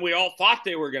better than we all thought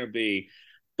they were going to be,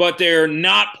 but they're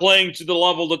not playing to the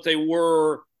level that they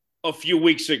were a few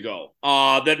weeks ago.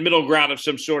 That middle ground of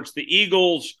some sorts. The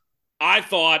Eagles, I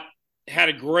thought, had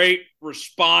a great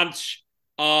response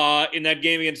in that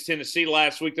game against Tennessee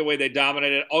last week, the way they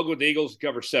dominated. I'll go with the Eagles to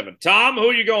cover 7. Tom, who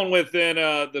are you going with in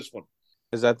this one?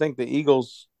 Is I think the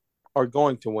Eagles are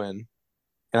going to win,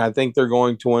 and I think they're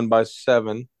going to win by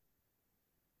 7.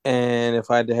 And if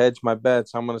I had to hedge my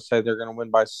bets, I'm going to say they're going to win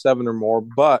by 7 or more.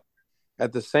 But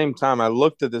at the same time, I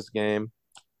looked at this game,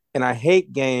 and I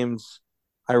hate games.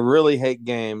 I really hate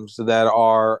games that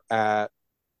are at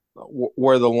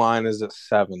where the line is at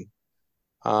 7.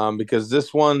 Because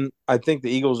this one, I think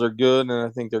the Eagles are good, and I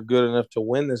think they're good enough to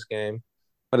win this game.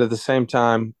 But at the same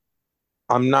time,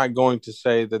 I'm not going to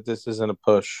say that this isn't a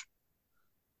push.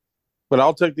 But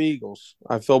I'll take the Eagles.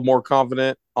 I feel more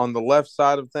confident on the left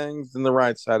side of things than the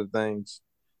right side of things.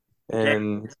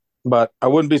 But I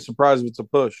wouldn't be surprised if it's a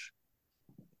push.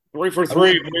 3 for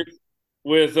 3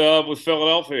 with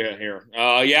Philadelphia here.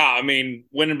 I mean,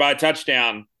 winning by a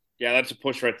touchdown. Yeah, that's a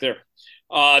push right there.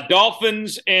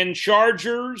 Dolphins and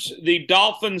Chargers. The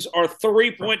Dolphins are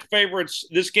 3-point favorites.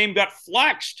 This game got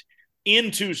flexed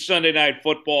into Sunday Night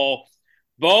Football.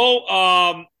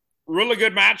 Bo, really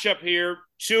good matchup here.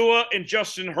 Tua and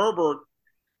Justin Herbert.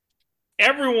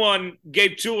 Everyone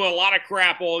gave Tua a lot of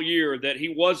crap all year that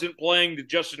he wasn't playing to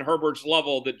Justin Herbert's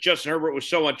level, that Justin Herbert was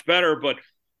so much better. But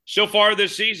so far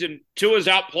this season, Tua's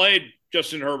outplayed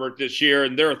Justin Herbert this year,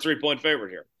 and they're a 3-point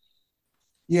favorite here.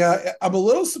 Yeah, I'm a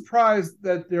little surprised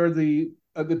that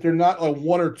they're not a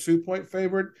 1 or 2 point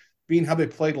favorite, being how they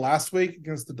played last week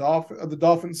against the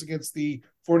Dolphins against the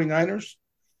 49ers.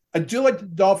 I do like the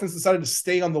Dolphins decided to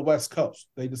stay on the West Coast.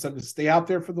 They decided to stay out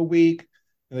there for the week,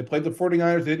 and they played the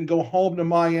 49ers. They didn't go home to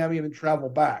Miami and then travel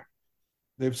back.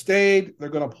 They've stayed. They're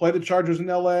going to play the Chargers in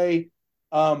L.A.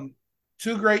 2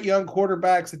 great young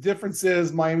quarterbacks. The difference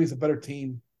is Miami's a better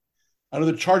team. I know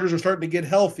the Chargers are starting to get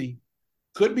healthy.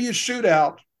 Could be a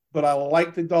shootout, but I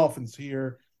like the Dolphins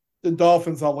here. The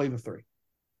Dolphins, I'll lay the 3.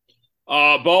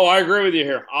 Bo, I agree with you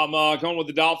here. I'm going with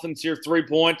the Dolphins here, 3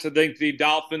 points. I think the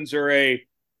Dolphins are a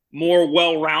more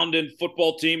well-rounded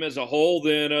football team as a whole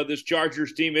than this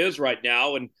Chargers team is right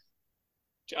now. And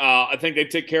I think they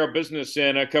take care of business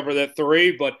and cover that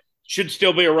 3, but should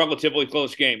still be a relatively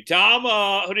close game. Tom,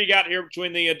 who do you got here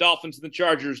between the Dolphins and the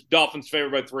Chargers? Dolphins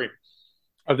favored by 3.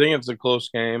 I think it's a close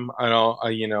game. I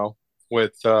know,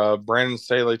 with Brandon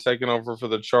Staley taking over for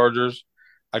the Chargers,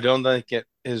 I don't think it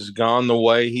has gone the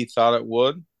way he thought it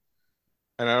would.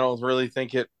 And I don't really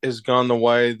think it has gone the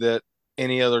way that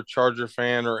any other Charger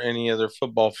fan or any other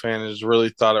football fan has really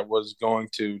thought it was going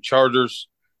to. Chargers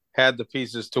had the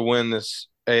pieces to win this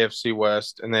AFC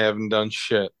West, and they haven't done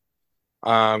shit.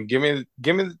 Give me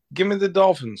the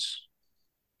Dolphins.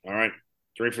 All right.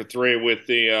 3 for 3 with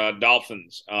the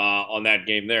Dolphins on that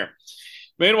game there.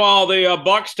 Meanwhile, the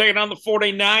Bucs taking on the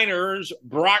 49ers.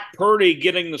 Brock Purdy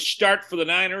getting the start for the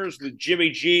Niners with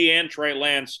Jimmy G and Trey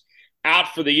Lance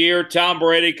out for the year. Tom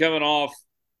Brady coming off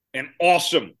an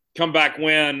awesome comeback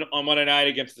win on Monday night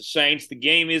against the Saints. The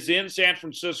game is in San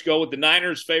Francisco with the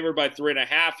Niners favored by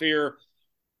 3.5 here.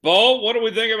 Bo, what do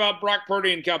we think about Brock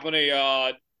Purdy and company?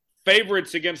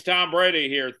 Favorites against Tom Brady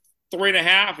here.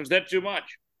 3.5, is that too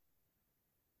much?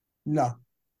 No.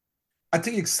 I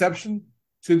take exception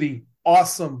to the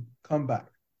awesome comeback.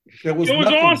 It was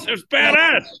awesome. It was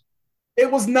badass.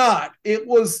 It was not. It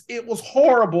was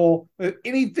horrible that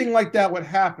anything like that would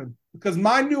happen because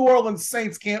my New Orleans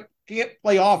Saints can't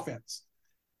play offense.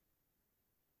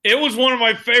 It was one of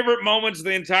my favorite moments of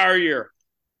the entire year.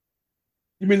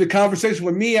 You mean the conversation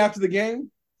with me after the game?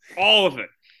 All of it.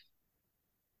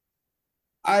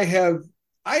 I have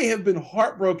been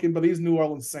heartbroken by these New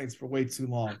Orleans Saints for way too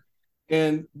long.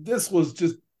 And this was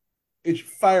just, it should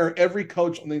fire every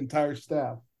coach on the entire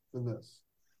staff for this.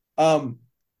 Tom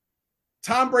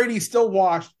Brady still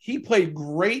washed. He played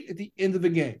great at the end of the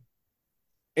game.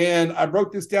 And I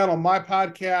broke this down on my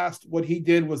podcast. What he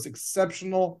did was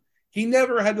exceptional. He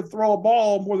never had to throw a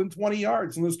ball more than 20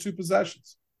 yards in those 2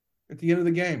 possessions at the end of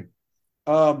the game.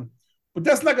 But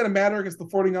that's not going to matter against the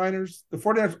 49ers. The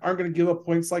 49ers aren't going to give up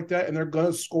points like that, and they're going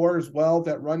to score as well,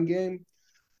 that run game.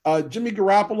 Jimmy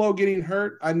Garoppolo getting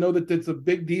hurt, I know that that's a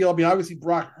big deal. I mean, obviously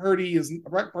Brock Purdy is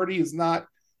not,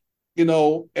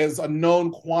 as a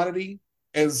known quantity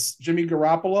as Jimmy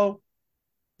Garoppolo,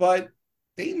 but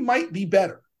they might be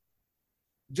better.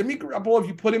 Jimmy Garoppolo, if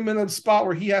you put him in a spot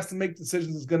where he has to make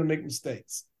decisions, is going to make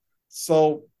mistakes.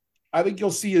 So I think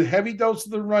you'll see a heavy dose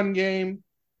of the run game.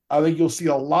 I think you'll see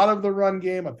a lot of the run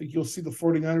game. I think you'll see the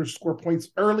 49ers score points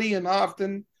early and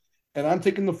often. And I'm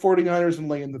taking the 49ers and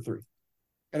laying the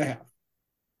 3.5.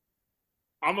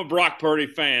 I'm a Brock Purdy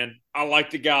fan. I like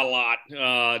the guy a lot.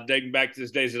 Dating back to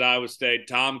his days at Iowa State,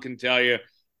 Tom can tell you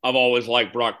I've always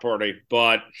liked Brock Purdy.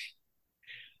 But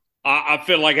I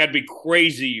feel like I'd be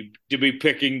crazy to be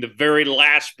picking the very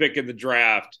last pick in the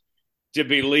draft to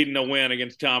be leading a win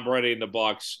against Tom Brady and the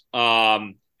Bucs.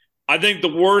 I think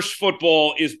the worst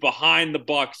football is behind the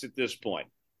Bucs at this point.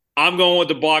 I'm going with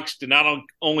the Bucs to not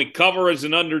only cover as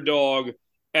an underdog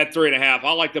at 3.5.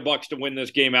 I like the Bucs to win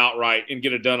this game outright and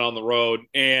get it done on the road.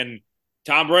 And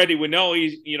Tom Brady, we know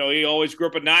he always grew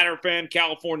up a Niner fan,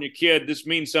 California kid. This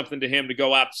means something to him to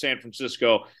go out to San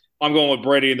Francisco. I'm going with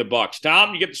Brady and the Bucs.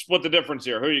 Tom, you get to split the difference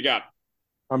here. Who you got?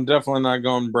 I'm definitely not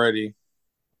going Brady.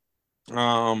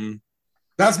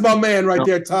 That's my man right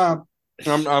there, Tom.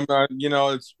 I'm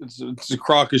it's a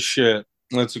crock of shit.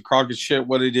 It's a crock of shit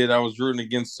what he did. I was rooting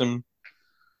against him.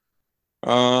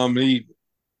 It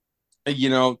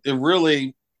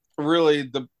really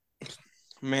the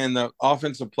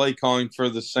offensive play calling for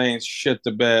the Saints shit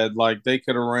the bed. Like they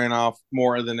could have ran off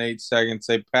more than 8 seconds.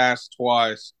 They passed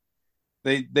twice.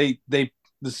 The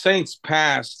Saints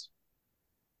passed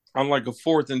on like a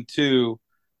 4th and 2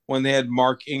 when they had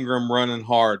Mark Ingram running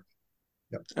hard.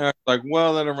 Yep. And I was like,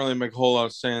 well, that don't really make a whole lot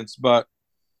of sense. But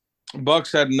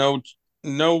Bucks had no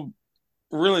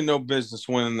business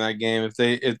winning that game if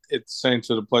the Saints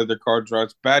would have played their cards right.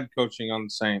 It's bad coaching on the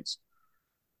Saints.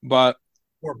 But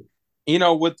with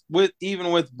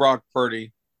Brock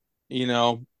Purdy,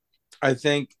 I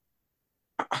think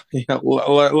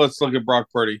let's look at Brock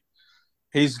Purdy.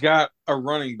 He's got a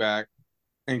running back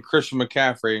in Christian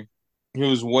McCaffrey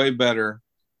who's way better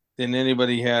than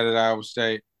anybody had at Iowa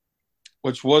State,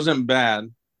 which wasn't bad.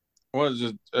 What is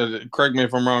it? Correct me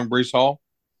if I'm wrong, Breece Hall?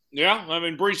 Yeah, I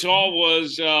mean, Breece Hall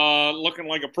was looking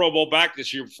like a Pro Bowl back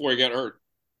this year before he got hurt.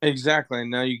 Exactly.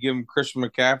 And now you give him Christian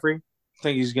McCaffrey. I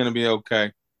think he's going to be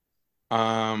okay.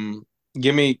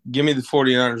 Give me the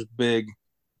 49ers big.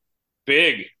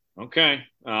 Big. Okay.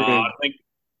 I think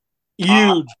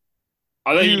Huge.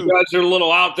 I think you Huge. guys are a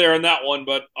little out there in that one,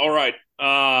 but all right.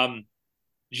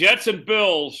 Jets and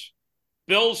Bills.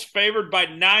 Bills favored by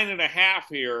 9.5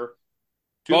 here.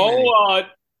 Too many.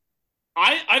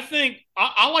 I think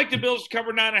I like the Bills to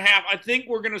cover 9.5. I think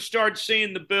we're going to start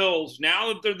seeing the Bills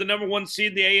now that they're the number one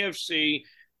seed in the AFC.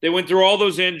 They went through all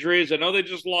those injuries. I know they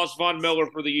just lost Von Miller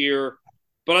for the year,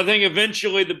 but I think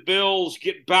eventually the Bills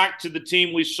get back to the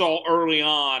team we saw early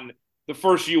on the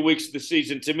first few weeks of the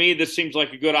season. To me, this seems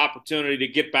like a good opportunity to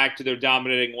get back to their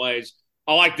dominating ways.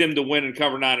 I like them to win and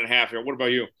cover 9.5 here. What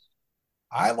about you?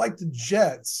 I like the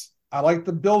Jets. I like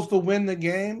the Bills to win the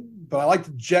game, but I like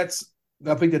the Jets.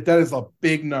 I think that is a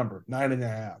big number,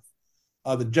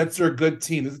 9.5. The Jets are a good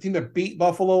team. There's a team that beat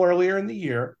Buffalo earlier in the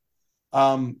year.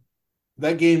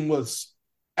 That game was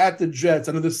at the Jets.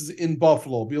 I know this is in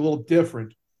Buffalo. It'll be a little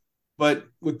different. But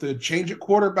with the change at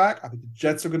quarterback, I think the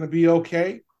Jets are going to be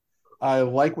okay. I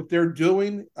like what they're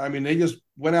doing. I mean, they just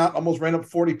went out, almost ran up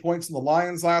 40 points in the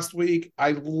Lions last week.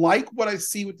 I like what I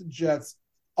see with the Jets.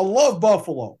 I love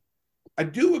Buffalo. I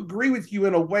do agree with you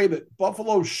in a way that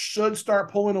Buffalo should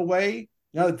start pulling away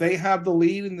now that they have the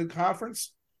lead in the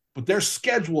conference. But their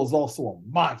schedule is also a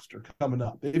monster coming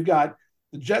up. They've got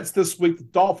the Jets this week, the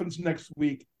Dolphins next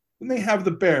week. Then they have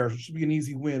the Bears, which should be an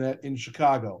easy win in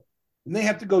Chicago. And they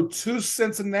have to go to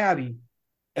Cincinnati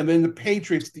and then the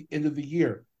Patriots at the end of the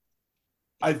year.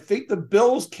 I think the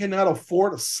Bills cannot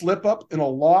afford a slip up in a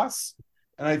loss.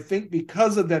 And I think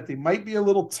because of that, they might be a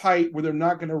little tight where they're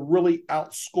not going to really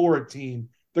outscore a team.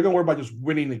 They're going to worry about just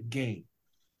winning a game.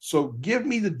 So give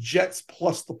me the Jets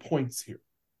plus the points here.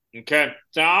 Okay.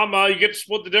 Tom, you get to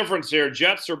split the difference here.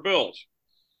 Jets or Bills?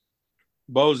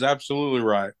 Bo's absolutely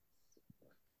right.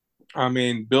 I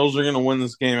mean, Bills are going to win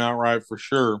this game outright for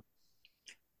sure.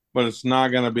 But it's not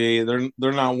going to be –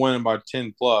 they're not winning by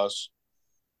 10 plus.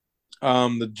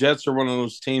 The Jets are one of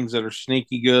those teams that are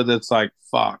sneaky good that's like,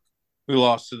 fuck, we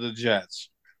lost to the Jets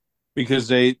because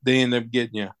they end up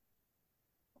getting you.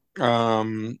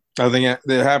 I think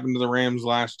that happened to the Rams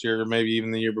last year or maybe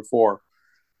even the year before.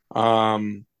 Give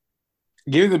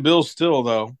me the Bills still,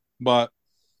 though, but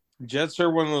Jets are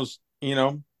one of those,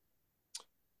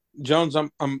 Jones,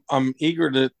 I'm eager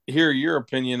to hear your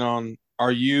opinion on,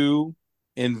 are you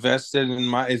invested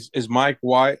in is Mike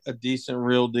White a decent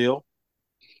real deal?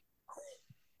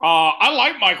 I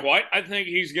like Mike White. I think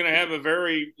he's going to have a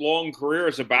very long career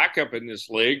as a backup in this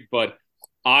league, but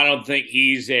I don't think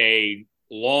he's a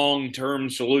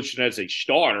long-term solution as a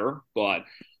starter. But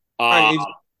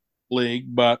league,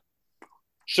 but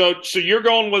so you're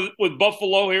going with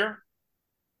Buffalo here?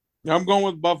 I'm going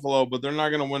with Buffalo, but they're not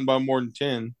going to win by more than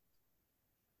 10.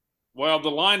 Well, the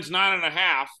line's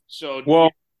 9.5, so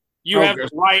you okay. have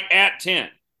it right at 10.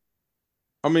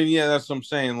 I mean, yeah, that's what I'm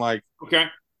saying. Like, okay.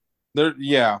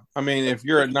 Yeah. I mean, if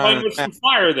you're at 9.5, with some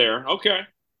fire there, okay.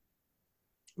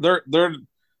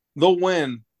 They'll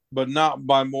win, but not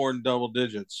by more than double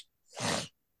digits.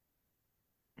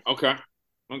 Okay.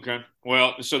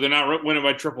 Well, so they're not winning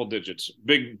by triple digits.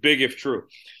 Big if true.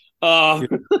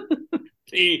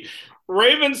 The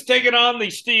Ravens taking on the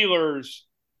Steelers.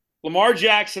 Lamar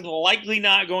Jackson likely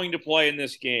not going to play in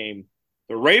this game.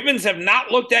 The Ravens have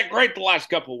not looked that great the last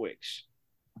couple of weeks.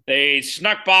 They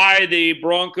snuck by the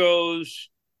Broncos,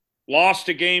 lost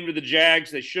a game to the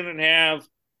Jags they shouldn't have.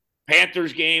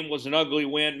 Panthers game was an ugly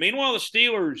win. Meanwhile, the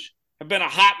Steelers have been a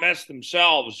hot mess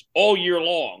themselves all year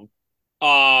long.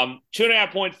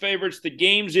 2.5-point favorites. The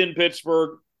game's in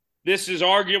Pittsburgh. This is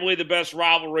arguably the best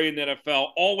rivalry in the NFL.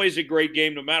 Always a great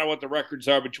game, no matter what the records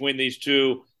are between these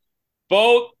two.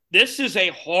 Both, this is a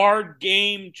hard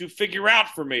game to figure out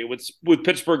for me with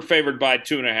Pittsburgh favored by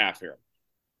 2.5 here.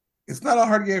 It's not a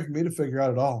hard game for me to figure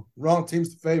out at all. Wrong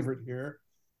team's the favorite here.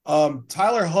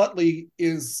 Tyler Huntley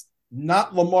is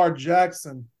not Lamar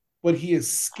Jackson, but he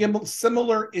is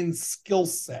similar in skill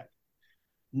set.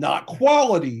 Not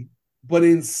quality, but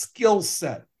in skill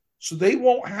set. So they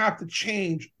won't have to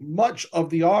change much of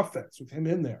the offense with him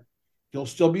in there. He'll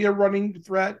still be a running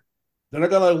threat. They're not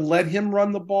going to let him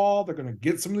run the ball. They're going to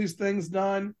get some of these things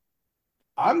done.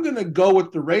 I'm going to go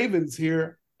with the Ravens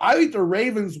here. I think the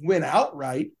Ravens win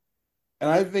outright, and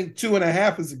I think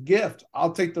 2.5 is a gift.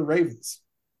 I'll take the Ravens.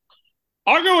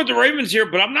 I'll go with the Ravens here,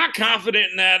 but I'm not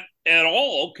confident in that at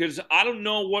all because I don't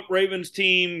know what Ravens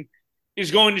team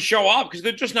is going to show up because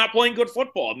they're just not playing good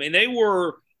football. I mean, they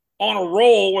were on a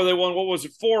roll where they won,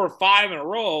 4 or 5 in a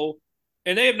row,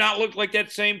 and they have not looked like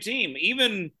that same team.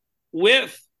 Even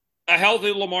with a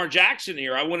healthy Lamar Jackson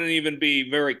here, I wouldn't even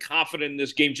be very confident in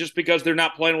this game just because they're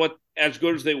not playing as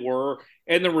good as they were,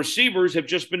 and the receivers have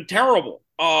just been terrible.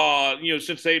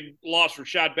 since they lost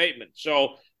Rashad Bateman.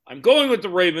 So I'm going with the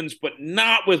Ravens, but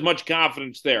not with much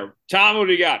confidence there. Tom, what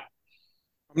do you got?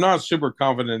 I'm not super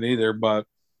confident either, but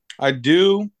I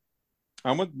do.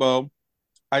 I'm with Bo.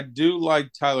 I do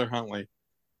like Tyler Huntley.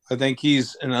 I think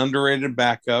he's an underrated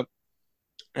backup,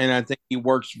 and I think he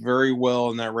works very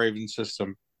well in that Ravens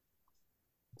system.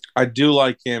 I do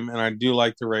like him, and I do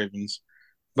like the Ravens,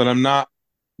 but I'm not.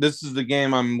 This is the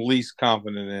game I'm least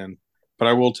confident in, but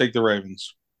I will take the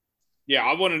Ravens. Yeah,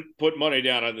 I wouldn't put money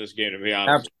down on this game, to be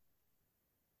honest.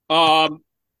 Absolutely.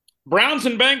 Browns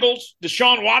and Bengals.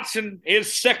 Deshaun Watson,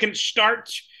 his second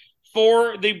start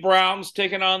for the Browns,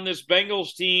 taking on this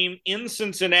Bengals team in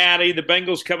Cincinnati. The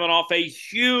Bengals coming off a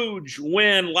huge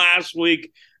win last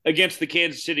week against the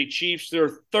Kansas City Chiefs, their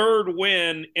third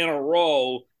win in a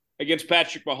row against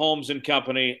Patrick Mahomes and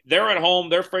company. They're at home.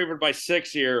 They're favored by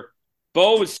 6 here.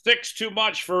 Bo, is 6 too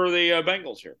much for the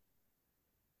Bengals here?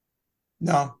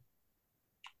 No.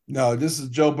 No, this is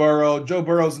Joe Burrow. Joe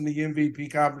Burrow's in the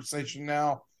MVP conversation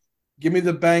now. Give me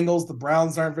the Bengals. The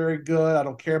Browns aren't very good. I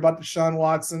don't care about Deshaun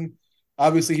Watson.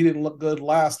 Obviously, he didn't look good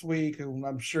last week, and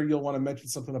I'm sure you'll want to mention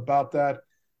something about that.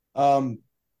 The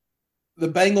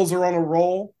Bengals are on a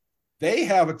roll. They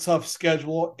have a tough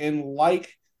schedule, and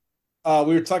like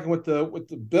we were talking with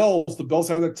the Bills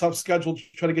have a tough schedule to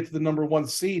try to get to the number 1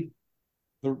 seed.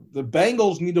 The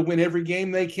Bengals need to win every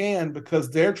game they can because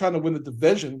they're trying to win the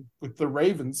division with the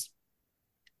Ravens,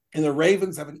 and the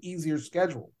Ravens have an easier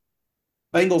schedule.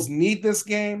 Bengals need this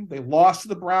game. They lost to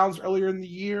the Browns earlier in the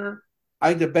year. I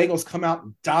think the Bengals come out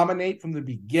and dominate from the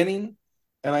beginning,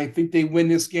 and I think they win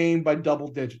this game by double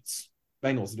digits.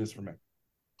 Bengals, it is for me.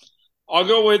 I'll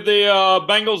go with the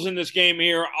Bengals in this game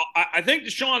here. I think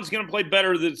Deshaun's going to play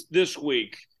better this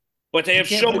week, but they have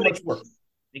so many.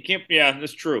 He can't. Yeah,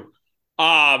 that's true.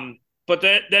 But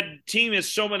that team has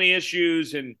so many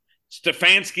issues, and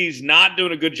Stefanski's not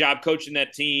doing a good job coaching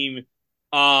that team.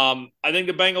 I think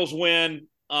the Bengals win,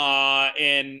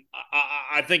 and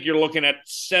I think you're looking at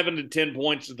 7 to 10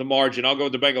 points at the margin. I'll go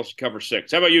with the Bengals to cover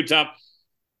 6. How about you, Tom?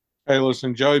 Hey,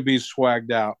 listen, Joey B's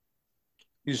swagged out.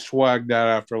 He's swagged out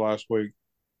after last week.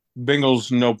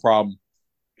 Bengals, no problem.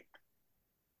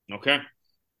 Okay.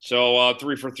 So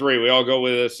 3 for 3. We all go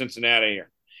with Cincinnati here.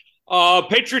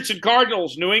 Patriots and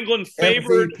Cardinals. New England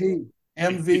favored.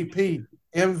 MVP.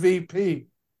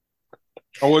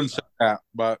 I wouldn't say that,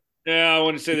 but Yeah, I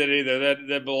wouldn't say that either.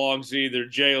 That belongs to either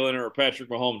Jalen or Patrick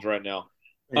Mahomes right now.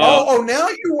 Now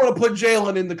you want to put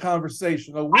Jalen in the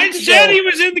conversation. I said he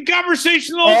was in the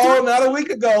conversation the whole time. Not a week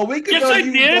ago. Yes, I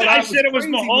did. I said it was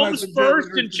Mahomes first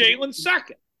and Jalen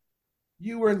second.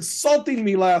 You were insulting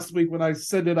me last week when I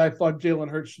said that I thought Jalen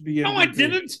Hurts should be MVP. No, I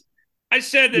didn't. I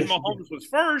said that Mahomes was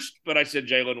first, but I said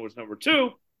Jalen was number 2.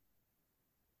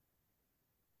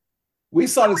 We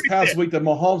saw this past week that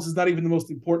Mahomes is not even the most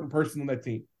important person on that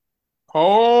team.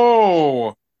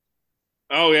 Oh,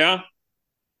 yeah.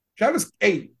 Travis,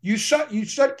 hey, you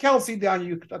shut Kelsey down.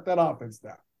 You shut that offense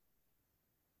down.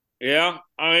 Yeah,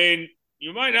 I mean,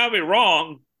 you might not be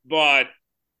wrong, but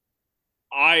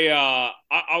I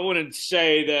wouldn't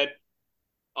say that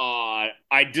I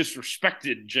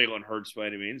disrespected Jalen Hurts by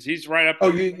any means. He's right up there.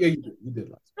 Oh, you did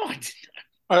last. No, I did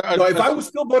not. If I was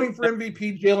still voting for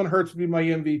MVP, Jalen Hurts would be my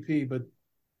MVP, but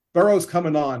Burrow's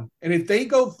coming on. And if they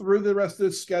go through the rest of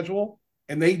the schedule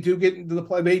and they do get into the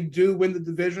play, they do win the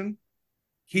division,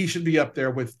 he should be up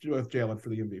there with Jalen for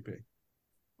the MVP.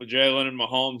 With Jalen and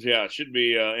Mahomes, yeah, it should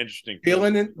be interesting.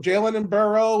 Jalen and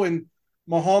Burrow and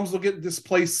Mahomes will get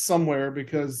displaced somewhere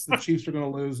because the Chiefs are going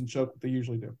to lose and choke what they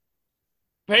usually do.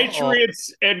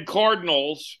 Patriots and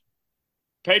Cardinals.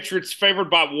 Patriots favored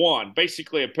by 1.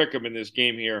 Basically a pick 'em in this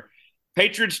game here.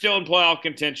 Patriots still in playoff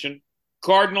contention.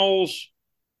 Cardinals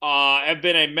have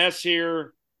been a mess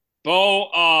here. Bo,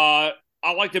 I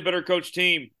like the better coach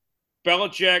team.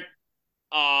 Belichick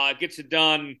gets it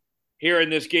done here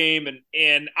in this game.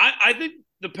 And I think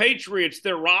the Patriots,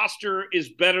 their roster is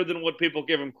better than what people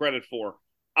give them credit for.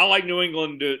 I like New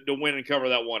England to win and cover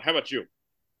that one. How about you?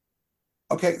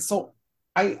 Okay, so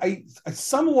I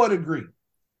somewhat agree.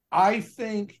 I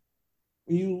think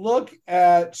when you look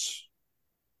at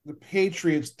the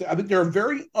Patriots, I think they're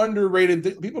very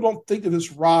underrated. People don't think of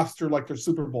this roster like their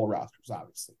Super Bowl rosters,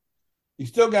 obviously. You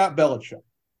still got Belichick.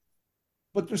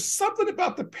 But there's something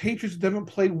about the Patriots that haven't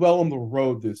played well on the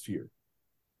road this year.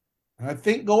 And I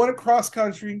think going across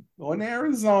country, going to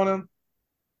Arizona,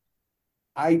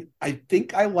 I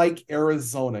think I like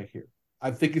Arizona here.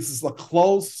 I think this is a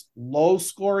close,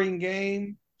 low-scoring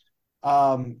game.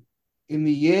 In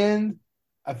the end,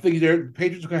 I think the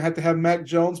Patriots are going to have Mac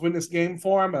Jones win this game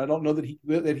for him, and I don't know that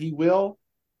he will.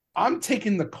 I'm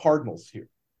taking the Cardinals here.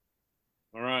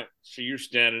 All right. So you're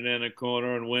standing in a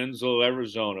corner in Winslow,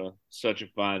 Arizona. Such a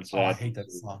fine Oh, I sight. hate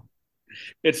that song.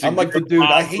 It's a I'm like the great dude.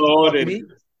 I hate the mode fucking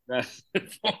and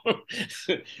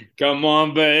Eagles. come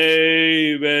on,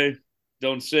 baby.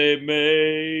 Don't say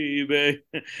maybe.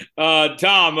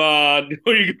 Tom,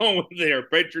 who are you going with there?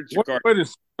 Patriots or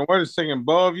Cardinals? Wait a second.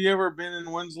 Bo, have you ever been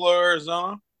in Winslow,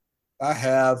 Arizona? I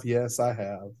have. Yes, I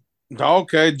have.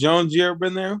 Okay. Jones, you ever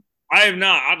been there? I have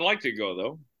not. I'd like to go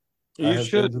though. I You have been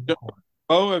should. to the corner.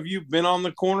 Bo, have you been on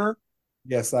the corner?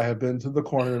 Yes, I have been to the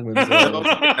corner in Winslow,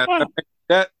 Arizona.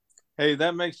 That hey,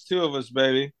 that makes two of us,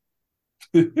 baby.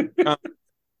 And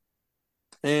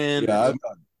Yeah,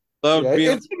 love yeah.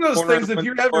 being on It's one of the those corner things. of If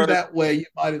you're ever Winslow. that way, you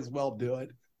might as well do it.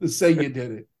 Just say you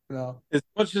did it. You know. As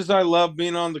much as I love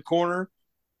being on the corner,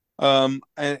 and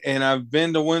I've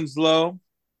been to Winslow,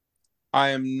 I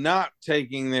am not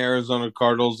taking the Arizona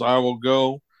Cardinals. I will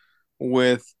go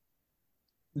with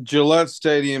Gillette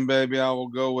Stadium, baby. I will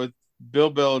go with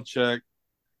Bill Belichick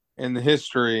and the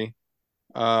history.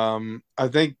 I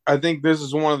think this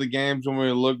is one of the games when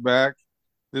we look back.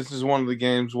 This is one of the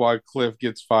games why Cliff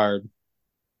gets fired.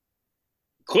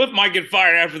 Cliff might get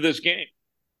fired after this game.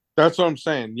 That's what I'm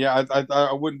saying. Yeah,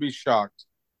 I wouldn't be shocked.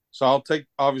 So I'll take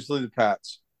obviously the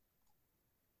Pats.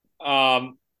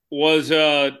 Um, was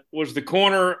the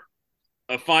corner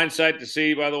a fine sight to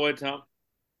see? By the way, Tom.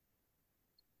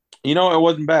 You know, it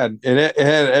wasn't bad. It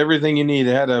had everything you need.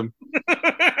 It had a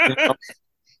you know,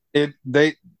 it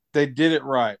they did it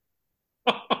right.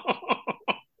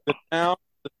 The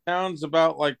town's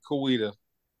about like Coweta.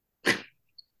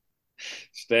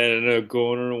 Standing in a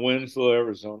corner in Winslow,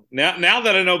 Arizona. Now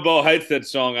that I know Bo hates that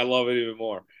song, I love it even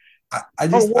more.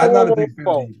 I'm not a big fan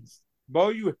of the Eagles. Bo,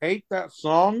 you hate that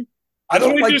song? I That's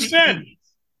don't what he like just the said. Eagles.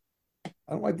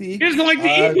 I don't like the He Eagles. doesn't like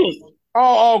the Eagles.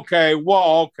 Oh, okay.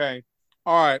 Well, okay.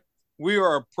 All right. We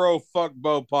are a pro fuck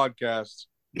Bo podcast.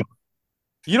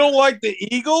 You don't like the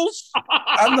Eagles?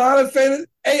 I'm not a fan of.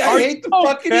 Hey, I Are hate the you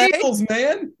fucking okay? Eagles,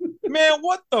 man. Man,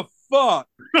 what the fuck?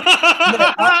 No,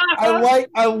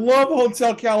 I love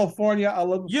Hotel California. I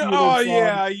love a Yeah, few of oh their songs,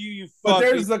 yeah, you but fucking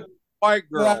there's the. white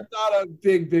But I'm girl. not a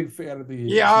big fan of the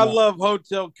Yeah, Eagles. I No. love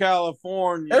Hotel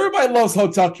California. Everybody loves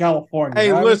Hotel California.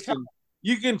 Hey, I mean, listen,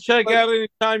 you can check but out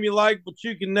anytime you like, but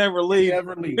you can never you leave.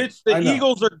 never leave. Bitch, the I know.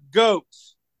 Eagles are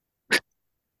goats.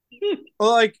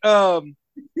 Like,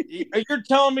 you're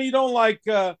telling me you don't like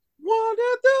one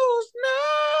of those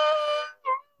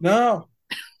No,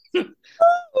 nights?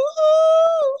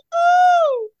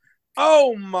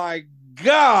 Oh my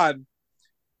god!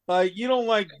 Like you don't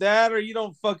like that, or you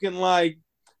don't fucking like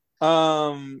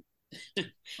um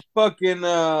fucking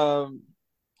oh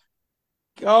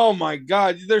my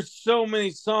god! There's so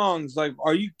many songs. Like,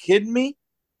 are you kidding me?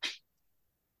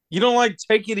 You don't like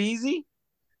Take It Easy?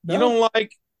 You no, don't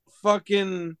like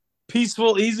fucking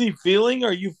Peaceful Easy Feeling?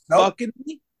 Are you nope. fucking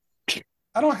me?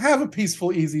 I don't have a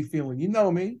peaceful, easy feeling. You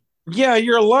know me. Yeah,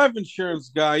 you're a life insurance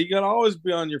guy. You gotta always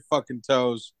be on your fucking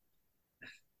toes.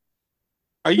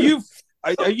 Are you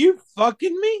are you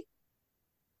fucking me?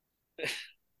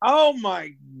 Oh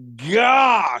my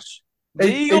gosh. The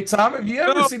Hey, Eagles, Tom, have you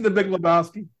ever seen The Big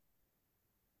Lebowski?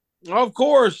 of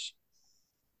course.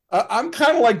 I'm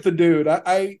kind of like the dude.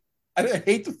 I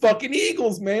hate the fucking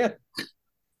Eagles, man.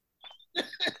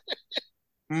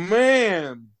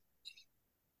 Man.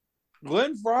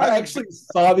 Glenn I Fry's actually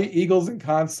saw the Eagles in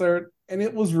concert, and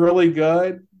it was really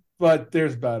good. But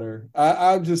there's better.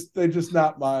 They're just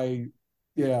not my,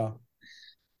 yeah,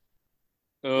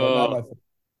 not Uh, my thing.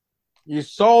 you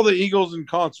saw the Eagles in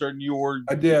concert and you were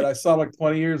I did. I saw them like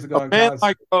 20 years ago a in man concert.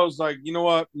 like I was like, you know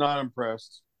what? Not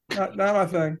impressed. Not my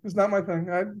thing. It's not my thing.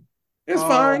 It's Oh,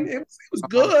 fine. It was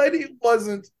good. It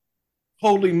wasn't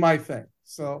totally my thing.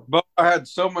 So but I had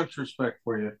so much respect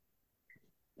for you.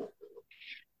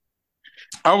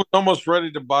 I was almost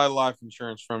ready to buy life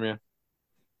insurance from you.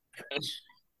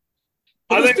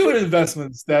 let's do an investment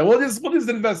instead. We'll just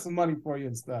invest some money for you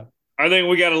instead. I think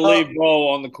we got to leave Bo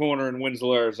on the corner in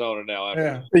Winslow, Arizona now. After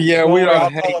Yeah. Yeah, Don't we worry, ought to I'll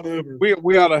hang. call an Uber.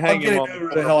 We ought to I'll hang get him an on the Uber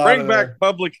the corner. hell out Bring of back there.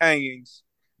 public hangings,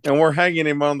 and we're hanging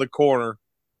him on the corner.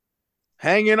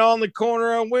 Hanging on the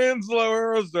corner of Winslow,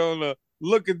 Arizona.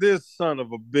 Look at this son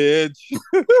of a bitch.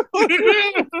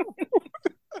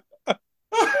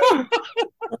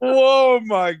 Whoa,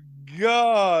 my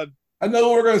God. I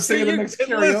know we're going to sing in the You- next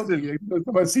listen.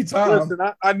 karaoke. I see Tom. Listen,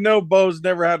 I know Bo's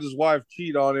never had his wife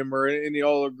cheat on him or any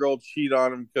older girl cheat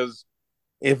on him because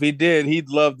if he did, he'd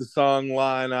love the song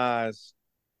Lion Eyes.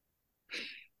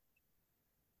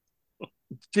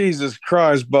 Jesus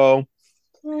Christ, Bo.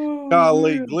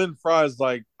 Golly, Man. Glenn Fry's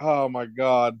like, oh my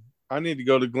God. I need to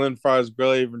go to Glenn Fry's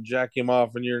grave and jack him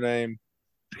off in your name.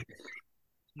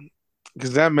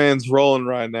 Because that man's rolling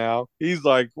right now. He's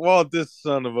like, well, this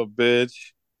son of a bitch.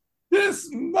 This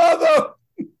mother.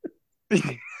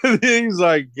 He's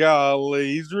like,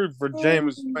 golly, he's rooting for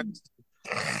Jameis Winston.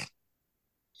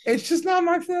 It's just not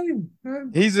my thing.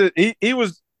 He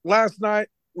was last night.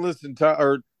 Listen,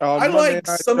 or on I Monday like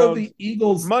night, some of Jones. the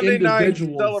Eagles Monday night he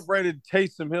individuals. celebrated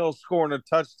Taysom Hill scoring a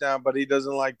touchdown, but he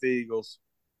doesn't like the Eagles.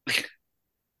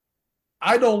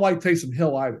 I don't like Taysom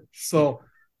Hill either. So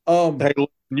Hey,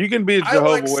 you can be a I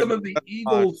like Jehovah some Witness. of the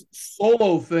Eagles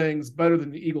solo things better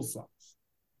than the Eagles songs.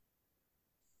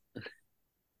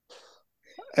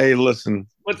 Hey, listen.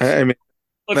 Let's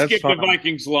get fine. the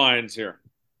Vikings Lions here.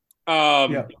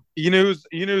 Yeah. You know who's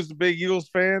the big Eagles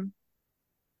fan?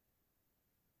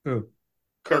 Who?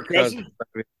 Kirk Cousins.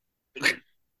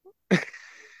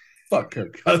 Fuck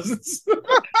Kirk Cousins.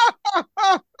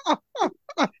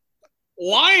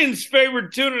 Lions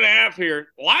favored 2.5 here.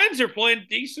 Lions are playing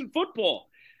decent football.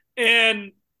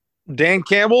 And Dan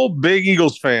Campbell, big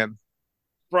Eagles fan.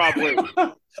 probably.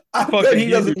 I bet he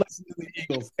doesn't listen to the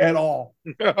Eagles at all.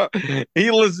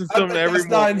 He listens to them every morning. That's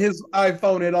not in his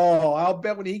iPhone at all. I'll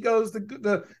bet when he goes to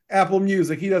the Apple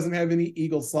Music, he doesn't have any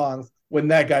Eagles songs when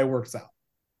that guy works out.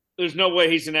 There's no way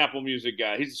he's an Apple Music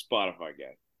guy. He's a Spotify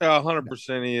guy.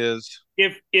 100% he is.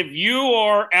 If you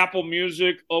are Apple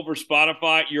Music over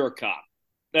Spotify, you're a cop.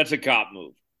 That's a cop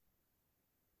move.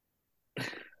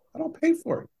 I don't pay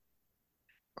for it.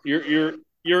 You're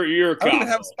a cop. I don't even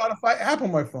have a Spotify app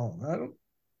on my phone. I don't.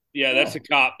 Yeah, that's a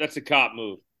cop. That's a cop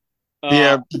move.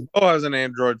 Yeah, Bo has an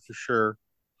Android for sure.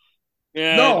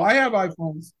 Yeah. No, I have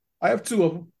iPhones. I have 2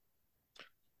 of them.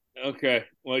 Okay.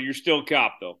 Well, you're still a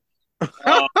cop, though.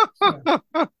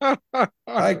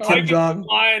 Hi, Kim Jong.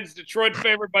 Lions, Detroit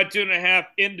favored by 2.5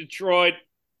 in Detroit.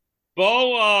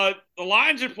 Bo, the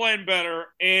Lions are playing better,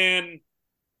 and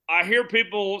I hear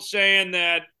people saying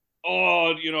that,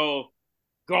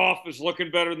 Goff is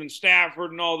looking better than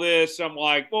Stafford and all this. I'm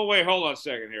like, well, wait, hold on a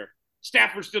second here.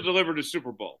 Stafford still delivered a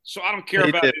Super Bowl, so I don't care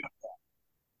about it.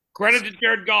 Credit to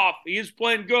Jared Goff. He is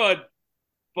playing good,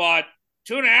 but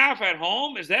 2.5 at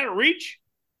home, is that a reach?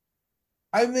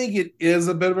 I think it is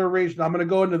a bit of a reach. And I'm going to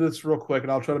go into this real quick,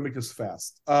 and I'll try to make this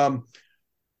fast.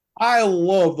 I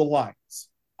love the Lions.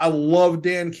 I love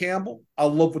Dan Campbell. I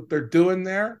love what they're doing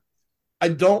there. I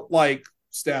don't like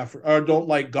Stafford, or don't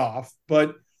like Goff,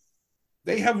 but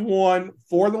they have won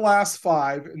 4 of the last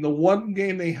 5, and the one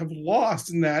game they have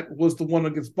lost in that was the one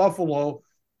against Buffalo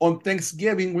on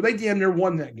Thanksgiving, where they damn near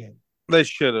won that game. They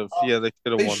should have. Yeah, they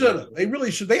should have won. They should have. They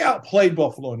really should. They outplayed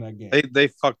Buffalo in that game. They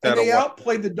fucked that up. And they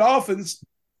outplayed the Dolphins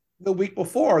the week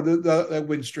before the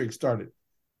win streak started.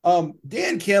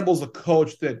 Dan Campbell's a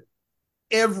coach that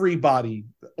everybody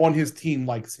on his team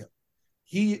likes him.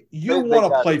 You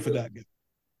want to play for that guy.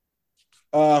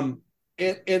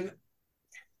 And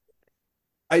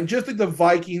I just think the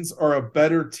Vikings are a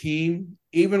better team,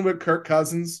 even with Kirk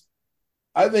Cousins.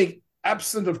 I think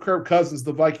absent of Kirk Cousins,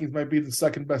 the Vikings might be the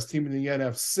second best team in the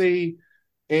NFC,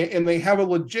 and they have a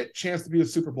legit chance to be a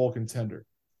Super Bowl contender.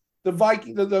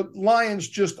 The Lions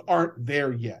just aren't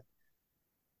there yet.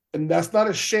 And that's not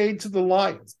a shade to the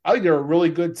Lions. I think they're a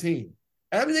really good team.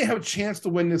 And I mean, they have a chance to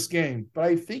win this game. But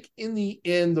I think in the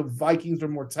end, the Vikings are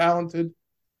more talented.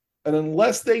 And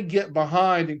unless they get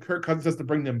behind and Kirk Cousins has to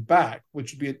bring them back,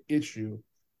 which would be an issue,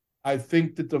 I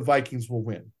think that the Vikings will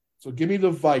win. So give me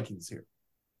the Vikings here.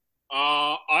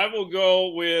 I will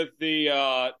go with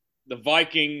the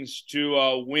Vikings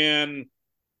to win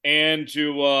and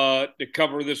to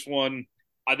cover this one.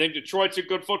 I think Detroit's a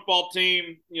good football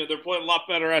team. They're playing a lot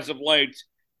better as of late.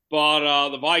 But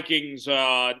the Vikings,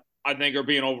 I think, are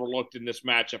being overlooked in this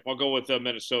matchup. I'll go with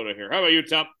Minnesota here. How about you,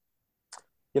 Tom?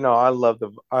 I love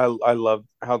I love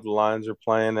how the Lions are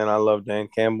playing, and I love Dan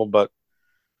Campbell. But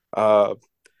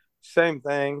same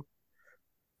thing.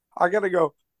 I gotta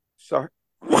go. Sorry,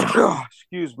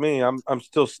 excuse me. I'm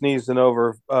still sneezing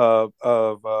over of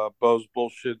Bo's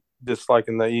bullshit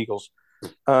disliking the Eagles.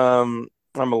 I'm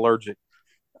allergic.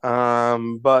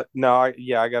 But no,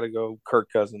 I gotta go Kirk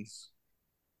Cousins.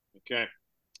 Okay.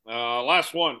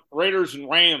 Last one. Raiders and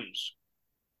Rams.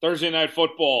 Thursday night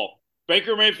football.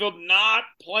 Baker Mayfield not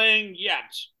playing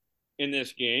yet in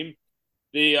this game.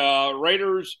 The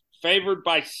Raiders favored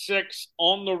by 6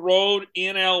 on the road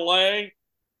in LA.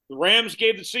 The Rams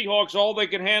gave the Seahawks all they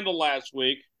could handle last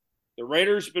week. The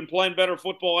Raiders have been playing better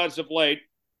football as of late.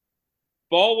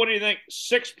 Bo, what do you think?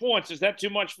 6 points. Is that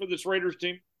too much for this Raiders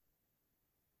team?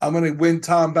 I'm going to win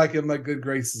Tom back in my good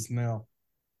graces now.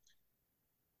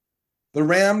 The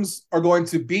Rams are going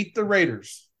to beat the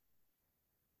Raiders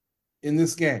in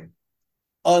this game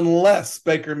unless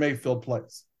Baker Mayfield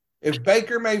plays. If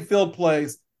Baker Mayfield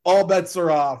plays, all bets are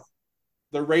off.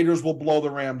 the Raiders will blow the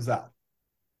Rams out.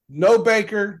 No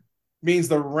Baker means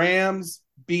the Rams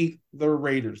beat the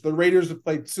Raiders. The Raiders have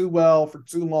played too well for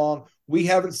too long. We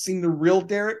haven't seen the real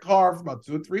Derek Carr for about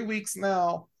 2 or 3 weeks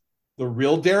now. The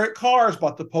real Derek Carr is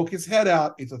about to poke his head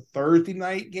out. It's a Thursday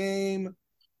night game.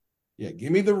 Yeah,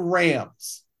 give me the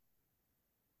Rams.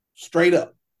 Straight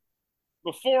up.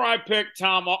 Before I pick,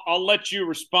 Tom, I'll let you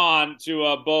respond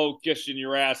to Bo kissing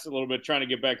your ass a little bit, trying to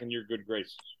get back in your good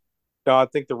graces. No, I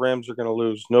think the Rams are going to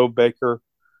lose. No Baker.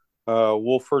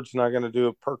 Wolford's not going to do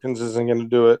it. Perkins isn't going to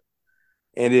do it.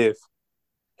 And if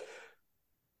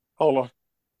hold on.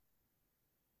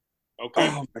 Okay.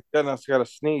 Oh my goodness, I got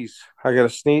to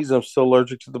sneeze. I'm still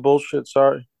allergic to the bullshit.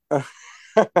 Sorry.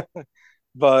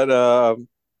 But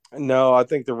no, I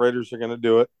think the Raiders are going to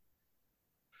do it.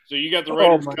 So you got the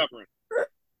Raiders covering.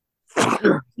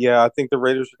 Yeah, I think the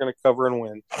Raiders are going to cover and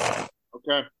win.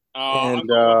 Okay. I'm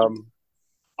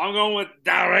going with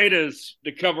the Raiders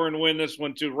to cover and win this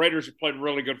one, too. Raiders are playing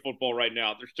really good football right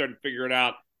now. They're starting to figure it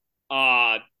out.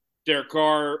 Derek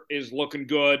Carr is looking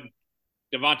good.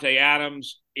 Devontae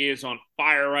Adams is on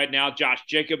fire right now. Josh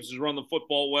Jacobs is running the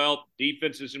football well.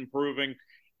 Defense is improving.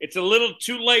 It's a little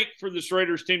too late for this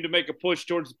Raiders team to make a push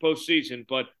towards the postseason,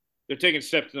 but they're taking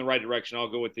steps in the right direction.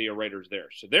 I'll go with the Raiders there.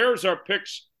 So there's our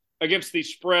picks against the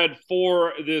spread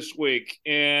for this week.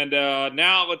 And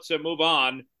now let's move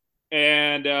on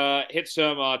and hit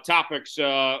some topics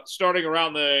starting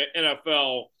around the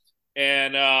NFL.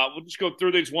 And we'll just go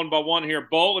through these one by one here.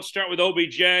 Bo, let's start with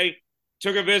OBJ.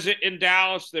 Took a visit in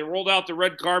Dallas. They rolled out the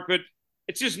red carpet.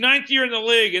 It's his 9th year in the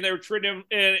league, and they were treating him,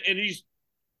 and he's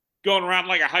going around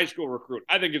like a high school recruit.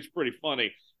 I think it's pretty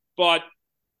funny. But,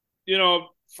 you know,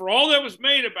 for all that was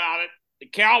made about it, the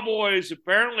Cowboys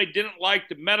apparently didn't like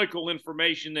the medical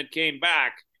information that came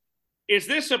back. Is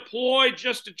this a ploy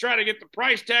just to try to get the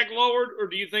price tag lowered, or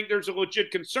do you think there's a legit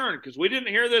concern? Because we didn't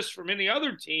hear this from any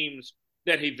other teams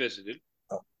that he visited.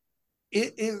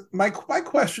 My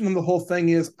question on the whole thing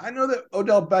is, I know that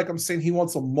Odell Beckham's saying he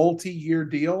wants a multi-year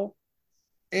deal,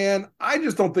 and I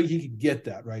just don't think he could get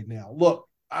that right now. Look,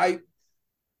 I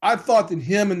thought that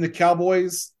him and the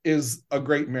Cowboys is a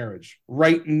great marriage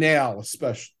right now,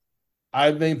 especially.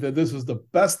 I think that this is the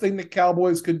best thing the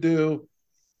Cowboys could do.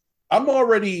 I'm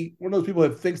already one of those people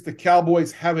that thinks the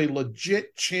Cowboys have a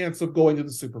legit chance of going to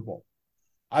the Super Bowl.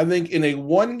 I think in a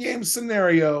one-game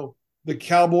scenario, the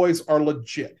Cowboys are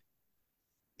legit.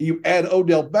 You add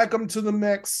Odell Beckham to the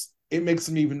mix, it makes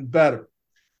them even better.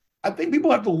 I think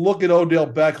people have to look at Odell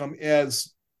Beckham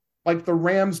as like the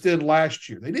Rams did last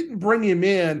year. They didn't bring him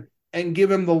in and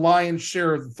give him the lion's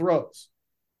share of the throws.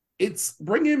 It's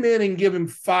bring him in and give him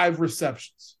 5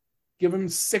 receptions, give him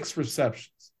 6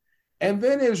 receptions. And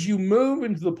then as you move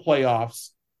into the playoffs,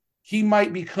 he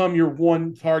might become your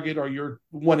 1 target or your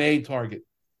 1A target.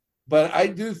 But I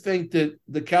do think that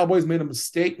the Cowboys made a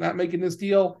mistake not making this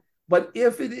deal. But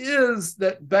if it is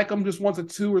that Beckham just wants a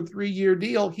 2 or 3 year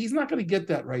deal, he's not going to get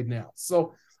that right now.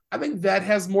 So I think that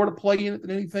has more to play in it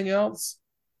than anything else.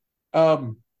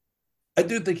 I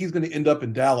do think he's going to end up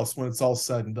in Dallas when it's all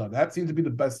said and done. That seems to be the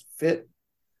best fit.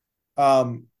 I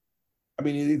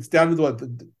mean, it's down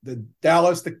to the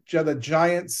Dallas, the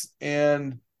Giants,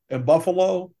 and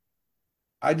Buffalo.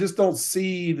 I just don't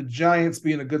see the Giants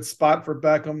being a good spot for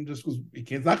Beckham just because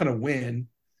he's not going to win.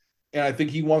 And I think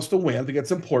he wants to win. I think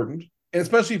it's important. And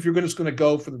especially if you're just going to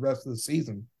go for the rest of the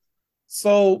season.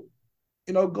 So,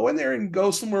 you know, go in there and go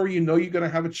somewhere where you know you're going to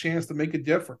have a chance to make a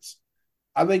difference.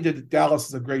 I think that Dallas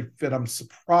is a great fit. I'm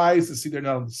surprised to see they're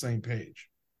not on the same page.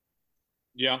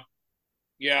 Yeah.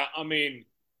 Yeah, I mean,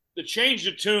 the change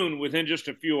of tune within just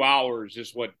a few hours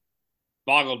is what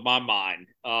boggled my mind.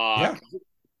 Yeah.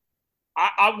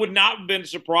 I would not have been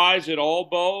surprised at all,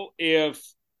 Bo, if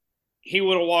he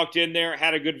would have walked in there,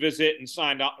 had a good visit, and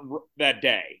signed up that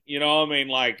day. You know, I mean,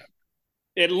 like,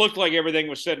 it looked like everything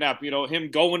was setting up. You know,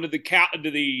 him going to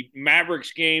the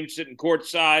Mavericks game, sitting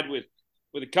courtside with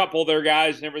a couple of their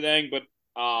guys and everything. But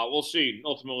we'll see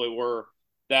ultimately where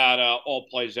that all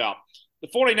plays out. The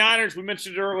 49ers, we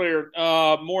mentioned earlier,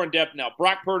 more in depth now.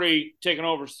 Brock Purdy taking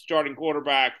over starting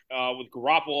quarterback with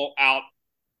Garoppolo out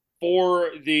for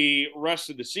the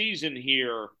rest of the season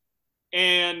here.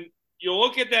 And you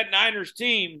look at that Niners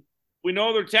team, we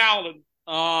know they're talented.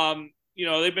 You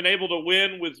know, they've been able to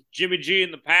win with Jimmy G in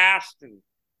the past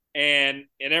and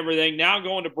everything. Now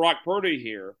going to Brock Purdy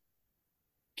here.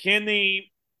 Can the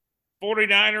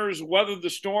 49ers weather the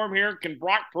storm here? Can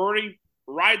Brock Purdy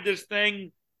ride this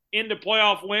thing into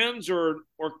playoff wins, or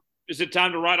is it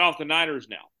time to write off the Niners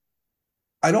now?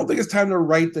 I don't think it's time to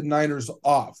write the Niners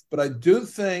off, but I do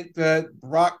think that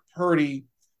Brock Purdy,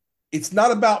 it's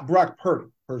not about Brock Purdy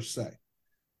per se.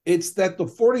 It's that the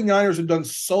 49ers have done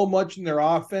so much in their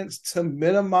offense to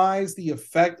minimize the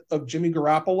effect of Jimmy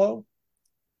Garoppolo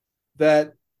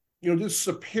that, this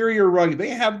superior run. They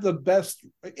have the best,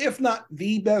 if not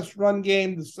the best run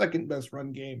game, the second best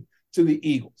run game to the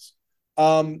Eagles.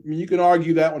 You can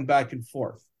argue that one back and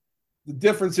forth. The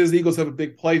difference is the Eagles have a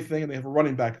big play thing and they have a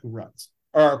running back who runs,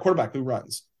 or a quarterback who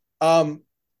runs.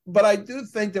 But I do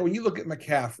think that when you look at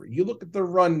McCaffrey, you look at the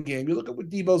run game, you look at what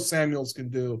Deebo Samuels can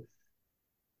do,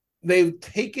 they've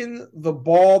taken the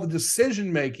ball, the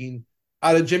decision-making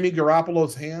out of Jimmy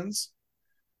Garoppolo's hands.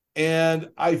 And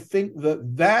I think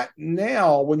that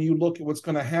now, when you look at what's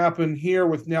going to happen here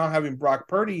with now having Brock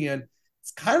Purdy in,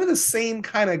 it's kind of the same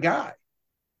kind of guy.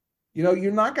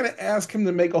 You're not going to ask him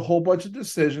to make a whole bunch of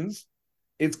decisions.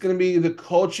 It's going to be the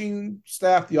coaching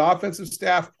staff, the offensive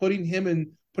staff, putting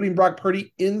Brock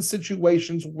Purdy in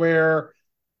situations where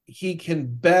he can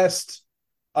best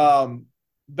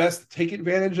take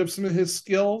advantage of some of his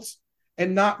skills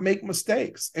and not make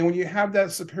mistakes. And when you have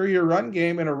that superior run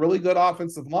game and a really good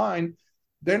offensive line,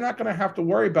 they're not going to have to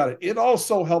worry about it. It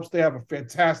also helps they have a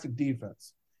fantastic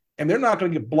defense, and they're not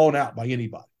going to get blown out by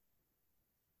anybody.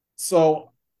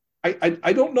 So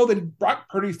I don't know that Brock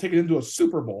Purdy's taken into a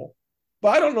Super Bowl, but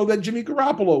I don't know that Jimmy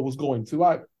Garoppolo was going to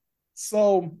either.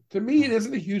 So to me, it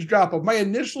isn't a huge drop off. My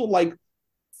initial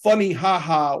funny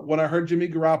haha when I heard Jimmy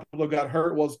Garoppolo got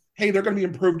hurt was, hey, they're going to be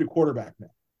improved at quarterback now.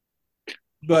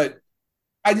 But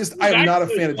I'm not a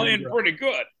fan of Jimmy Garoppolo. Pretty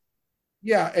good.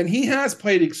 Yeah, and he has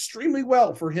played extremely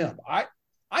well for him. I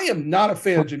am not a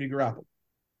fan of Jimmy Garoppolo.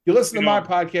 You listen to my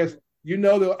podcast, you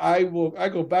know that I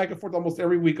go back and forth almost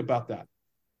every week about that.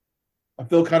 I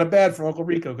feel kind of bad for Uncle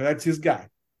Rico because that's his guy.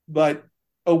 But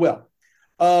oh well.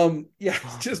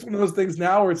 It's just one of those things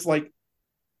now where it's like,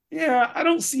 yeah, I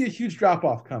don't see a huge drop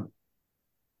off coming.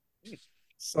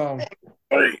 So,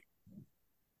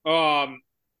 and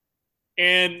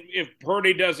if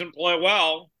Purdy doesn't play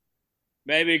well,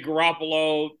 maybe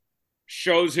Garoppolo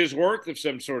shows his worth of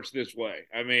some sorts this way.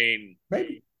 I mean,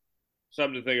 maybe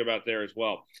something to think about there as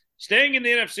well. Staying in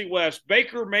the NFC West,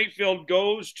 Baker Mayfield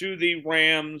goes to the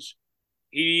Rams.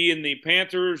 He and the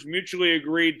Panthers mutually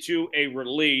agreed to a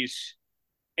release.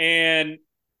 And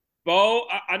Bo,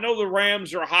 I know the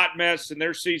Rams are a hot mess and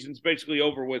their season's basically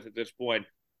over with at this point.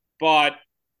 But,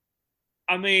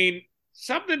 I mean,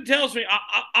 something tells me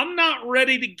I'm not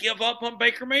ready to give up on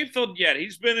Baker Mayfield yet.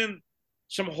 He's been in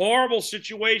some horrible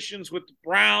situations with the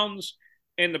Browns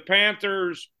and the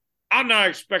Panthers. I'm not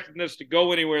expecting this to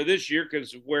go anywhere this year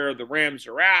because of where the Rams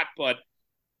are at. But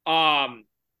are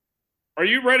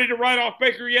you ready to write off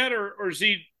Baker yet, or does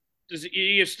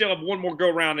he still have one more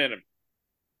go-round in him?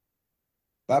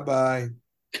 Bye-bye.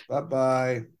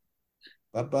 Bye-bye.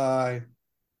 Bye-bye.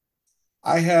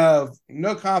 I have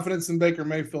no confidence in Baker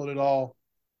Mayfield at all.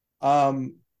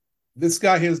 This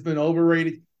guy has been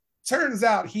overrated. Turns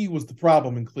out he was the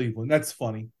problem in Cleveland. That's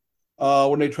funny.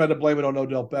 When they tried to blame it on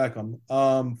Odell Beckham.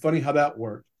 Funny how that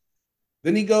worked.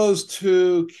 Then he goes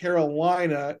to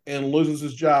Carolina and loses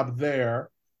his job there.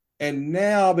 And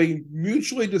now they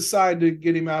mutually decide to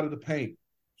get him out of the paint.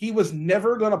 He was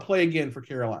never going to play again for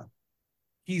Carolina.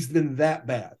 He's been that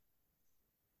bad.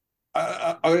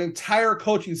 An entire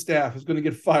coaching staff is going to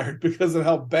get fired because of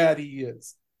how bad he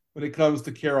is when it comes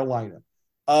to Carolina.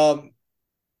 I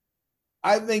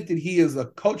think that he is a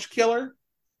coach killer.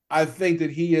 I think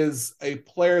that he is a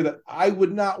player that I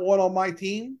would not want on my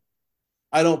team.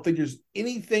 I don't think there's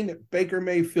anything that Baker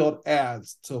Mayfield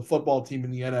adds to a football team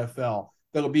in the NFL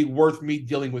that would be worth me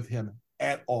dealing with him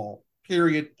at all.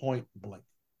 Period. Point blank.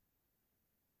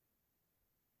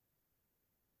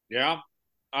 Yeah.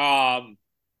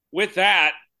 With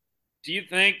that, do you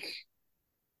think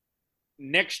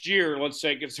next year, let's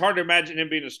say, it's hard to imagine him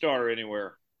being a starter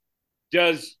anywhere.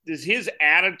 Does his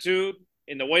attitude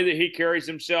and the way that he carries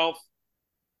himself,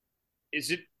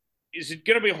 is it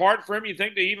going to be hard for him, you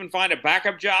think, to even find a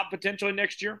backup job potentially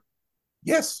next year?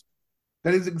 Yes.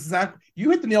 That is exactly, you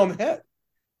hit the nail on the head.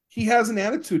 He has an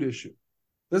attitude issue.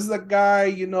 This is a guy,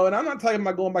 and I'm not talking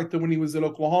about going back to when he was at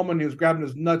Oklahoma and he was grabbing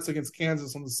his nuts against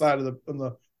Kansas on the side of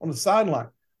on the sideline.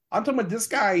 I'm talking about this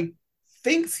guy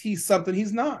thinks he's something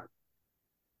he's not.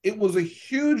 It was a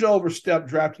huge overstep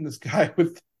drafting this guy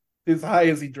with as high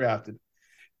as he drafted.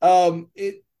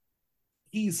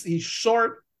 He's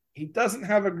short. He doesn't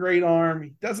have a great arm. He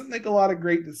doesn't make a lot of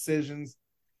great decisions.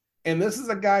 And this is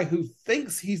a guy who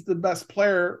thinks he's the best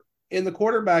player in the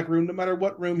quarterback room, no matter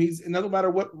what room he's in, no matter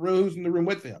what who's in the room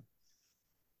with him.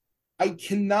 I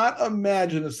cannot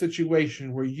imagine a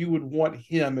situation where you would want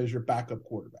him as your backup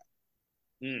quarterback.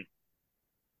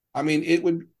 I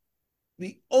mean,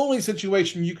 the only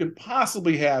situation you can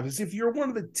possibly have is if you're one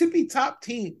of the tippy top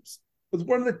teams with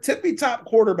one of the tippy top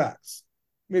quarterbacks.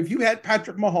 I mean, if you had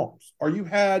Patrick Mahomes or you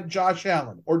had Josh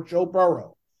Allen or Joe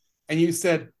Burrow, and you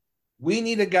said, we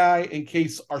need a guy in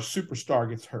case our superstar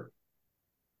gets hurt.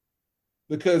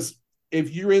 Because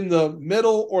if you're in the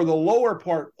middle or the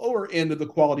lower end of the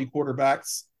quality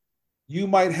quarterbacks, you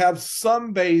might have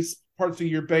some parts of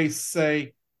your base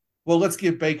say, well, let's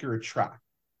give Baker a try.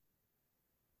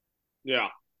 Yeah.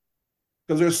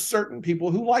 Because there's certain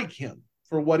people who like him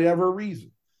for whatever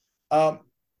reason.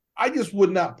 I just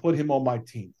would not put him on my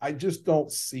team. I just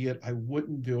don't see it. I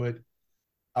wouldn't do it.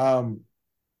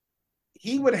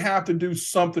 He would have to do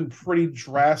something pretty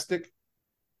drastic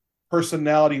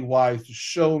personality-wise to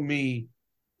show me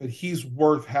that he's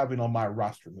worth having on my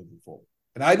roster moving forward.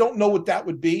 And I don't know what that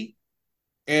would be,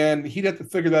 and he'd have to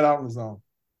figure that out on his own.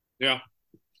 Yeah.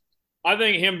 I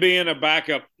think him being a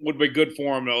backup would be good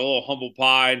for him, a little humble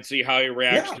pie, and see how he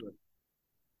reacts to it.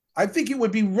 I think it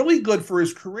would be really good for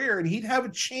his career, and he'd have a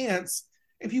chance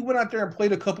if he went out there and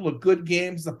played a couple of good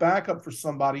games as a backup for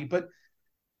somebody. But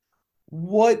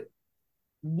what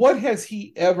has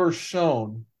he ever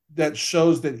shown that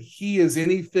shows that he is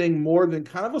anything more than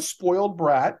kind of a spoiled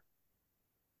brat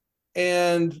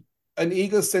and an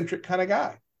egocentric kind of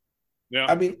guy? Yeah.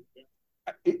 I mean,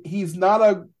 he's not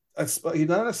an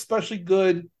especially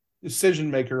good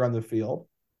decision maker on the field.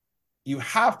 You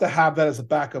have to have that as a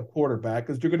backup quarterback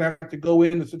because you're going to have to go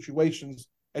into situations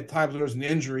at times where there's an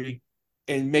injury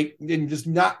and just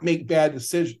not make bad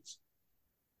decisions.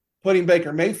 Putting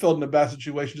Baker Mayfield in a bad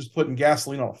situation, just putting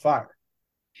gasoline on a fire.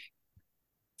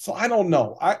 So I don't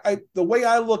know. The way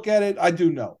I look at it, I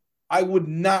do know. I would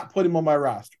not put him on my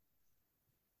roster.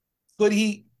 Could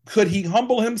he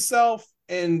humble himself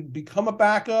and become a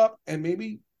backup and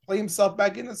maybe play himself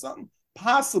back into something?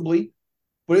 Possibly,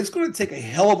 but it's going to take a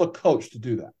hell of a coach to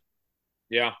do that.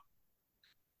 Yeah.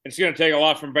 It's going to take a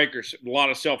lot from Baker, a lot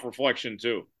of self-reflection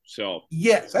too. So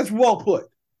yes, that's well put.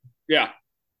 Yeah.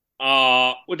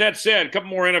 With that said, a couple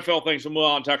more NFL things and we'll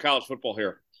move on to talk college football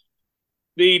here.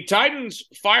 The Titans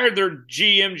fired their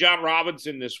GM, John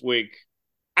Robinson, this week.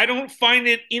 I don't find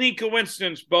it any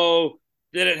coincidence, Bo,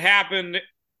 that it happened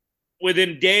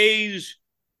within days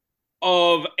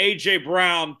of A.J.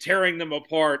 Brown tearing them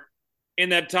apart in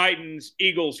that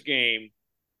Titans-Eagles game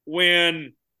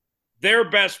when their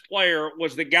best player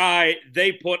was the guy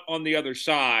they put on the other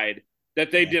side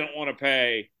that they didn't want to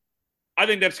pay. I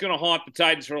think that's going to haunt the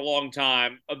Titans for a long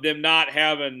time of them not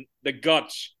having the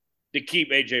guts to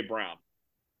keep A.J. Brown.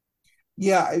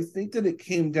 Yeah, I think that it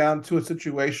came down to a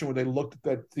situation where they looked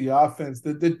at the offense.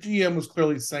 The GM was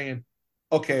clearly saying,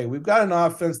 okay, we've got an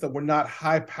offense that we're not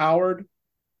high-powered.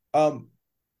 I'll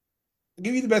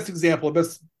give you the best example, the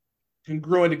best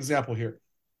congruent example here.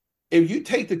 If you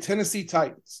take the Tennessee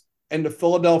Titans and the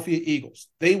Philadelphia Eagles,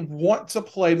 they want to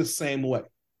play the same way.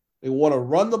 They want to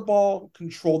run the ball,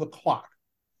 control the clock.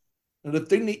 And the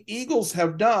thing the Eagles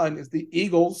have done is the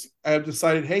Eagles have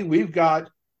decided, hey, we've got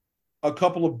a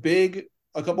couple of big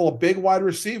wide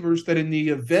receivers that in the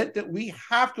event that we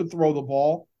have to throw the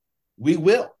ball, we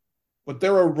will. But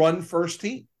they're a run-first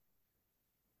team.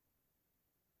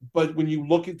 But when you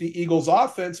look at the Eagles'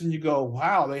 offense and you go,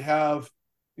 wow, they have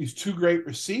these two great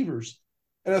receivers,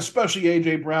 and especially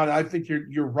A.J. Brown, I think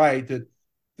you're right that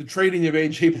the trading of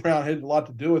A.J. Brown had a lot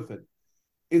to do with it.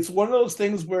 It's one of those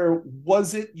things where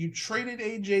was it you traded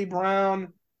A.J.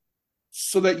 Brown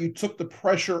so that you took the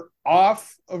pressure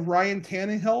off of Ryan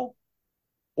Tannehill?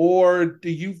 Or do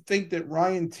you think that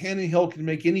Ryan Tannehill can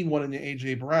make anyone into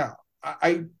A.J. Brown?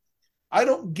 I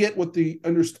don't get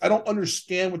I don't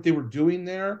understand what they were doing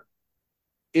there.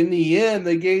 In the end,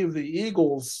 they gave the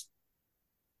Eagles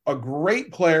a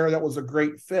great player that was a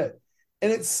great fit.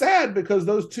 And it's sad because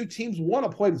those two teams want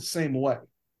to play the same way.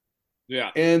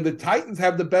 Yeah. And the Titans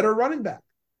have the better running back.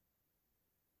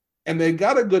 And they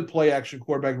got a good play action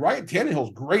quarterback. Ryan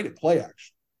Tannehill's great at play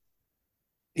action.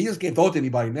 He just can't throw it to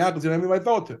anybody now because he doesn't have anybody to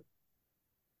throw it to.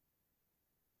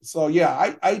 So,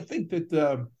 yeah, I think that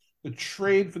the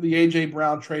trade for the A.J.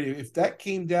 Brown trade, if that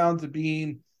came down to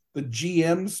being the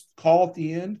GM's call at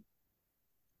the end,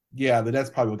 yeah, that's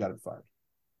probably what got it fired.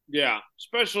 Yeah,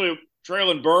 especially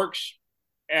Treylon Burks.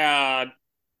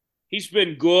 He's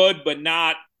been good, but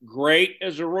not great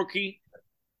as a rookie.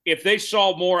 If they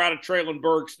saw more out of Treylon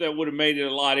Burks, that would have made it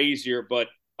a lot easier. But,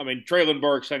 I mean, Treylon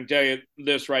Burks, I can tell you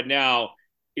this right now,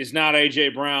 is not A.J.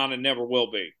 Brown and never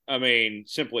will be. I mean,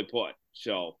 simply put.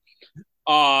 So,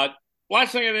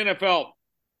 last thing in the NFL,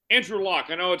 Andrew Luck.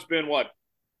 I know it's been, 4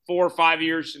 or 5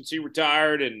 years since he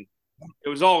retired, and it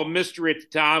was all a mystery at the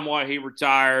time why he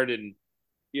retired. And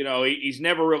he's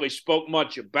never really spoke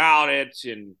much about it.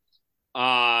 And,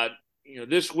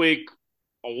 this week,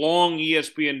 a long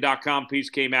ESPN.com piece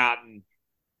came out, and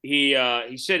he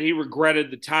said he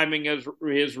regretted the timing of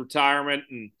his retirement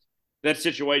and that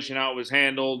situation, how it was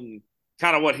handled, and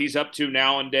kind of what he's up to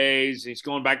nowadays. He's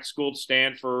going back to school at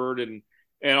Stanford and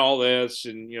all this,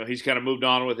 and he's kind of moved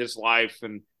on with his life.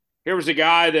 And here was a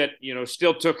guy that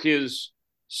still took his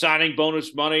signing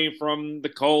bonus money from the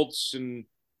Colts, and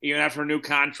even after a new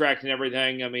contract and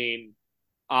everything. I mean,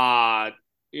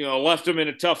 left him in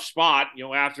a tough spot.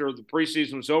 After the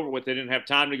preseason was over with, they didn't have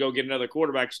time to go get another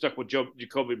quarterback. Stuck with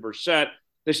Jacoby Brissett.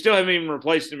 They still haven't even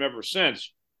replaced him ever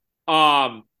since.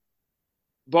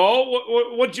 Bo,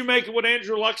 what'd you make of what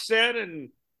Andrew Luck said? And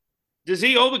does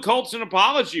he owe the Colts an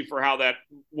apology for how that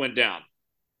went down?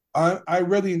 I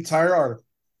read the entire article,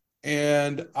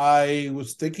 and I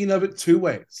was thinking of it two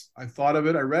ways. I thought of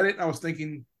it, I read it, and I was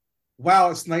thinking, wow,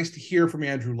 it's nice to hear from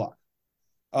Andrew Luck.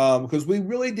 Because we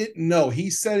really didn't know. He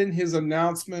said in his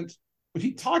announcement, but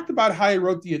he talked about how he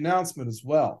wrote the announcement as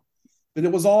well, that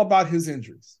it was all about his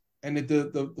injuries and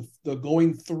the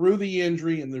going through the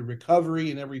injury and the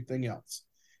recovery and everything else.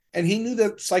 And he knew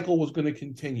that cycle was going to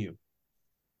continue.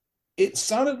 It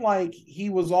sounded like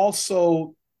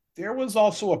there was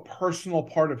also a personal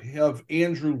part of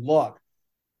Andrew Luck,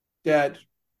 that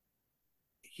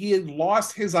he had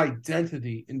lost his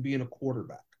identity in being a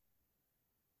quarterback.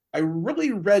 I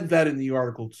really read that in the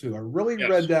article too. I really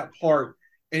read that part,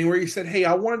 and where he said, hey,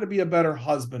 I wanted to be a better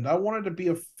husband. I wanted to be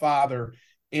a father.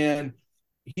 And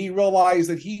he realized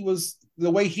that the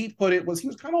way he put it was, he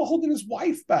was kind of holding his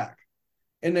wife back,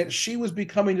 and that she was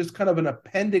becoming just kind of an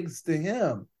appendix to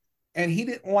him. And he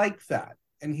didn't like that.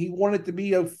 And he wanted to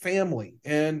be a family.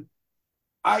 And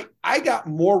I got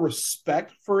more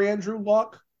respect for Andrew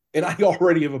Luck, and I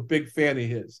already am a big fan of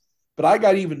his, but I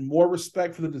got even more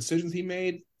respect for the decisions he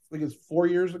made. I think it's 4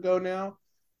 years ago now,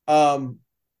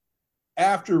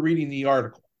 after reading the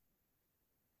article.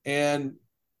 And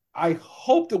I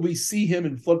hope that we see him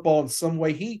in football in some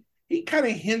way. He kind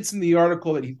of hints in the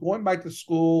article that he's going back to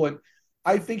school, and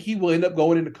I think he will end up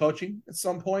going into coaching at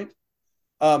some point.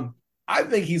 I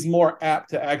think he's more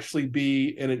apt to actually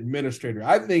be an administrator.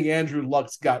 I think Andrew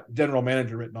Luck's got general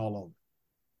manager written all over.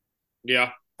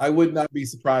 Yeah. I would not be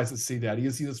surprised to see that.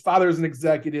 His father is an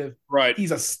executive. Right. He's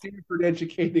a Stanford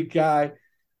educated guy,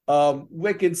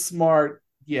 wicked smart.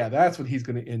 Yeah, that's what he's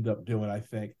going to end up doing, I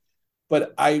think.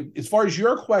 But as far as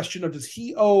your question of does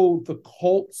he owe the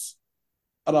Colts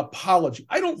an apology,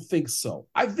 I don't think so.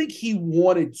 I think he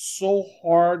wanted so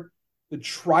hard to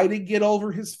try to get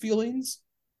over his feelings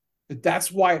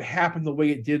that's why it happened the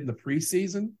way it did in the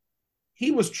preseason. He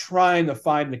was trying to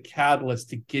find the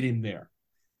catalyst to get him there.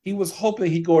 He was hoping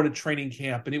he'd go into training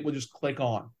camp and it would just click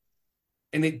on.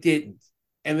 And it didn't.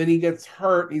 And then he gets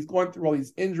hurt. And he's going through all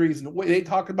these injuries. And they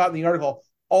talk about in the article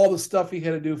all the stuff he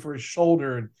had to do for his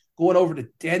shoulder, and going over to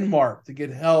Denmark to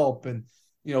get help, and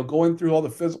going through all the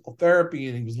physical therapy.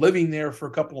 And he was living there for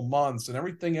a couple of months and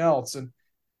everything else. And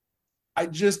I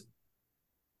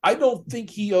don't think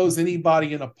he owes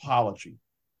anybody an apology.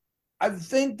 I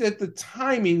think that the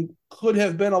timing could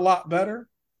have been a lot better.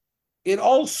 It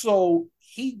also,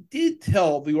 he did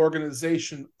tell the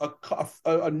organization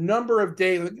a number of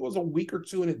days, I think it was a week or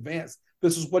two in advance,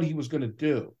 this is what he was going to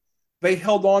do. They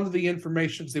held on to the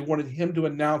information because they wanted him to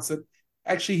announce it.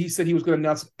 Actually, he said he was going to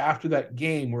announce it after that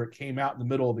game, where it came out in the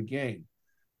middle of the game.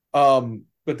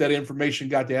 But that information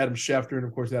got to Adam Schefter, and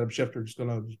of course, Adam Schefter is going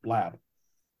to just blab.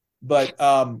 But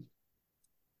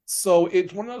so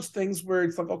it's one of those things where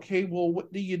it's like, okay, well,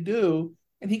 what do you do?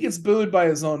 And he gets booed by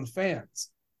his own fans.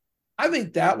 I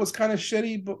think that was kind of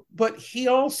shitty, but he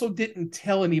also didn't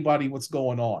tell anybody what's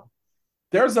going on.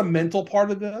 There's a mental part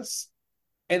of this,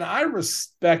 and I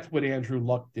respect what Andrew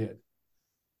Luck did.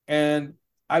 And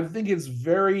I think it's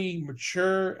very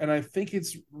mature, and I think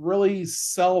it's really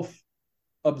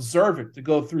self-observant to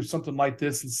go through something like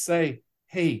this and say,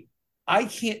 hey, I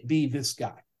can't be this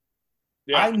guy.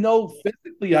 Yeah. I know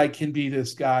physically I can be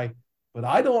this guy, but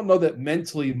I don't know that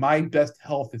mentally my best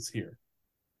health is here.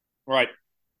 Right.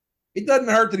 It doesn't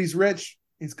hurt that he's rich.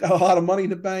 He's got a lot of money in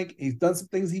the bank. He's done some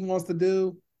things he wants to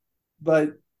do.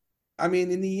 But, I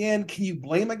mean, in the end, can you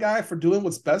blame a guy for doing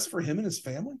what's best for him and his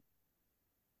family?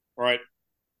 Right.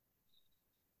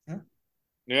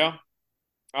 Yeah.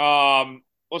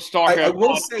 Let's talk. I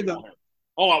will say that.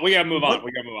 Hold on. We got to move on.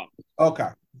 Okay.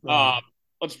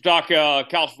 Let's talk college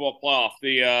football playoff.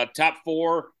 The top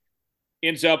four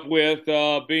ends up with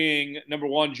being number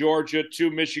 1, Georgia,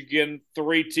 2, Michigan,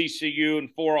 3, TCU,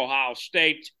 and 4, Ohio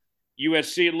State.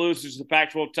 USC loses the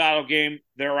Pac-12 title game.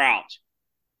 They're out.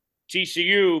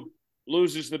 TCU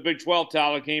loses the Big 12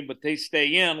 title game, but they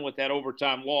stay in with that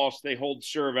overtime loss. They hold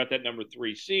serve at that number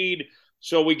 3 seed.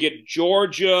 So we get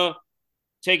Georgia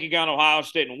taking on Ohio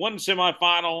State in one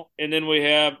semifinal, and then we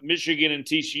have Michigan and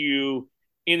TCU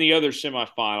in the other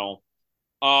semifinal.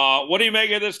 What do you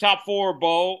make of this top 4,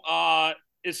 Bo?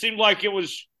 It seemed like it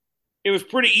was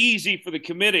pretty easy for the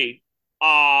committee.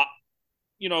 Alabama,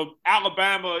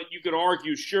 you could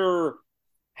argue, sure,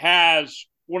 has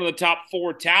one of the top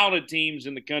 4 talented teams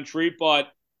in the country, but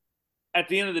at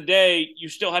the end of the day, you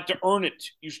still have to earn it.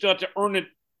 You still have to earn it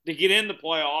to get in the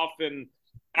playoff, and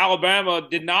Alabama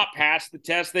did not pass the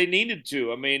test they needed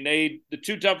to. I mean, the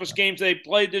 2 toughest games they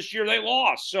played this year, they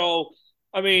lost. So,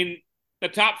 I mean, the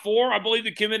top 4, I believe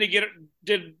the committee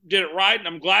did it right, and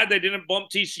I'm glad they didn't bump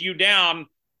TCU down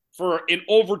for an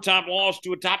overtime loss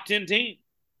to a top 10 team.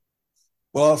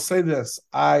 Well, I'll say this.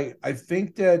 I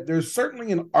think that there's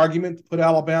certainly an argument to put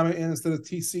Alabama in instead of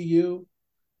TCU.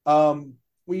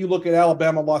 When you look at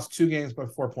Alabama, lost 2 games by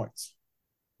 4 points.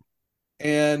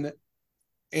 And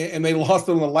they lost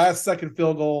it on the last second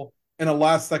field goal and a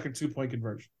last second 2-point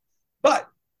conversion. But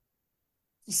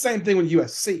the same thing with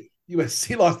USC.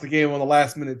 USC lost the game on the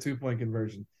last minute 2-point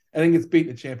conversion and then gets beat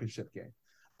in the championship game.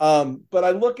 But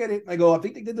I look at it and I go, I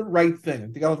think they did the right thing. I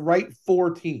think I was right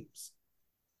 4 teams.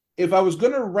 If I was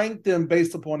going to rank them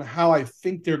based upon how I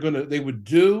think they would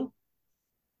do,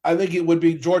 I think it would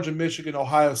be Georgia, Michigan,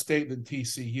 Ohio State, and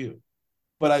TCU.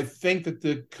 But I think that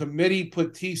the committee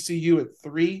put TCU at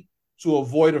 3 to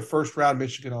avoid a first-round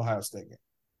Michigan-Ohio State game.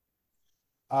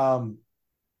 And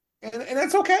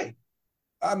that's okay.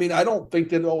 I mean, I don't think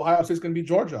that Ohio State's going to beat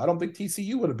Georgia. I don't think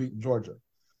TCU would have beaten Georgia.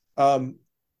 I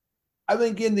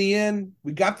think in the end,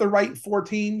 we got the right 4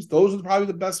 teams. Those are probably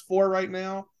the best 4 right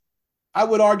now. I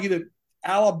would argue that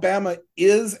Alabama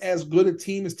is as good a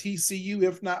team as TCU,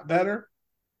 if not better,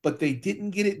 but they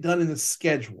didn't get it done in the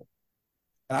schedule.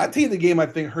 And I tell you the game I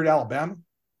think hurt Alabama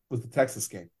was the Texas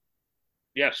game.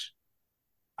 Yes.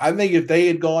 I think if they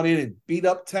had gone in and beat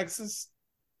up Texas,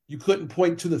 you couldn't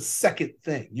point to the second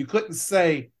thing. You couldn't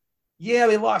say, yeah,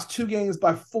 they lost 2 games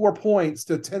by 4 points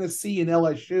to Tennessee and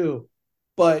LSU,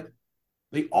 but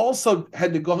they also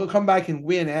had to come back and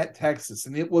win at Texas.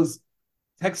 And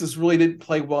Texas really didn't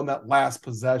play well in that last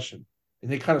possession,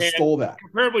 and they kind of stole that.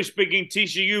 Comparably speaking,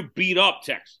 TCU beat up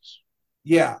Texas.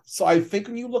 Yeah, so I think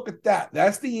when you look at that,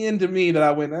 that's the end to me that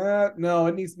I went, no,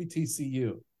 it needs to be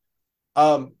TCU.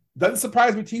 Doesn't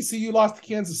surprise me TCU lost to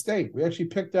Kansas State. We actually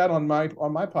picked that on my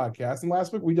podcast, and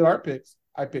last week we did our picks.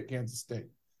 I picked Kansas State.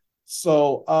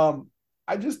 So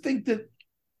I just think that,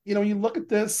 you look at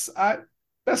this,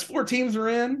 best 4 teams are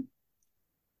in.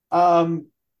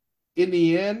 In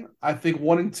the end, I think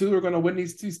 1 and 2 are going to win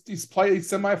these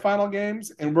semifinal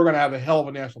games, and we're going to have a hell of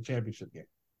a national championship game.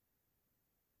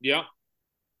 Yeah,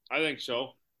 I think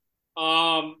so.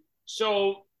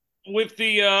 So with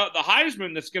the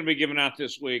Heisman that's going to be given out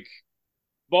this week,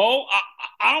 Bo,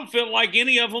 I don't feel like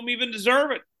any of them even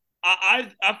deserve it.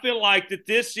 I feel like that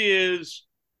this is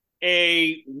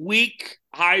a weak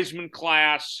Heisman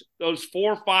class. Those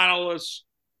 4 finalists,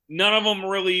 none of them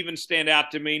really even stand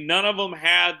out to me. None of them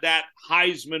had that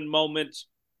Heisman moment,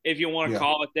 if you want to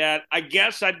call it that. I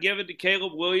guess I'd give it to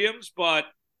Caleb Williams, but,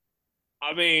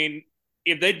 I mean,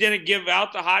 if they didn't give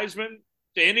out the Heisman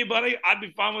to anybody, I'd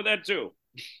be fine with that too.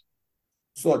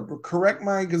 So correct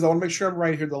mine, because I want to make sure I'm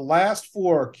right here. The last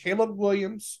 4, Caleb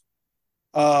Williams,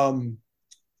 Max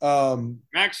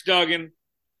Duggan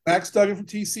from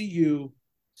TCU,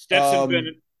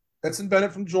 Stetson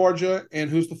Bennett from Georgia, and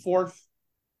who's the 4th?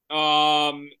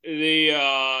 The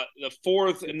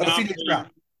 4th and CJ Stroud.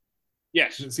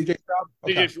 Yes. CJ Stroud?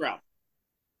 Okay. CJ Stroud.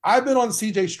 I've been on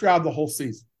CJ Stroud the whole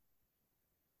season.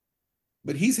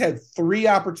 But he's had 3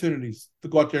 opportunities to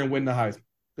go out there and win the Heisman,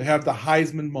 to have the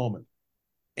Heisman moment.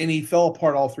 And he fell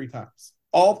apart all 3 times.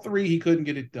 All 3, he couldn't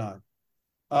get it done.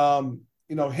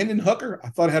 Hendon Hooker, I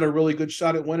thought had a really good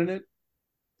shot at winning it.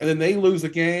 And then they lose the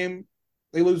game.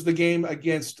 They lose the game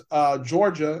against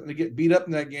Georgia, and they get beat up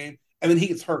in that game. And then he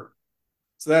gets hurt.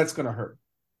 So that's going to hurt.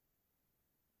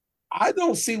 I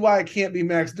don't see why it can't be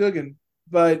Max Duggan,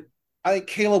 but I think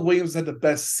Caleb Williams had the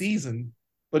best season,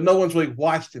 but no one's really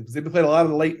watched him because they've played a lot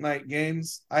of late night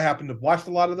games. I happen to have watched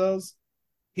a lot of those.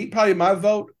 He'd probably my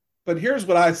vote, but here's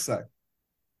what I say.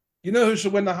 You know who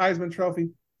should win the Heisman Trophy?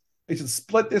 They should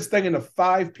split this thing into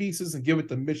 5 pieces and give it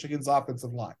to Michigan's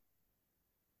offensive line.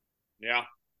 Yeah.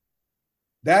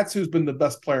 That's who's been the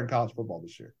best player in college football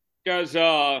this year. Because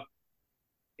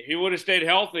if he would have stayed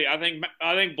healthy, I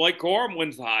think Blake Corum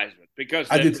wins the Heisman because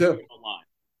I do too.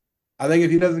 I think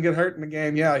if he doesn't get hurt in the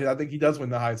game, I think he does win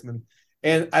the Heisman.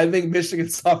 And I think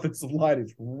Michigan's offensive line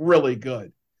is really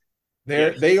good.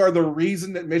 They are the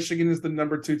reason that Michigan is the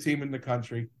number 2 team in the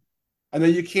country. I know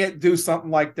you can't do something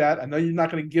like that. I know you're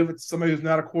not going to give it to somebody who's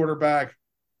not a quarterback.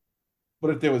 But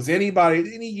if there was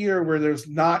anybody, any year where there's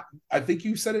not, I think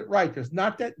you said it right, there's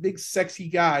not that big sexy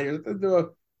guy.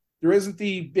 There isn't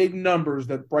the big numbers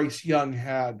that Bryce Young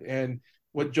had and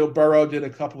what Joe Burrow did a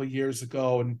couple of years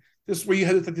ago. And this is where you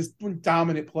had this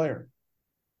dominant player.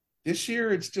 This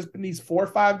year, it's just been these 4 or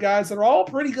 5 guys that are all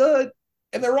pretty good,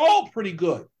 and they're all pretty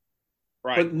good.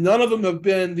 Right. But none of them have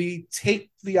been the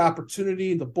take the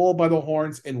opportunity, the bull by the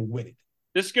horns, and win it.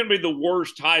 This is going to be the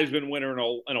worst Heisman winner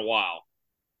in a while.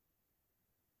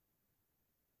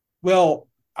 Well,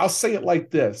 I'll say it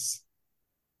like this.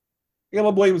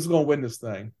 Caleb Williams is going to win this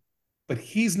thing, but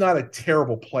he's not a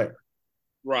terrible player.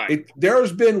 Right.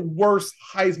 There's been worse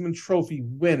Heisman Trophy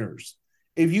winners.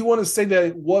 If you want to say that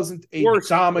it wasn't a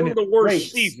dominant one of the worst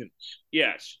race, seasons,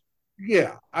 yes.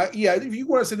 Yeah. If you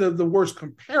want to say the worst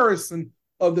comparison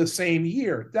of the same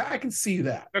year, I can see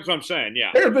that. That's what I'm saying,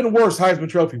 yeah. There have been worse Heisman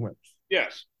Trophy winners.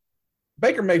 Yes.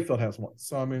 Baker Mayfield has one.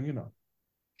 So, I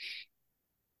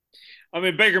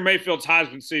mean, Baker Mayfield's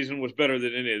Heisman season was better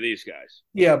than any of these guys.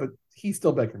 Yeah, but he's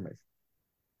still Baker Mayfield.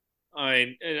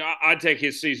 I'd take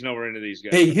his season over any of these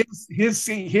guys. Hey, his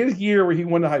year where he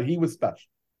won the Heisman, he was special.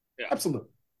 Yeah. Absolutely.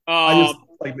 I just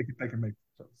like Baker Mayfield.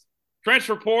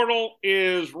 Transfer portal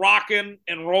is rocking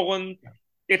and rolling. Yeah.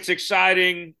 It's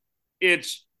exciting.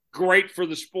 It's great for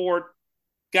the sport.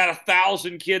 Got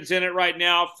 1,000 kids in it right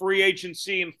now. Free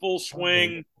agency in full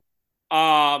swing.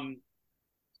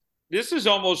 This is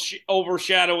almost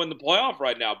overshadowing the playoff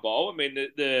right now, Bo. I mean,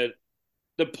 the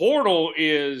portal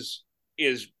is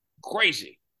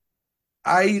crazy.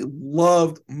 I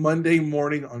loved Monday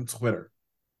morning on Twitter.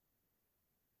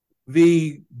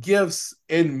 The gifts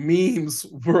and memes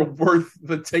were worth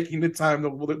taking the time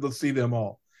to see them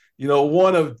all.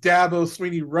 One of Dabo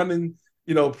Sweeney running,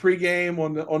 pregame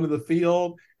onto the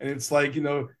field, and it's like,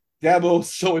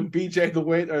 Dabo showing DJ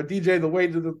the way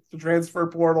to the transfer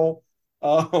portal.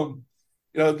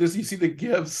 Just you see the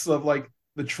gifts of like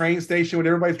the train station when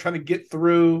everybody's trying to get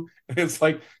through, and it's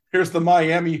like here's the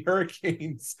Miami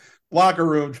Hurricanes locker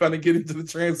room trying to get into the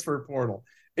transfer portal.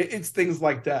 It's things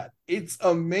like that. It's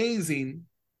amazing.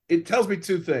 It tells me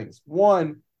 2 things.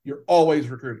 One, you're always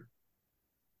recruiting.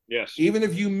 Yes. Even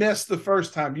if you miss the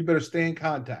first time, you better stay in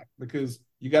contact because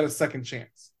you got a second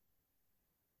chance.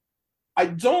 I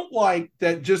don't like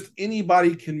that just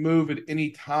anybody can move at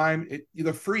any time.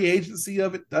 The free agency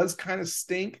of it does kind of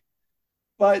stink,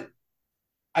 but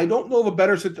I don't know of a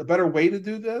better way to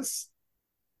do this.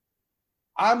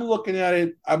 I'm looking at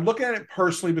it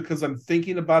personally because I'm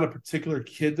thinking about a particular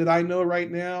kid that I know right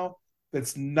now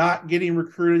that's not getting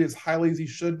recruited as highly as he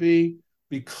should be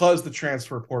because the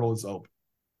transfer portal is open.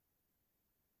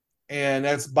 And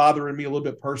that's bothering me a little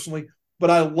bit personally. But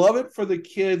I love it for the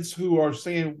kids who are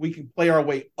saying we can play our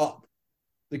way up.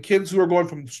 The kids who are going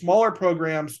from smaller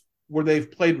programs where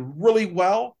they've played really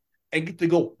well and get to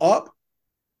go up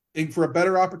and for a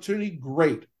better opportunity,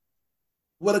 great.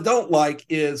 What I don't like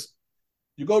is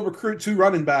you go recruit 2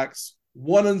 running backs,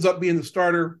 one ends up being the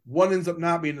starter, one ends up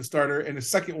not being the starter, and the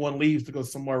second one leaves to go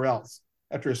somewhere else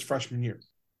after his freshman year.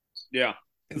 Yeah.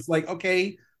 It's like,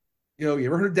 okay, you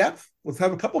ever heard of depth? Let's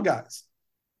have a couple guys.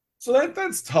 So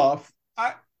that's tough.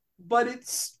 But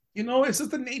it's, it's just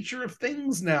the nature of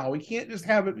things now. We can't just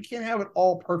have it. We can't have it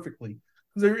all perfectly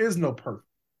because there is no perfect.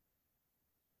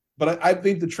 But I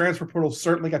think the transfer portal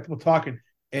certainly got people talking.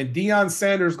 And Deion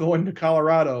Sanders going to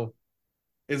Colorado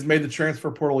has made the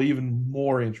transfer portal even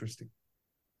more interesting.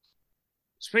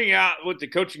 Speaking out with the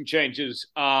coaching changes,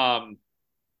 I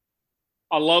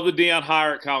love the Deion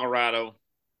hire at Colorado.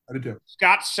 I do.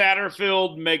 Scott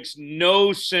Satterfield makes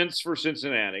no sense for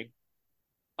Cincinnati.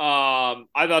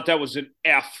 I thought that was an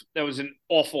F. That was an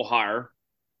awful hire.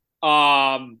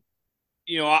 I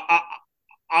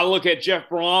look at Jeff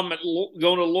Brom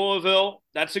going to Louisville.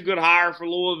 That's a good hire for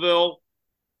Louisville.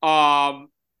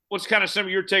 What's kind of some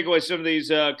of your takeaways, some of these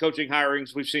coaching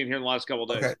hirings we've seen here in the last couple of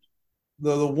days? Okay.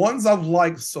 The ones I've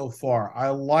liked so far, I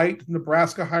liked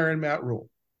Nebraska hiring Matt Rule.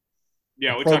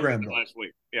 Yeah, we talked about that last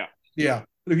week. Yeah. Yeah.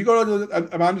 But if you go to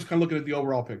I'm just kind of looking at the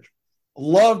overall picture.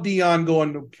 Love Deion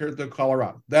going to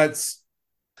Colorado.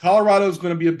 Colorado's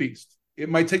going to be a beast. It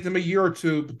might take them a year or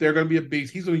 2, but they're going to be a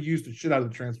beast. He's going to use the shit out of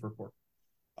the transfer portal.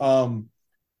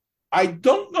 I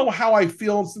don't know how I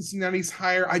feel in Cincinnati's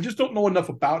hire. I just don't know enough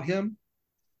about him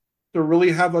to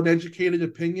really have an educated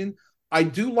opinion. I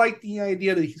do like the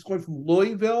idea that he's going from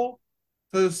Louisville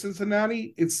to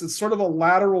Cincinnati. It's sort of a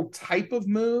lateral type of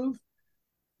move.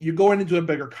 You're going into a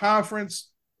bigger conference,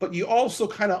 but you also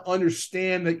kind of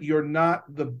understand that you're not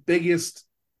the biggest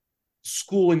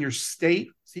school in your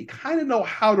state, so you kind of know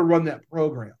how to run that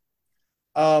program.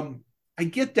 I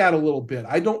get that a little bit.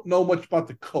 I don't know much about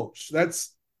the coach. So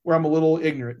that's where I'm a little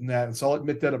ignorant in that. And so I'll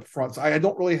admit that up front. So I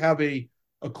don't really have a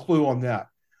clue on that.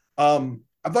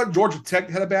 I thought Georgia Tech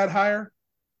had a bad hire.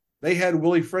 They had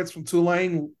Willie Fritz from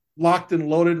Tulane locked and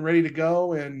loaded and ready to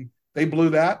go, and they blew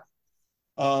that.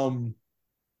 And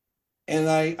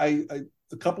a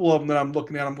couple of them that I'm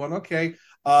looking at, I'm going, okay.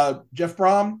 Jeff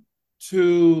Brom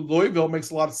to Louisville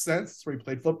makes a lot of sense. That's where he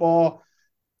played football.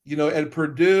 At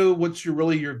Purdue, what's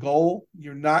your goal?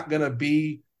 You're not going to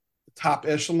be the top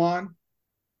echelon.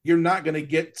 You're not going to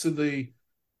get to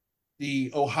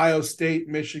the Ohio State,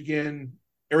 Michigan,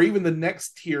 or even the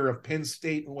next tier of Penn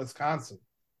State and Wisconsin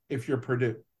if you're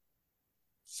Purdue.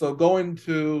 So going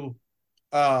to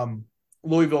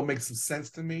Louisville makes some sense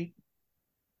to me.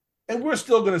 And we're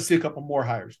still going to see a couple more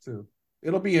hires too.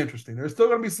 It'll be interesting. There's still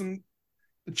going to be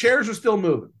the chairs are still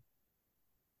moving.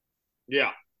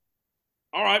 Yeah.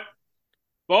 All right.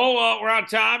 Bo, we're out of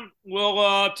time.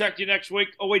 We'll text you next week.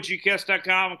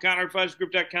 OAGcast.com,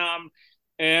 ConnorAdvisorGroup.com,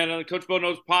 and the Coach Bo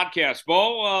Knows podcast.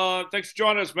 Bo, thanks for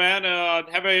joining us, man.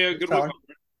 Have a good week.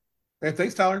 Hey,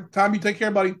 thanks, Tyler. Tom, you take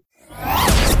care, buddy.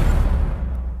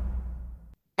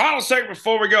 Final segment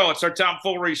before we go. It's our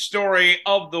tomfoolery story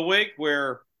of the week,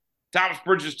 where Thomas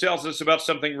Bridges tells us about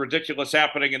something ridiculous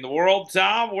happening in the world.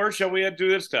 Tom, where shall we head to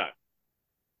this time?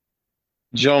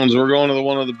 Jones, we're going to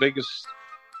one of the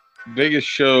biggest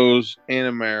shows in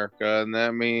America, and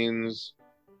that means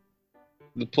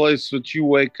the place that you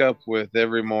wake up with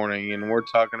every morning, and we're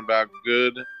talking about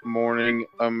Good Morning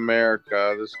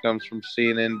America. This comes from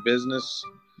CNN Business.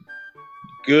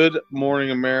 Good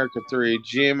Morning America 3,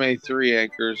 GMA 3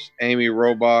 anchors Amy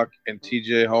Robach and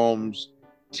TJ Holmes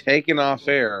taken off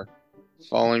air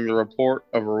following the report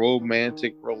of a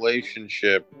romantic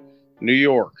relationship. New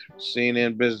York,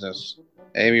 CNN Business.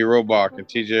 Amy Robach and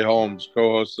TJ Holmes,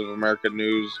 co-hosts of American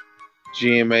News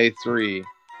GMA 3,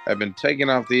 have been taken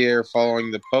off the air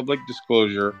following the public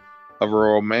disclosure of a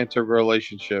romantic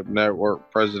relationship, network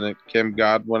president Kim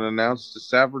Godwin announced to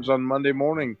staffers on Monday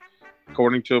morning,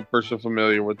 according to a person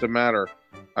familiar with the matter.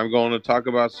 I'm going to talk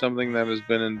about something that has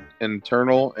been an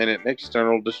internal and an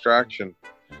external distraction.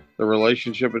 The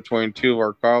relationship between two of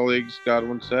our colleagues,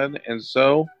 Godwin said, and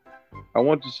so I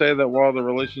want to say that while the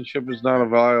relationship is not a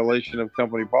violation of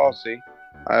company policy,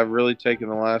 I have really taken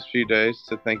the last few days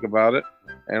to think about it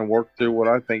and work through what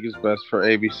I think is best for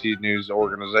ABC News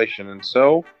organization. And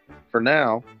so, for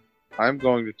now, I'm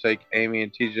going to take Amy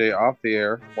and TJ off the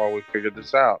air while we figure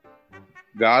this out.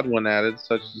 Godwin added,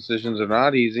 such decisions are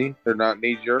not easy, they're not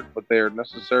knee-jerk, but they are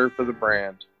necessary for the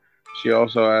brand. She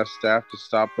also asked staff to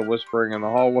stop the whispering in the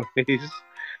hallways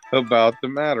about the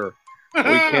matter. We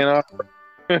cannot...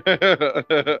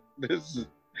 This is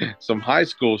some high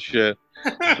school shit.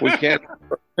 We can't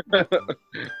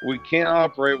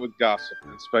operate with gossip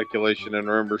and speculation. And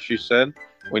remember, she said,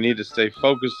 we need to stay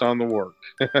focused on the work.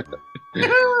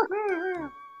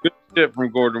 Good shit from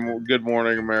Good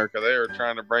Morning America. They are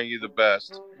trying to bring you the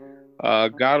best.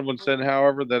 Godwin said,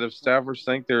 however, that if staffers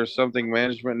think there is something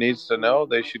management needs to know,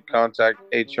 they should contact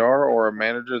HR or a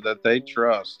manager that they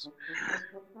trust.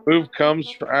 Move comes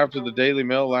after the Daily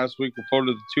Mail last week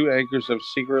reported the two anchors have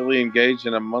secretly engaged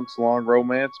in a months-long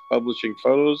romance, publishing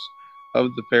photos of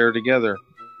the pair together.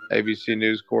 ABC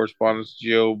News correspondents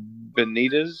Gio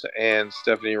Benitez and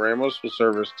Stephanie Ramos will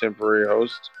serve as temporary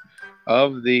hosts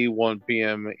of the 1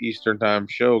 p.m. Eastern Time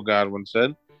show, Godwin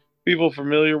said. People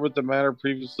familiar with the matter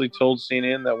previously told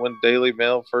CNN that when Daily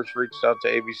Mail first reached out to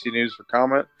ABC News for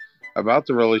comment about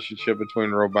the relationship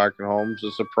between Robach and Holmes, a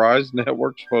surprised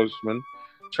network spokesman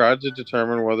tried to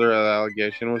determine whether the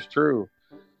allegation was true.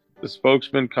 The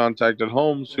spokesman contacted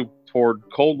Holmes, who poured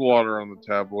cold water on the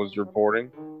tabloid's reporting.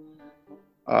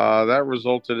 That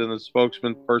resulted in the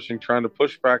spokesperson trying to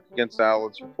push back against the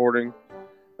outlet's reporting.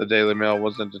 The Daily Mail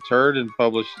wasn't deterred and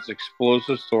published its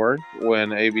explosive story.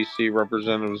 When ABC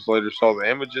representatives later saw the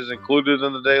images included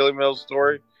in the Daily Mail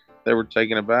story, they were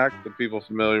taken aback. The people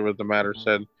familiar with the matter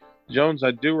said, Jones,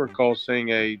 I do recall seeing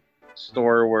a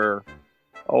story where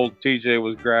old TJ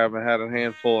was grabbing, had a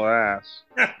handful of ass.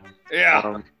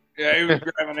 Yeah. Yeah, he was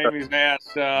grabbing Amy's ass,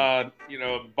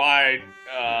 by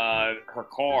her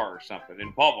car or something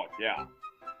in public. Yeah.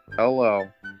 Hello.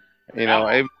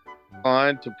 Amy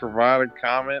declined to provide a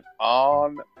comment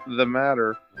on the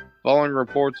matter. Following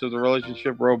reports of the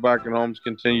relationship, Robach and Holmes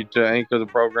continued to anchor the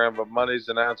program, but Monday's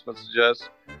announcement suggests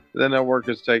the network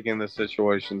is taking the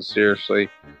situation seriously.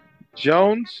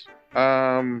 Jones,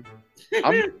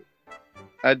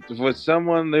 with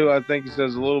someone who I think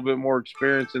has a little bit more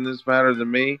experience in this matter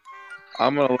than me,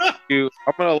 I'm gonna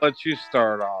let you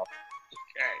start off.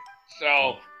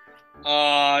 So,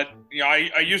 I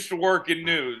used to work in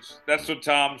news. That's what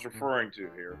Tom's referring to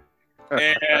here.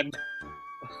 And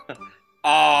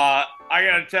I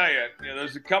got to tell you,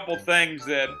 there's a couple things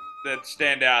that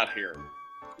stand out here.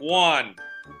 One,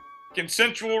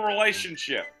 consensual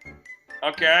relationship.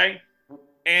 Okay?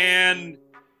 And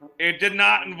it did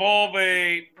not involve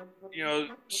a,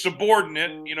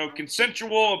 subordinate,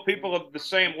 consensual of people of the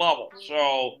same level.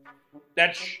 So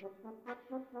that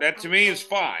to me is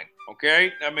fine.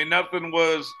 Okay? I mean, nothing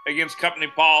was against company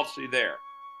policy there.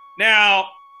 Now,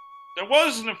 there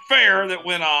was an affair that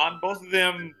went on. Both of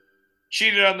them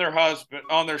cheated on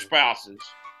their spouses.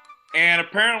 And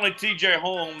apparently TJ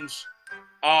Holmes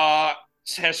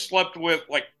has slept with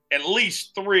like at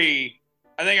least 3.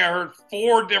 I think I heard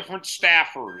 4 different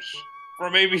staffers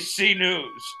from ABC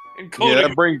News,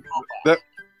 including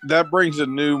that brings a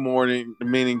new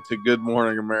meaning to Good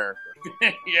Morning America.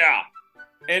 Yeah.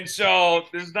 And so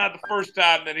this is not the first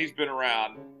time that he's been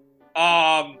around.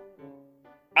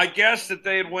 I guess that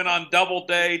they had went on double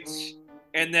dates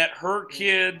and that her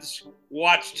kids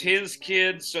watched his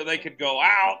kids so they could go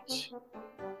out.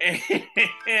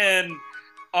 And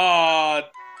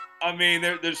I mean,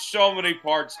 there's so many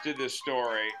parts to this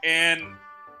story. And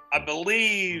I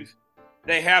believe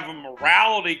they have a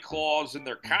morality clause in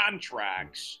their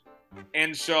contracts.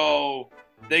 And so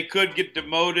they could get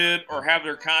demoted or have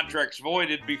their contracts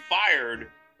voided, be fired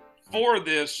for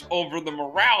this over the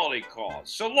morality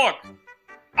clause. So look,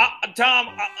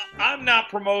 Tom, I'm not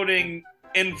promoting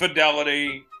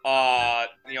infidelity.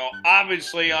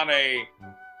 Obviously on a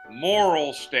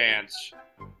moral stance,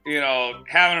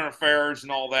 having affairs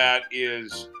and all that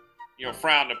is,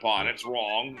 frowned upon. It's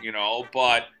wrong,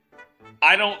 but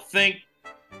I don't think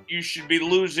you should be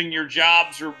losing your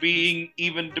jobs or being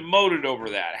even demoted over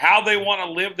that. How they want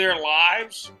to live their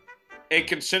lives, a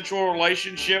consensual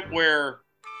relationship where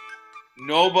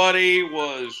nobody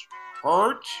was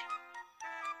hurt,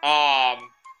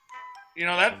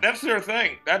 that's their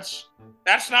thing. That's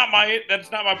not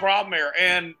my problem here.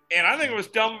 And I think it was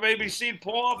dumb of ABC to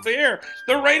pull off the air.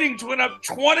 The ratings went up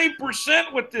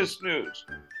 20% with this news.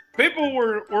 People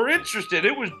were interested.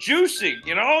 It was juicy,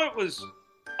 it was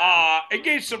it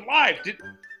gave some life. Did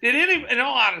any, in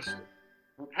all honesty,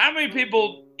 how many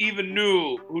people even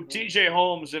knew who TJ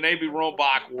Holmes and AB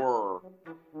Robach were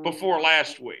before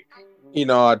last week?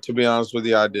 To be honest with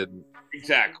you, I didn't.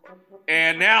 Exactly.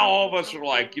 And now all of us are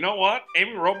like, you know what?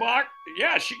 Amy Robach,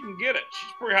 yeah, she can get it.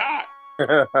 She's pretty hot.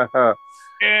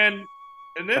 and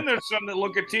then there's some that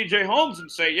look at TJ Holmes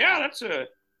and say, yeah, that's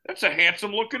a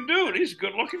handsome looking dude. He's a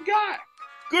good looking guy.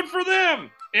 Good for them.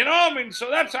 So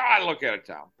that's how I look at it,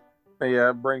 Tom.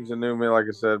 Yeah, it brings a new meaning. Like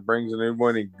I said, brings a new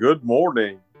meaning. Good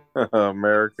morning,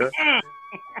 America.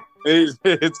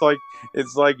 It's like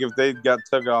if they got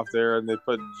took off there and they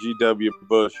put G.W.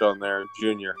 Bush on there,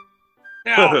 Junior.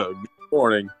 Now, good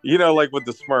morning. Like with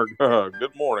the smirk.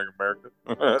 Good morning, America.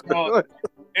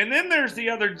 And then there's the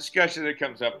other discussion that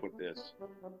comes up with this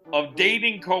of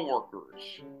dating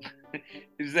coworkers.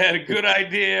 Is that a good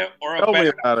idea or a bad idea? Tell me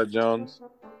about it, Jones.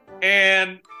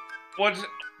 And what's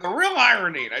the real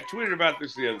irony, and I tweeted about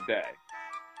this the other day,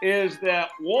 is that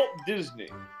Walt Disney,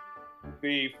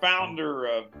 the founder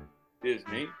of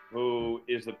Disney, who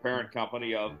is the parent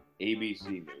company of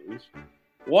ABC News,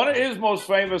 one of his most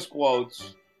famous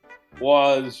quotes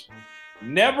was,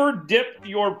 "Never dip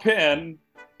your pen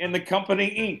in the company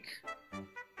ink."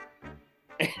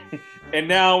 And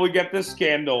now we got this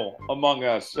scandal among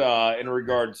us in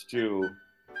regards to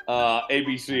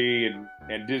ABC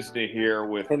and Disney here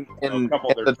with a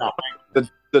couple of their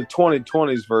topics. The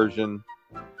 2020s version,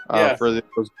 yes. For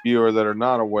those viewers that are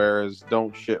not aware, is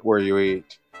 "Don't shit where you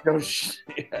eat." Yes.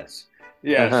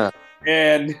 Uh-huh.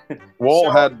 And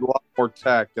Walt had a lot more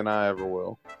tact than I ever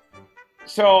will.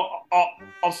 So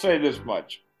I'll say this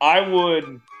much: I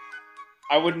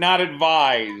would not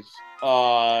advise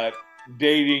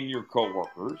dating your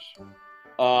coworkers.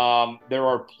 There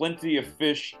are plenty of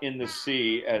fish in the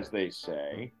sea, as they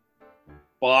say.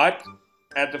 But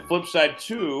at the flip side,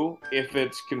 too, if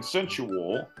it's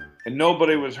consensual and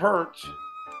nobody was hurt,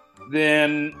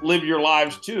 then live your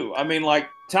lives, too. I mean, like,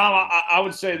 Tom, I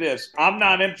would say this. I'm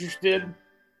not interested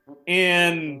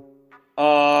in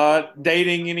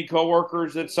dating any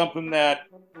coworkers. That's something that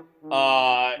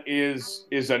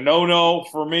is a no-no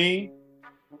for me.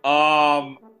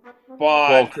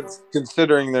 But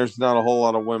considering there's not a whole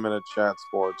lot of women at Chat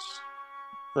Sports,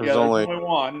 there's only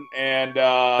one, and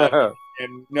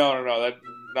and no,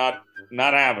 that's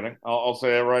not happening. I'll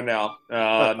say that right now.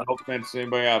 No offense to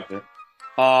anybody out there.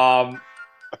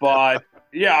 But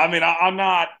yeah, I mean,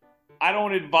 I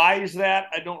don't advise that.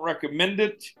 I don't recommend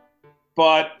it.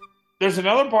 But there's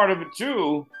another part of it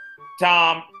too,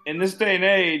 Tom. In this day and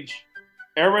age,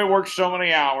 everybody works so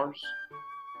many hours,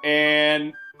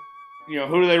 and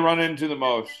who do they run into the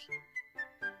most?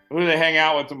 Who do they hang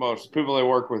out with the most? People they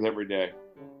work with every day.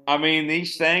 I mean,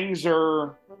 these things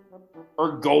are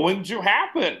going to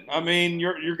happen. I mean,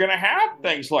 you're going to have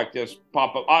things like this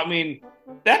pop up. I mean,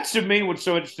 that's to me what's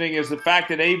so interesting is the fact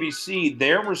that ABC,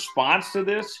 their response to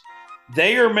this,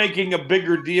 they are making a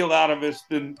bigger deal out of this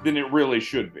than it really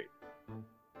should be.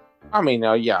 I mean,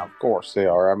 yeah, of course they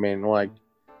are. I mean, like,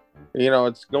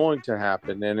 it's going to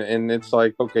happen, and it's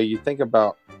like, okay, you think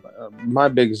about my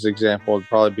biggest example would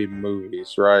probably be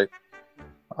movies, right?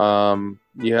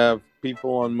 You have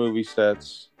people on movie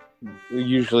sets.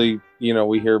 Usually,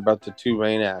 we hear about the two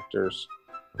main actors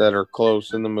that are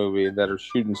close in the movie that are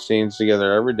shooting scenes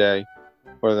together every day,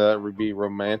 whether that would be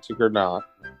romantic or not,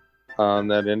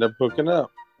 that end up hooking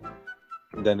up,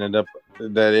 that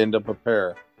end up a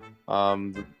pair.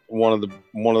 One of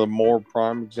the more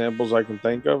prime examples I can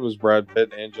think of is Brad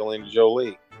Pitt and Angelina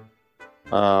Jolie.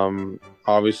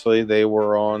 Obviously, they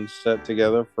were on set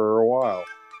together for a while,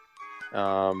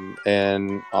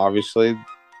 and obviously,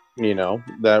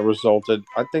 that resulted.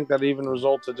 I think that even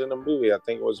resulted in a movie. I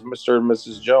think it was Mr. and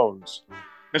Mrs. Jones.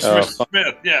 Mr.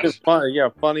 Smith, yes.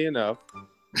 Funny enough.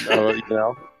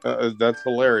 That's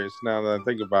hilarious now that I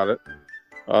think about it.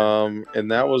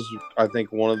 And that was, I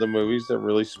think, one of the movies that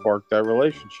really sparked that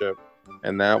relationship.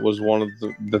 And that was one of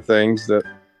the things that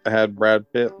had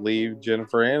Brad Pitt leave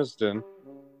Jennifer Aniston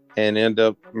and end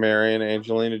up marrying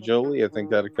Angelina Jolie. I think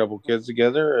they had a couple kids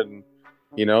together, and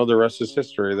the rest is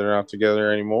history. They're not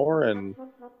together anymore, and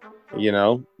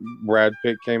Brad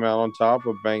Pitt came out on top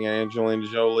of banging Angelina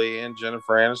Jolie and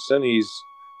Jennifer Aniston.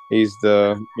 He's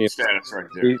the status right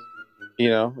there.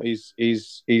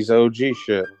 He's OG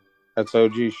shit. That's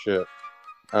OG shit.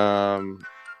 And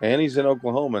he's in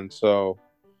Oklahoman, so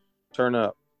turn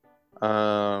up.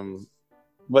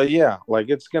 But yeah, like,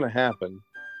 it's gonna happen.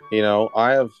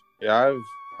 I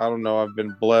don't know, I've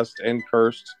been blessed and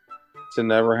cursed to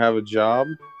never have a job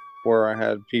where I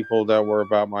had people that were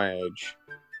about my age.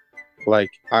 Like,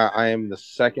 I am the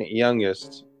second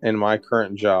youngest in my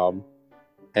current job,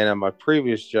 and at my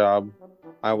previous job,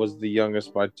 I was the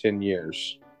youngest by 10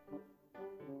 years.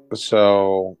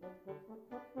 So,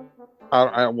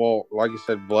 well, like I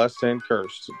said, blessed and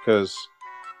cursed, because,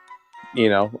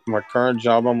 my current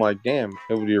job, I'm like, damn,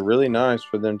 it would be really nice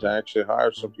for them to actually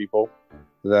hire some people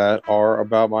that are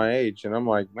about my age. And I'm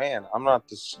like, man, I'm not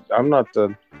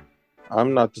the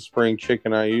spring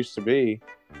chicken I used to be.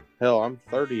 Hell, I'm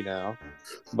 30 now,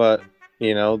 but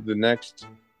the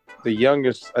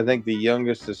youngest, I think the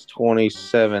youngest is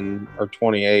 27 or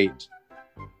 28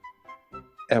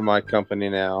 at my company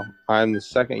now. I'm the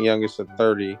second youngest at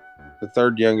 30. The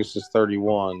third youngest is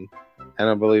 31. And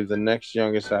I believe the next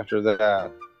youngest after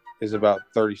that is about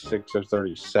 36 or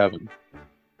 37.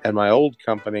 At my old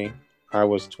company, I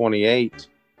was 28.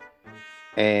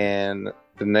 And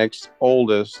the next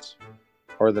oldest,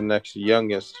 or the next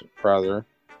youngest, rather,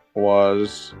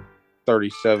 was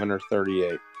 37 or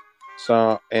 38.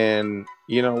 So, and,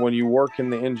 when you work in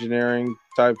the engineering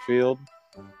type field,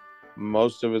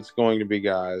 most of it's going to be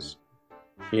guys.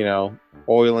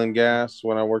 Oil and gas,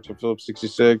 when I worked at Phillips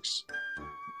 66,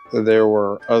 there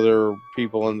were other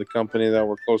people in the company that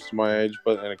were close to my age,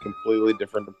 but in a completely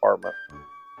different department.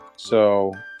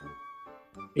 So,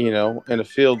 in a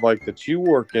field like that you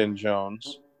work in,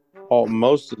 Jones,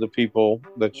 most of the people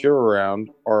that you're around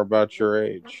are about your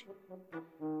age.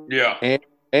 Yeah.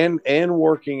 And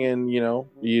working in,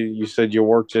 you said you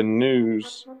worked in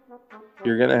news.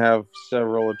 You're going to have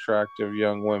several attractive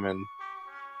young women.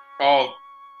 Oh,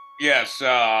 yes.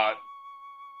 I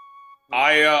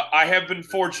have been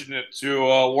fortunate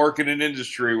to work in an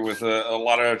industry with a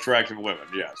lot of attractive women.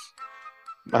 Yes.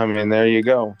 I mean, there you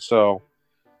go. So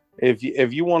if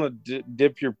you want to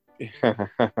dip your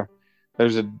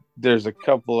there's a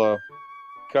couple of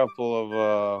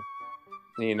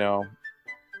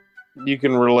you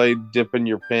can relate dipping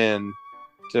your pen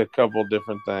to a couple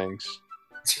different things.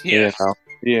 Yes. So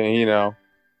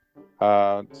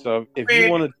if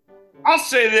you want to, I'll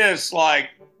say this, like,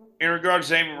 in regards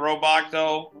to Amy Robach,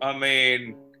 though, I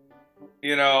mean,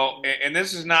 and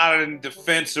this is not in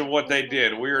defense of what they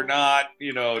did. We are not,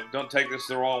 don't take this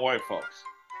the wrong way, folks.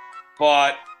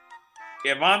 But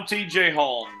if I'm TJ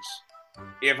Holmes,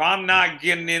 if I'm not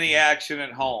getting any action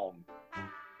at home,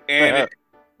 and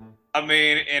and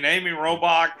Amy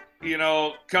Robach,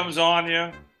 comes on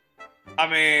you, I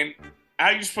mean, how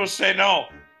are you supposed to say no?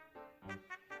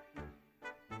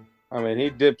 I mean, he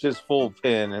dipped his full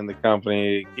pen in the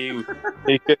company. He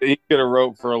could have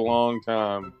wrote for a long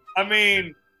time. I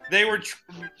mean, they were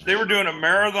doing a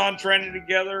marathon training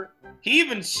together. He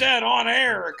even said on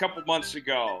air a couple months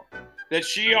ago that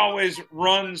she always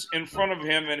runs in front of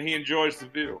him and he enjoys the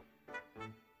view.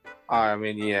 I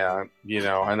mean, yeah,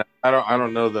 and I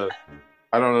don't know the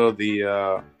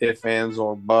if, ands,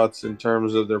 or buts in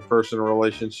terms of their personal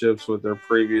relationships with their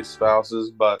previous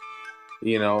spouses, but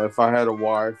if I had a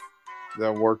wife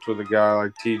that worked with a guy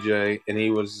like TJ and he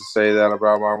was to say that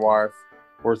about my wife,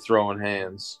 we're throwing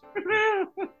hands.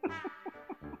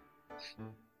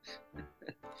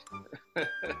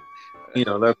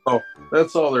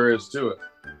 That's all there is to it.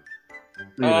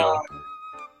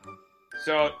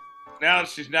 So now that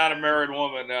she's not a married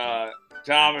woman,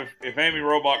 Tom, if Amy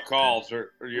Robach calls,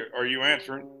 are you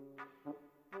answering?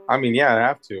 I mean, yeah, I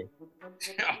have to.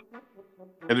 Yeah.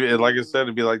 Like I said,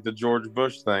 it'd be like the George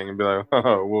Bush thing, and be like,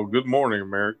 "Oh, well, good morning,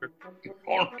 America." Good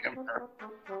morning, America.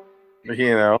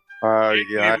 Yeah.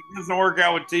 If it doesn't work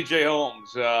out with TJ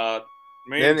Holmes,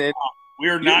 me and Tom, we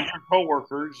are not your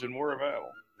coworkers, and we're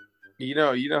available. You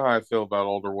know how I feel about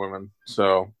older women,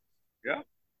 so yeah.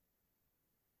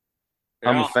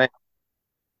 I'm a fan.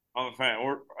 I'm a fan.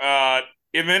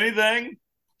 If anything,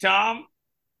 Tom,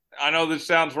 I know this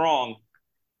sounds wrong.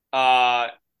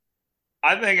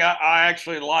 I think I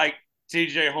actually like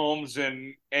TJ Holmes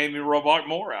and Amy Robach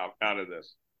more out of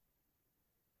this.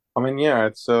 I mean, yeah,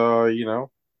 it's if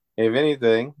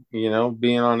anything, being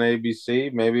on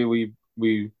ABC, maybe we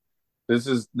this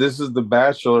is the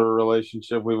Bachelor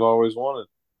relationship we've always wanted.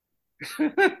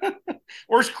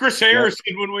 Where's Chris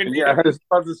Harrison when we need him? I was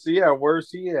about to see. Yeah,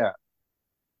 where's he at?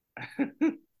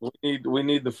 we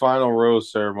need the final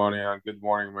rose ceremony on Good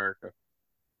Morning America.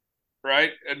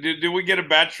 Right? Did we get a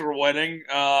bachelor wedding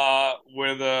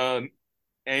with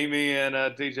Amy and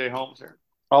TJ Holmes here?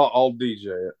 I'll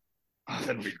DJ it. Oh,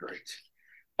 that'd be great.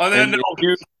 Oh, then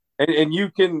you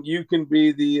can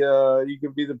be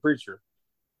the preacher.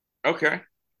 Okay.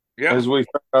 Yeah. As we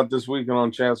found out this weekend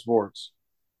on Chat Sports.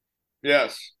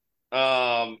 Yes.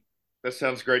 That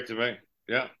sounds great to me.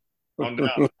 Yeah. I'm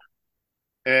down.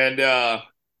 And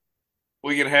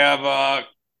we can have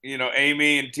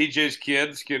Amy and TJ's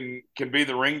kids can be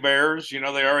the ring bearers. They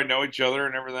already know each other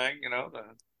and everything.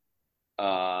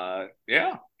 Yeah,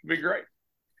 it'd be great.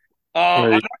 On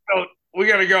that note, we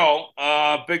got to go.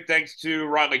 Big thanks to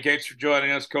Riley Gates for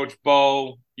joining us, Coach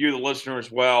Bo, you, the listener,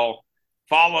 as well.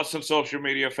 Follow us on social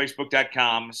media,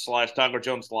 facebook.com/Tyler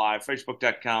Jones Live,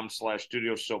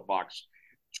 facebook.com/Studio Soapbox,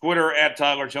 Twitter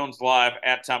 @Tyler Jones Live,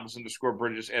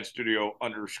 @Thomas_Bridges,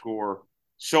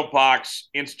 @Studio_Soapbox,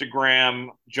 Instagram,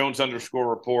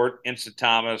 Jones_Report, Insta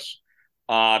Thomas,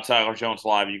 Tyler Jones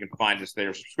Live. You can find us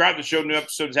there. Subscribe to the show. New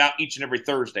episodes out each and every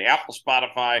Thursday. Apple,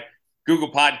 Spotify,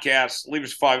 Google Podcasts. Leave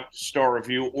us a 5-star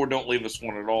review or don't leave us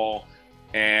one at all.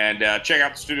 And check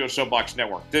out the Studio Soapbox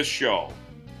Network. This show,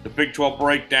 the Big 12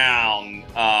 Breakdown,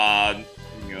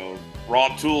 Raw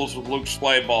Tools with Luke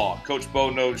Slayball, Coach Bo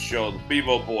Knows Show, the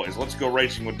Bevo Boys, Let's Go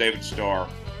Racing with David Starr.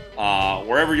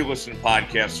 Wherever you listen to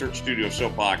podcasts, search Studio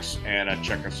Soapbox and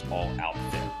check us all out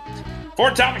there.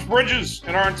 For Thomas Bridges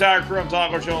and our entire crew, I'm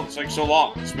Tyler Jones. Thanks so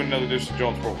long. It's been another edition of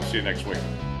Jones Report. We'll see you next week.